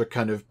extra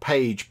kind of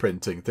page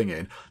printing thing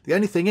in. The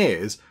only thing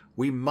is,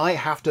 we might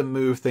have to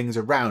move things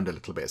around a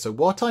little bit. So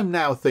what I'm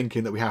now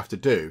thinking that we have to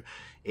do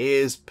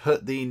is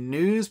put the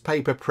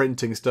newspaper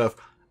printing stuff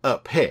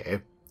up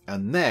here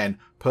and then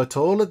put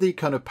all of the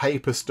kind of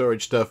paper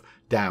storage stuff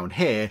down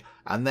here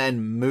and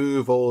then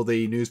move all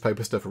the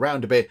newspaper stuff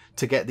around a bit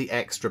to get the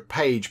extra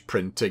page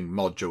printing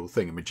module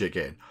thingamajig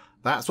in.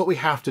 That's what we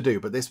have to do,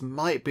 but this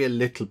might be a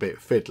little bit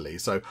fiddly.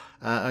 So,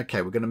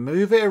 okay, we're going to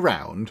move it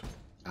around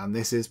And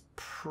this is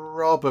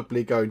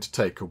probably going to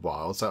take a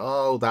while. So,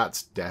 oh,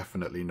 that's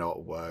definitely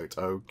not worked.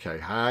 Okay,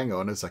 hang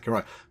on a second.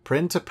 Right,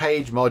 printer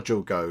page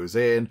module goes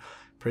in.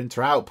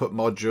 Printer output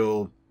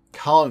module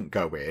can't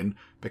go in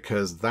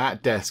because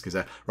that desk is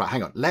there. Right,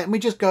 hang on. Let me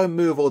just go and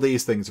move all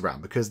these things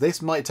around because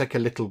this might take a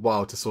little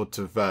while to sort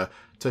of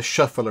to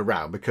shuffle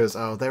around because,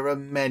 oh, there are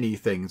many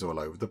things all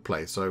over the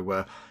place.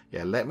 So,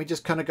 yeah, let me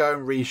just kind of go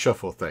and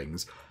reshuffle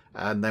things.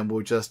 And then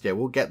we'll just, yeah,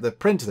 we'll get the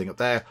printer thing up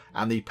there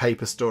and the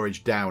paper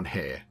storage down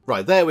here.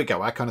 Right, there we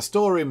go. Our kind of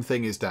storeroom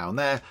thing is down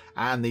there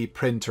and the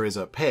printer is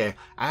up here.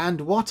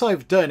 And what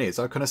I've done is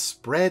I've kind of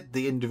spread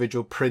the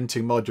individual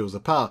printing modules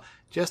apart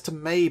just to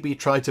maybe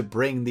try to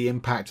bring the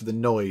impact of the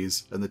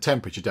noise and the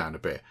temperature down a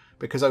bit.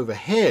 Because over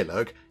here,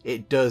 look,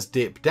 it does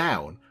dip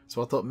down.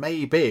 So I thought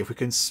maybe if we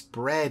can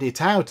spread it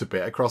out a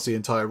bit across the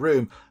entire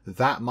room,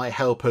 that might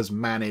help us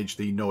manage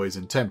the noise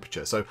and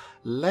temperature. So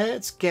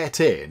let's get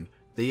in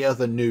the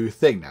other new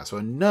thing now. So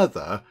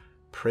another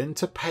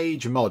printer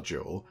page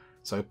module.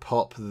 So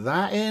pop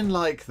that in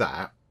like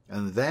that.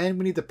 And then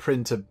we need the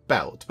printer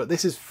belt. But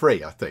this is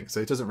free, I think.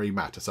 So it doesn't really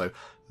matter. So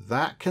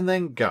that can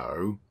then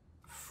go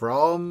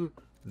from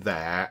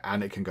there.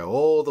 And it can go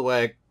all the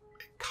way. It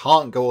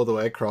can't go all the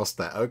way across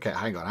there. Okay,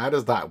 hang on. How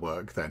does that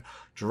work then?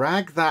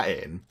 Drag that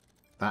in.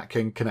 That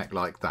can connect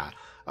like that.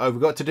 Oh, we've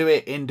got to do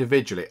it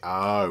individually.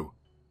 Oh,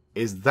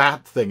 is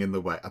that thing in the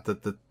way?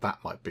 That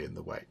might be in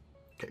the way.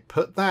 Okay,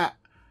 put that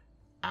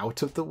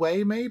out of the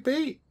way,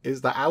 maybe?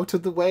 Is that out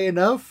of the way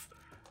enough?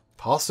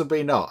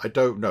 Possibly not. I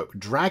don't know.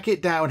 Drag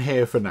it down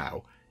here for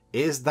now.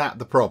 Is that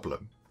the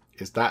problem?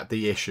 Is that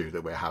the issue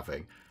that we're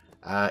having?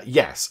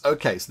 Yes.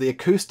 Okay, so the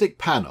acoustic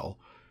panel,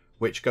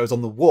 which goes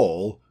on the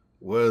wall,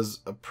 was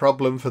a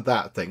problem for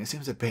that thing. It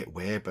seems a bit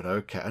weird, but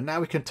okay. And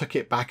now we can tuck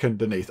it back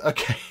underneath.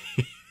 Okay,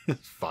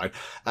 fine.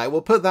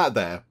 We'll put that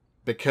there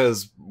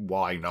because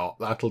why not?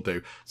 That'll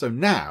do. So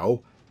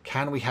now,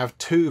 can we have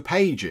 2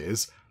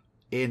 pages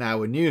in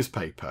our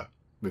newspaper?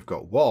 We've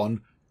got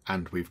 1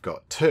 and we've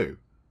got 2.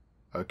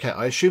 Okay,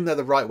 I assume they're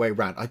the right way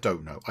round. I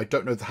don't know. I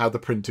don't know how the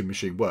printing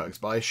machine works,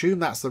 but I assume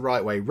that's the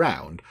right way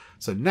round.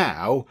 So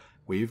now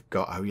we've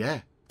got, oh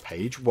yeah,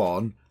 page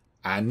 1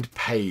 and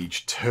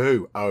page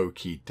 2.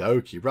 Okie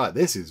dokie. Right,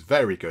 this is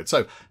very good.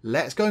 So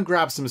let's go and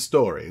grab some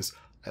stories.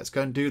 Let's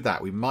go and do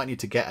that. We might need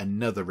to get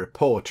another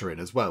reporter in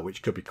as well,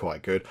 which could be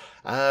quite good.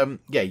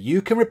 Yeah,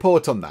 you can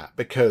report on that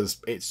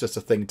because it's just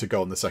a thing to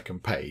go on the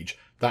second page.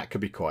 That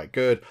could be quite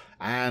good.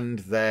 And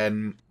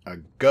then a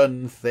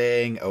gun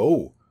thing.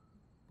 Oh,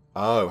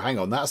 hang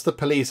on. That's the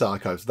police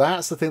archives.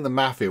 That's the thing the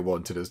mafia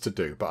wanted us to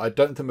do. But I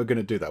don't think we're going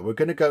to do that. We're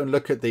going to go and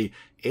look at the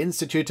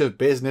Institute of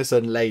Business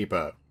and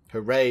Labour.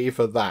 Hooray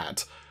for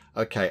that.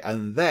 Okay,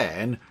 and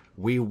then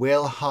we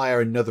will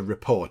hire another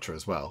reporter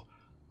as well.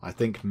 I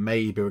think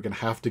maybe we're going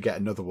to have to get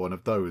another one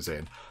of those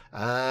in.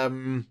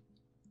 Oh,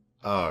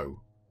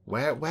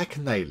 where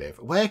can they live?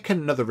 Where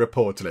can another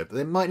reporter live?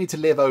 They might need to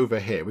live over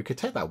here. We could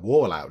take that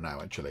wall out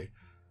now, actually.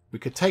 We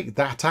could take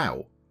that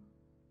out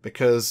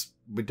because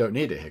we don't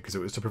need it here because it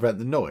was to prevent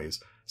the noise.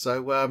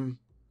 So,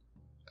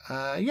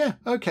 yeah,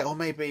 okay. Or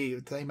maybe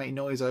they make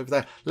noise over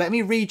there. Let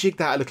me rejig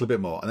that a little bit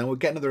more and then we'll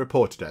get another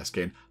reporter desk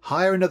in,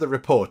 hire another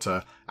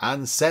reporter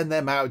and send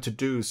them out to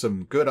do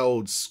some good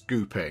old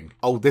scooping.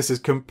 Oh, this is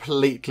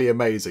completely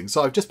amazing.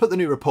 So I've just put the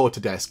new reporter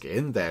desk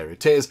in. There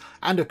it is.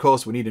 And of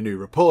course we need a new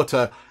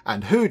reporter.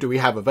 And who do we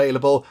have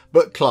available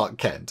but Clark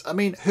Kent? I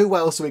mean, who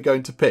else are we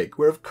going to pick?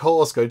 We're of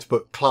course going to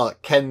put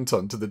Clark Kent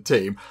onto the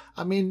team.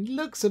 I mean,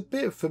 looks a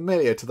bit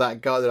familiar to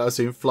that guy that I've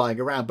seen flying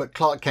around, but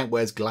Clark Kent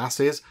wears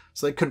glasses,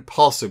 so they couldn't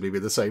possibly be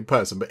the same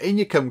person. But in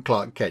you come,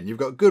 Clark Kent. You've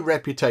got a good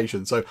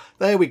reputation. So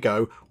there we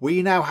go.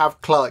 We now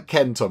have Clark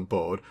Kent on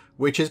board,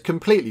 which is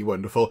completely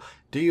wonderful.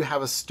 Do you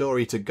have a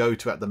story to go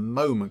to at the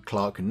moment,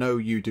 Clark? No,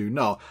 you do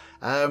not.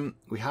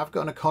 We have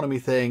got an economy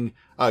thing.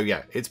 Oh,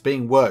 yeah, it's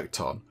being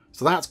worked on.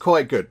 So that's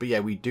quite good. But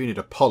yeah, we do need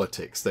a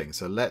politics thing.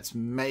 So let's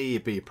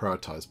maybe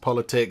prioritise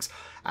politics.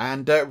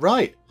 And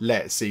right,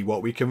 let's see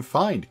what we can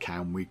find.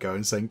 Can we go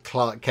and send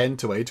Clark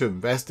Kent away to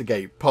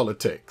investigate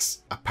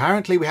politics?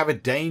 Apparently we have a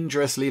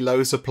dangerously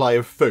low supply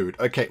of food.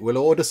 Okay, we'll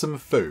order some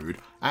food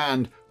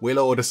and we'll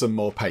order some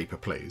more paper,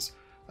 please.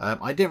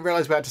 I didn't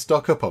realise we had to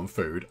stock up on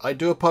food. I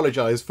do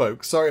apologise,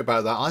 folks. Sorry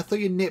about that. I thought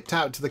you nipped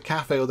out to the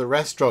cafe or the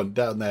restaurant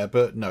down there,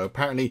 but no,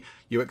 apparently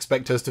you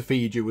expect us to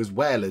feed you as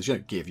well as, you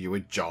know, give you a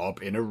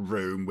job in a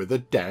room with a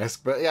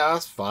desk. But yeah,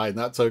 that's fine.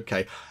 That's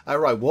okay. All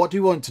right, what do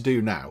you want to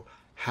do now?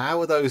 How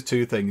are those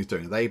two things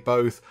doing? Are they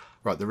both...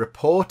 Right, the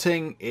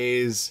reporting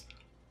is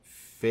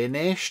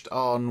finished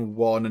on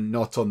one and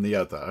not on the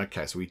other.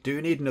 Okay, so we do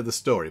need another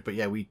story. But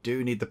yeah, we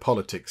do need the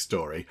politics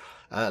story.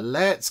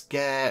 Let's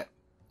get...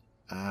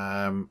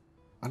 and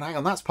hang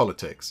on, that's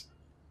politics.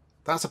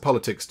 That's a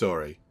politics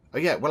story. Oh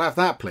yeah, we'll have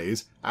that,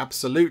 please.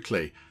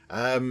 Absolutely.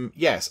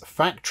 Yes,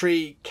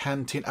 factory,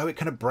 canteen. Oh, it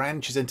kind of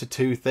branches into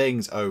two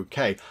things.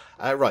 Okay.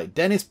 Right,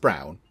 Dennis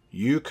Brown,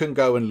 you can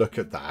go and look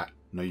at that.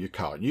 No, you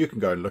can't. You can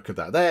go and look at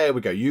that. There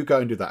we go. You go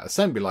and do that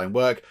assembly line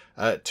work.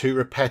 Too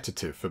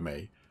repetitive for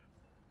me.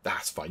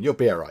 That's fine. You'll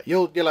be all right.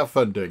 You'll have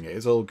fun doing it.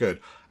 It's all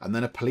good. And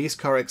then a police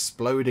car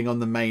exploding on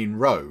the main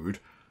road.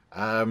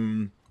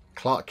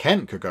 Clark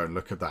Kent could go and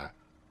look at that.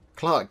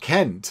 Clark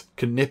Kent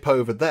can nip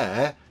over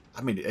there.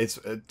 I mean, it's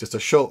just a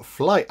short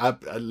flight, a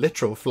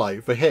literal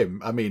flight for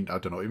him. I mean, I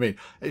don't know what you mean.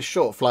 It's a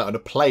short flight on a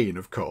plane,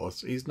 of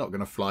course. He's not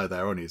going to fly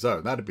there on his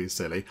own. That'd be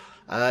silly.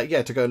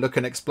 Yeah, to go look at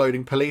an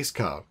exploding police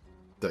car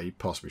that he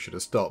possibly should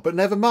have stopped. But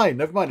never mind.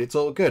 Never mind. It's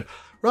all good.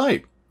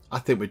 Right. I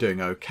think we're doing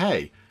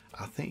okay.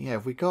 I think, yeah,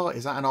 have we got...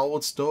 Is that an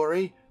old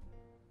story?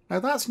 No,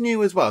 that's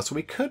new as well. So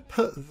we could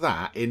put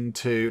that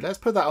into... Let's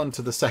put that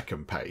onto the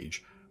second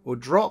page. We'll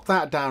drop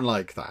that down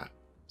like that.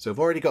 So we've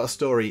already got a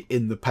story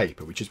in the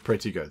paper, which is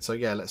pretty good. So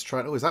yeah, let's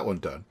try... Oh, is that one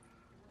done?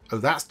 Oh,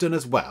 that's done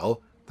as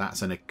well.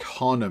 That's an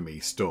economy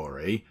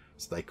story.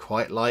 So they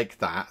quite like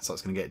that. So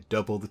it's going to get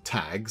double the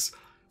tags.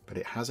 But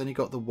it has only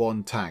got the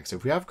one tag. So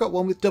if we have got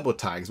one with double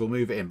tags, we'll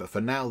move it in. But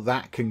for now,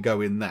 that can go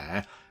in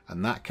there.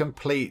 And that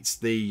completes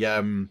the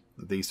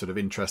sort of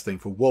interesting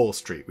for Wall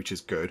Street, which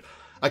is good.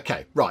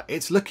 Okay, right.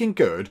 It's looking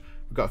good.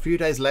 We've got a few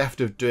days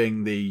left of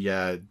doing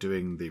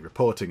the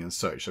reporting and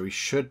such, so we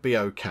should be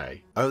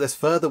okay. Oh, there's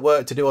further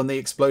work to do on the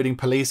exploding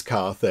police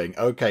car thing.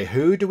 Okay,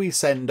 who do we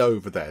send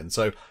over then?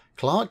 So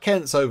Clark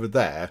Kent's over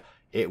there.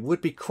 It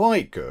would be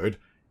quite good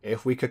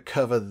if we could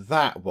cover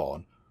that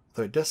one.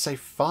 Though it does say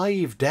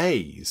 5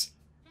 days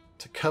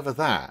to cover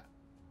that.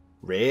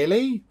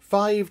 Really?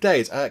 5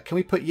 days? Can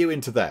we put you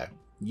into there?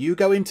 You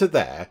go into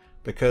there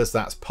because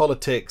that's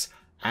politics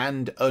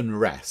and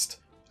unrest.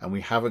 And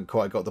we haven't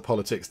quite got the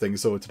politics thing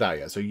sorted out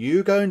yet. So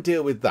you go and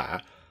deal with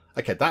that.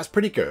 Okay, that's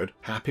pretty good.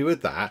 Happy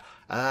with that.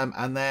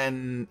 And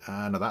then...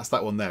 no, that's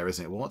that one there,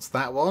 isn't it? What's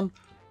that one?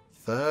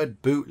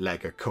 Third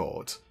bootlegger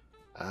court.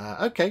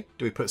 Okay,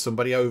 do we put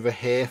somebody over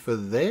here for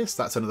this?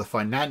 That's another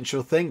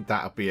financial thing.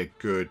 That'll be a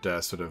good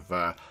sort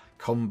of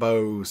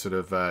combo, sort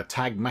of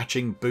tag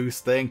matching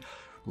boost thing.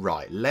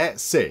 Right,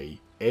 let's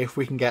see if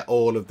we can get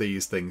all of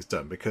these things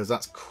done. Because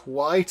that's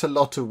quite a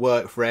lot of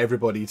work for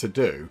everybody to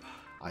do.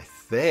 I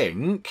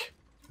think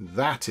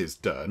that is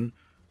done.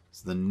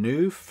 So the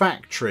new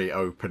factory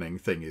opening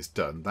thing is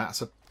done.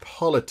 That's a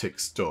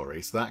politics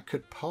story. So that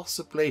could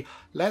possibly...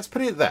 Let's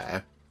put it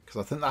there,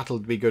 because I think that'll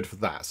be good for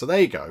that. So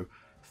there you go.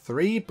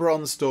 3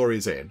 bronze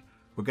stories in.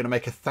 We're going to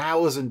make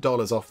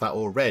 $1,000 off that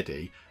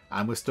already.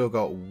 And we've still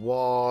got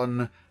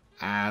 1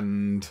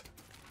 and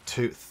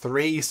 2,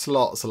 3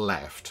 slots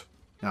left.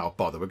 Now,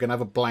 bother. We're going to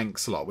have a blank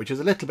slot, which is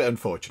a little bit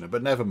unfortunate,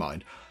 but never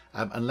mind.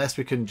 Unless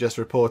we can just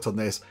report on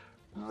this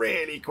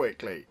really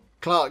quickly.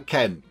 Clark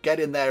Kent, get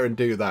in there and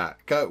do that.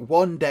 Go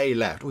 1 day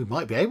left. We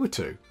might be able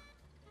to.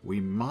 We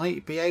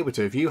might be able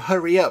to. If you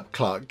hurry up,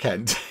 Clark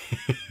Kent.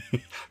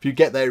 If you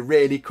get there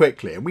really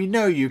quickly. And we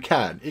know you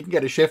can. You can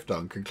get a shift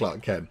on, can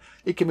Clark Kent.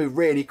 He can move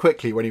really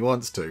quickly when he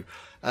wants to.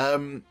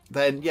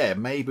 Then, yeah,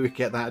 maybe we can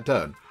get that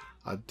done.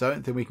 I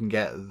don't think we can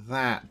get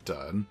that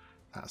done.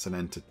 That's an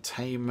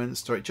entertainment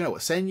story. Do you know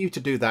what? Send you to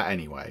do that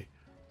anyway.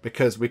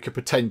 Because we could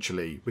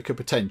potentially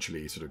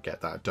sort of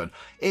get that done.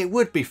 It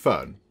would be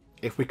fun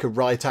if we could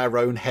write our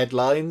own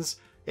headlines.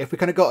 If we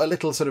kind of got a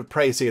little sort of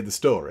précis of the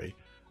story.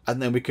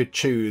 And then we could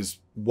choose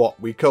what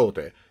we called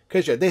it.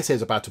 Because yeah, this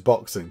is about a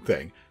boxing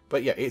thing.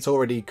 But yeah, it's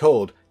already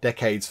called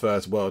Decade's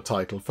First World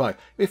Title Fight.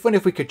 It'd be fun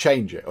if we could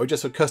change it. Or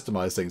just sort of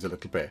customise things a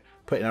little bit.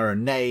 Put in our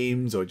own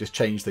names. Or just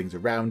change things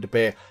around a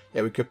bit.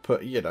 Yeah, we could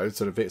put, you know,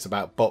 sort of it's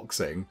about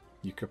boxing.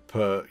 You could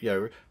put, you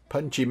know...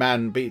 Punchy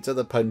man beats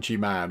other punchy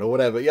man or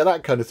whatever. Yeah,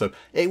 that kind of stuff.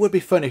 It would be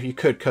fun if you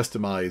could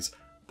customise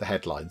the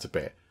headlines a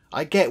bit.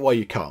 I get why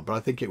you can't, but I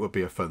think it would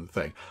be a fun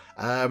thing.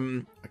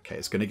 Okay,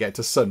 it's going to get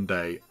to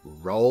Sunday.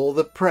 Roll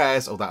the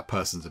press. Oh, that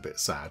person's a bit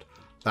sad.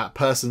 That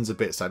person's a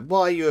bit sad.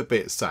 Why are you a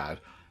bit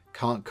sad?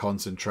 Can't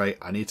concentrate.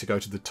 I need to go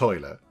to the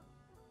toilet.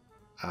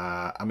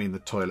 I mean, the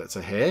toilets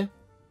are here.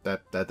 They're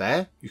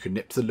there. You can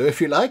nip to the loo if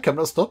you like. I'm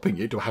not stopping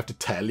you. Do I have to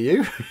tell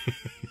you?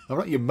 I'm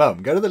not your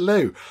mum. Go to the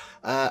loo.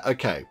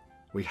 Okay.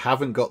 We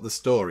haven't got the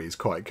stories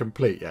quite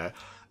complete yet.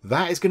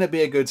 That is going to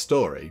be a good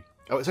story.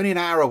 Oh, it's only an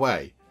hour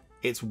away.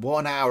 It's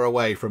 1 hour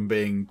away from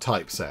being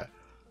typeset.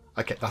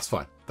 Okay, that's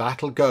fine.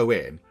 That'll go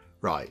in.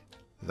 Right,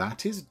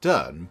 that is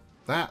done.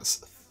 That's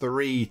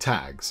 3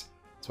 tags.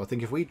 So I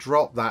think if we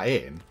drop that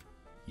in,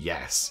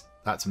 yes,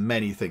 that's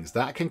many things.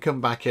 That can come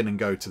back in and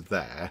go to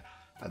there.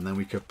 And then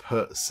we could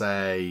put,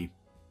 say,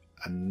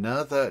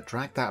 another...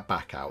 Drag that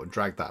back out and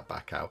drag that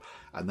back out.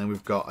 And then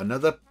we've got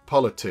another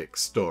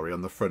politics story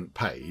on the front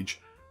page.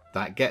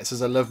 That gets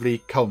us a lovely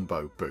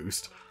combo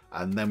boost.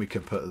 And then we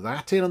can put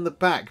that in on the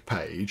back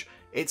page.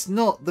 It's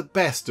not the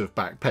best of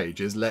back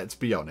pages, let's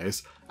be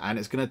honest. And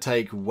it's going to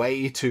take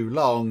way too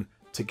long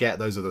to get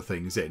those other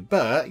things in.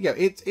 But, yeah,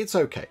 it's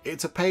okay.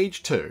 It's a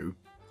page 2.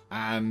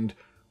 And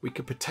we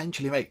could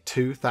potentially make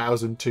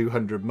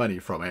 2,200 money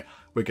from it.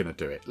 We're going to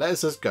do it.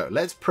 Let's just go.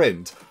 Let's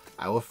print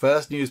our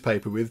first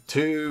newspaper with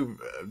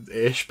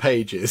 2-ish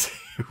pages.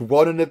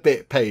 1 and a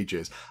bit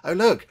pages. Oh,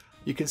 look.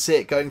 You can see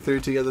it going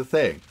through to the other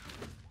thing.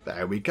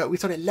 There we go. We've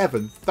done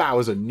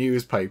 11,000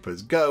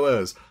 newspapers. Go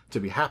us. To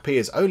be happy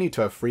is only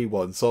to have free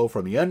one soul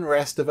from the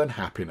unrest of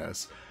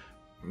unhappiness.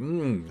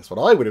 That's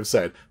what I would have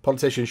said.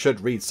 Politicians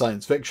should read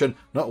science fiction,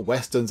 not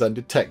westerns and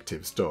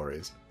detective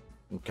stories.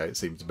 Okay, it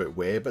seems a bit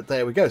weird, but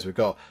there we go. So we've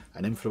got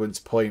an influence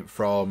point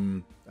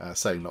from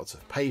selling lots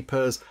of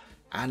papers.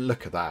 And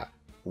look at that.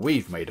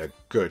 We've made a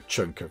good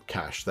chunk of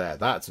cash there.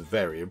 That's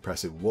very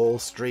impressive. Wall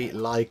Street,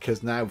 like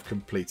us now. We've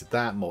completed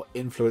that. More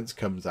influence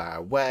comes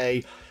our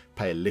way.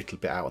 Pay a little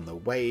bit out on the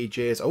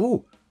wages.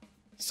 Oh,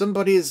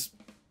 somebody's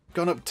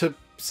gone up to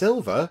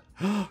silver.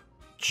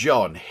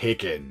 John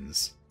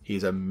Higgins.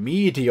 He's a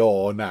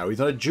meteor now. He's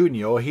not a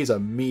junior. He's a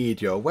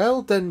meteor.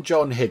 Well done,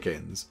 John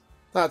Higgins.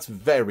 That's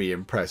very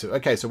impressive.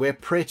 Okay, so we're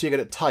pretty good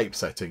at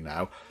typesetting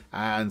now.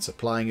 And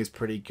supplying is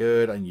pretty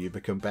good. And you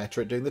become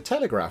better at doing the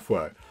telegraph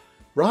work.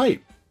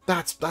 Right.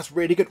 That's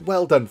really good.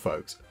 Well done,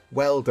 folks.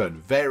 Well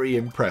done. Very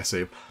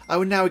impressive. Oh,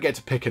 and now we get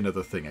to pick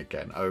another thing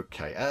again.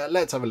 Okay,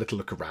 let's have a little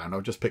look around.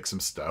 I'll just pick some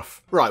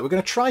stuff. Right, we're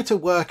going to try to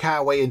work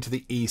our way into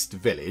the East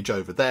Village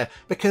over there,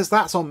 because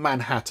that's on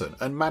Manhattan,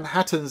 and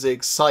Manhattan's the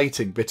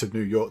exciting bit of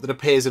New York that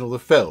appears in all the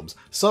films.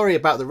 Sorry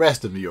about the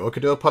rest of New York,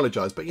 I do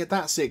apologise, but yeah,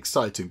 that's the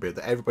exciting bit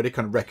that everybody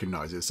kind of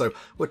recognises. So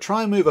we'll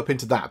try and move up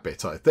into that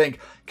bit, I think.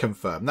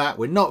 Confirm that.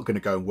 We're not going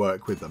to go and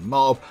work with the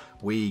mob.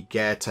 We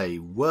get a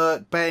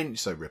workbench,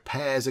 so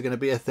repairs are going to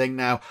be a thing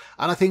now.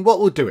 And I think what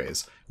we'll do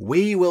is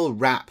we will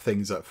wrap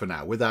things up for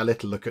now with our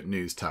little look at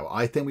News Tower.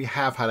 I think we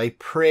have had a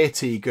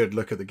pretty good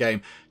look at the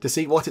game to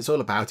see what it's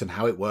all about and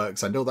how it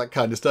works and all that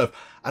kind of stuff.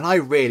 And I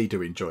really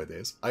do enjoy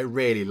this. I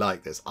really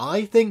like this.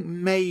 I think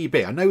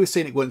maybe, I know we've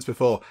seen it once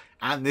before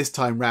and this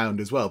time round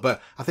as well, but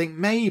I think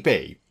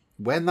maybe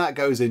when that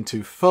goes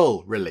into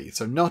full release,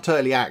 so not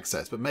early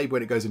access, but maybe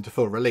when it goes into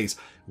full release,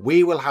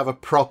 we will have a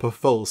proper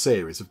full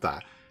series of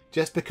that.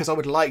 Just because I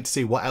would like to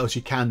see what else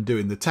you can do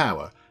in the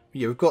tower.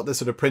 Yeah, we've got this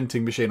sort of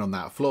printing machine on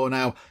that floor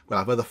now. We'll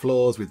have other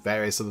floors with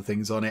various other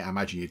things on it. I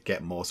imagine you'd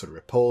get more sort of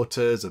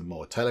reporters and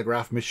more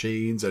telegraph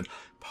machines and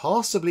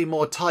possibly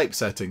more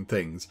typesetting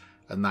things.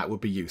 And that would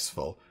be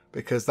useful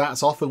because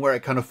that's often where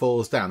it kind of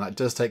falls down. That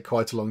does take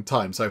quite a long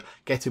time. So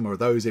getting more of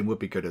those in would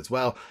be good as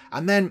well.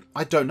 And then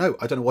I don't know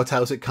what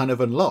else it kind of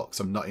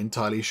unlocks. I'm not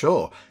entirely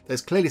sure.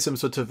 There's clearly some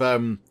sort of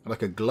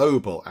like a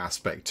global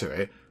aspect to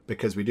it,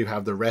 because we do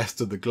have the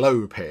rest of the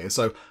globe here.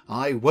 So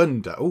I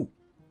wonder, oh,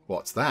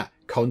 what's that?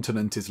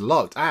 Continent is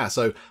locked. Ah,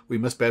 so we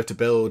must be able to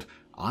build,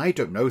 I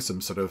don't know,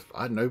 some sort of,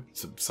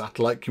 some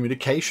satellite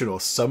communication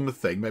or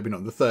something, maybe not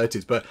in the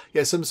 30s, but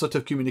yeah, some sort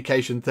of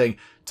communication thing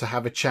to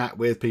have a chat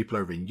with people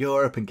over in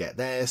Europe and get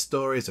their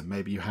stories. And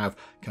maybe you have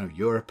kind of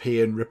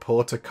European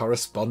reporter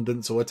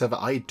correspondence or whatever.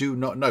 I do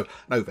not know.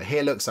 And over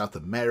here, look, South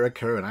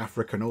America and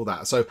Africa and all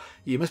that. So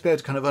you must be able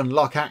to kind of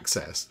unlock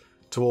access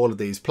to all of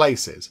these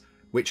places,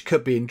 which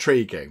could be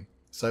intriguing.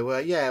 So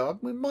yeah,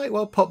 we might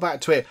well pop back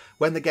to it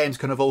when the game's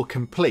kind of all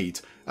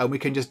complete and we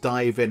can just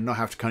dive in and not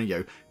have to kind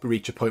of,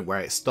 reach a point where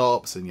it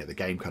stops and the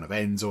game kind of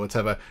ends or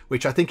whatever,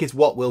 which I think is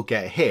what we'll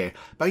get here.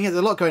 But yeah,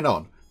 there's a lot going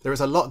on. There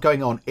is a lot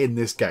going on in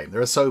this game.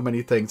 There are so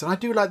many things. And I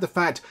do like the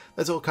fact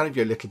there's all kind of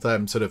your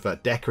little sort of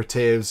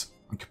decoratives.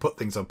 You can put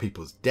things on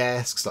people's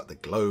desks, like the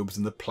globes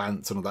and the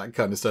plants and all that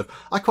kind of stuff.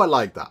 I quite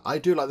like that. I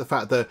do like the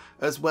fact that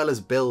as well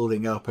as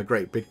building up a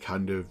great big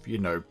kind of,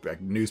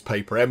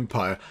 newspaper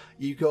empire,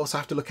 you also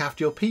have to look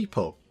after your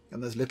people.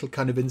 And there's little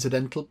kind of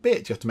incidental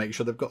bits. You have to make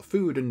sure they've got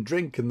food and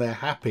drink and they're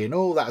happy and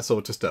all that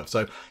sort of stuff.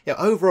 So yeah,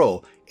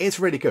 overall, it's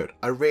really good.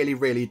 I really,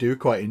 really do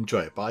quite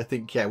enjoy it. But I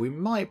think, yeah, we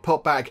might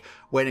pop back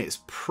when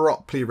it's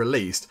properly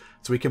released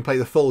so we can play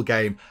the full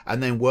game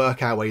and then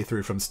work our way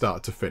through from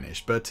start to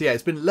finish. But yeah,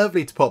 it's been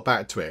lovely to pop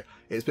back to it.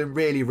 It's been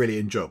really, really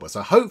enjoyable.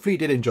 So hopefully you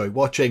did enjoy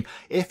watching.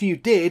 If you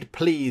did,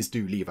 please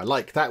do leave a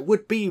like. That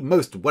would be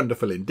most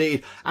wonderful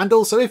indeed. And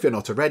also, if you're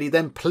not already,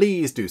 then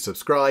please do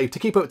subscribe to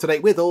keep up to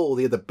date with all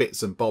the other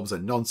bits and bobs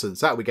and nonsense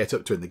that we get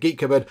up to in the Geek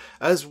Cupboard,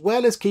 as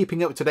well as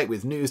keeping up to date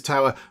with News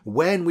Tower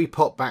when we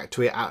pop back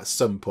to it at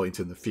some point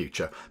in the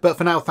future. But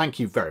for now, thank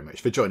you very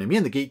much for joining me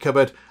in the Geek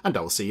Cupboard, and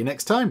I'll see you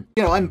next time.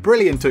 I'm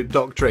brilliant at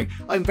doctoring.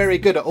 I'm very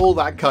good at all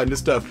that kind of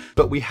stuff,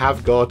 but we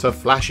have got a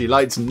flashy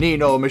lights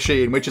Nino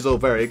machine, which is all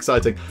very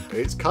exciting.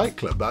 It's Kite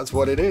Club, that's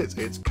what it is.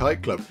 It's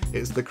Kite Club.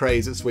 It's the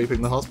craze of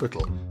sweeping the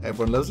hospital.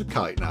 Everyone loves a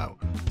kite now.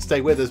 Stay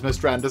with us,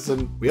 Mr.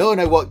 Anderson. We all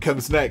know what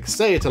comes next.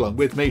 Say it along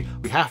with me.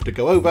 We have to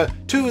go over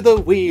to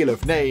the Wheel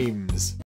of Names.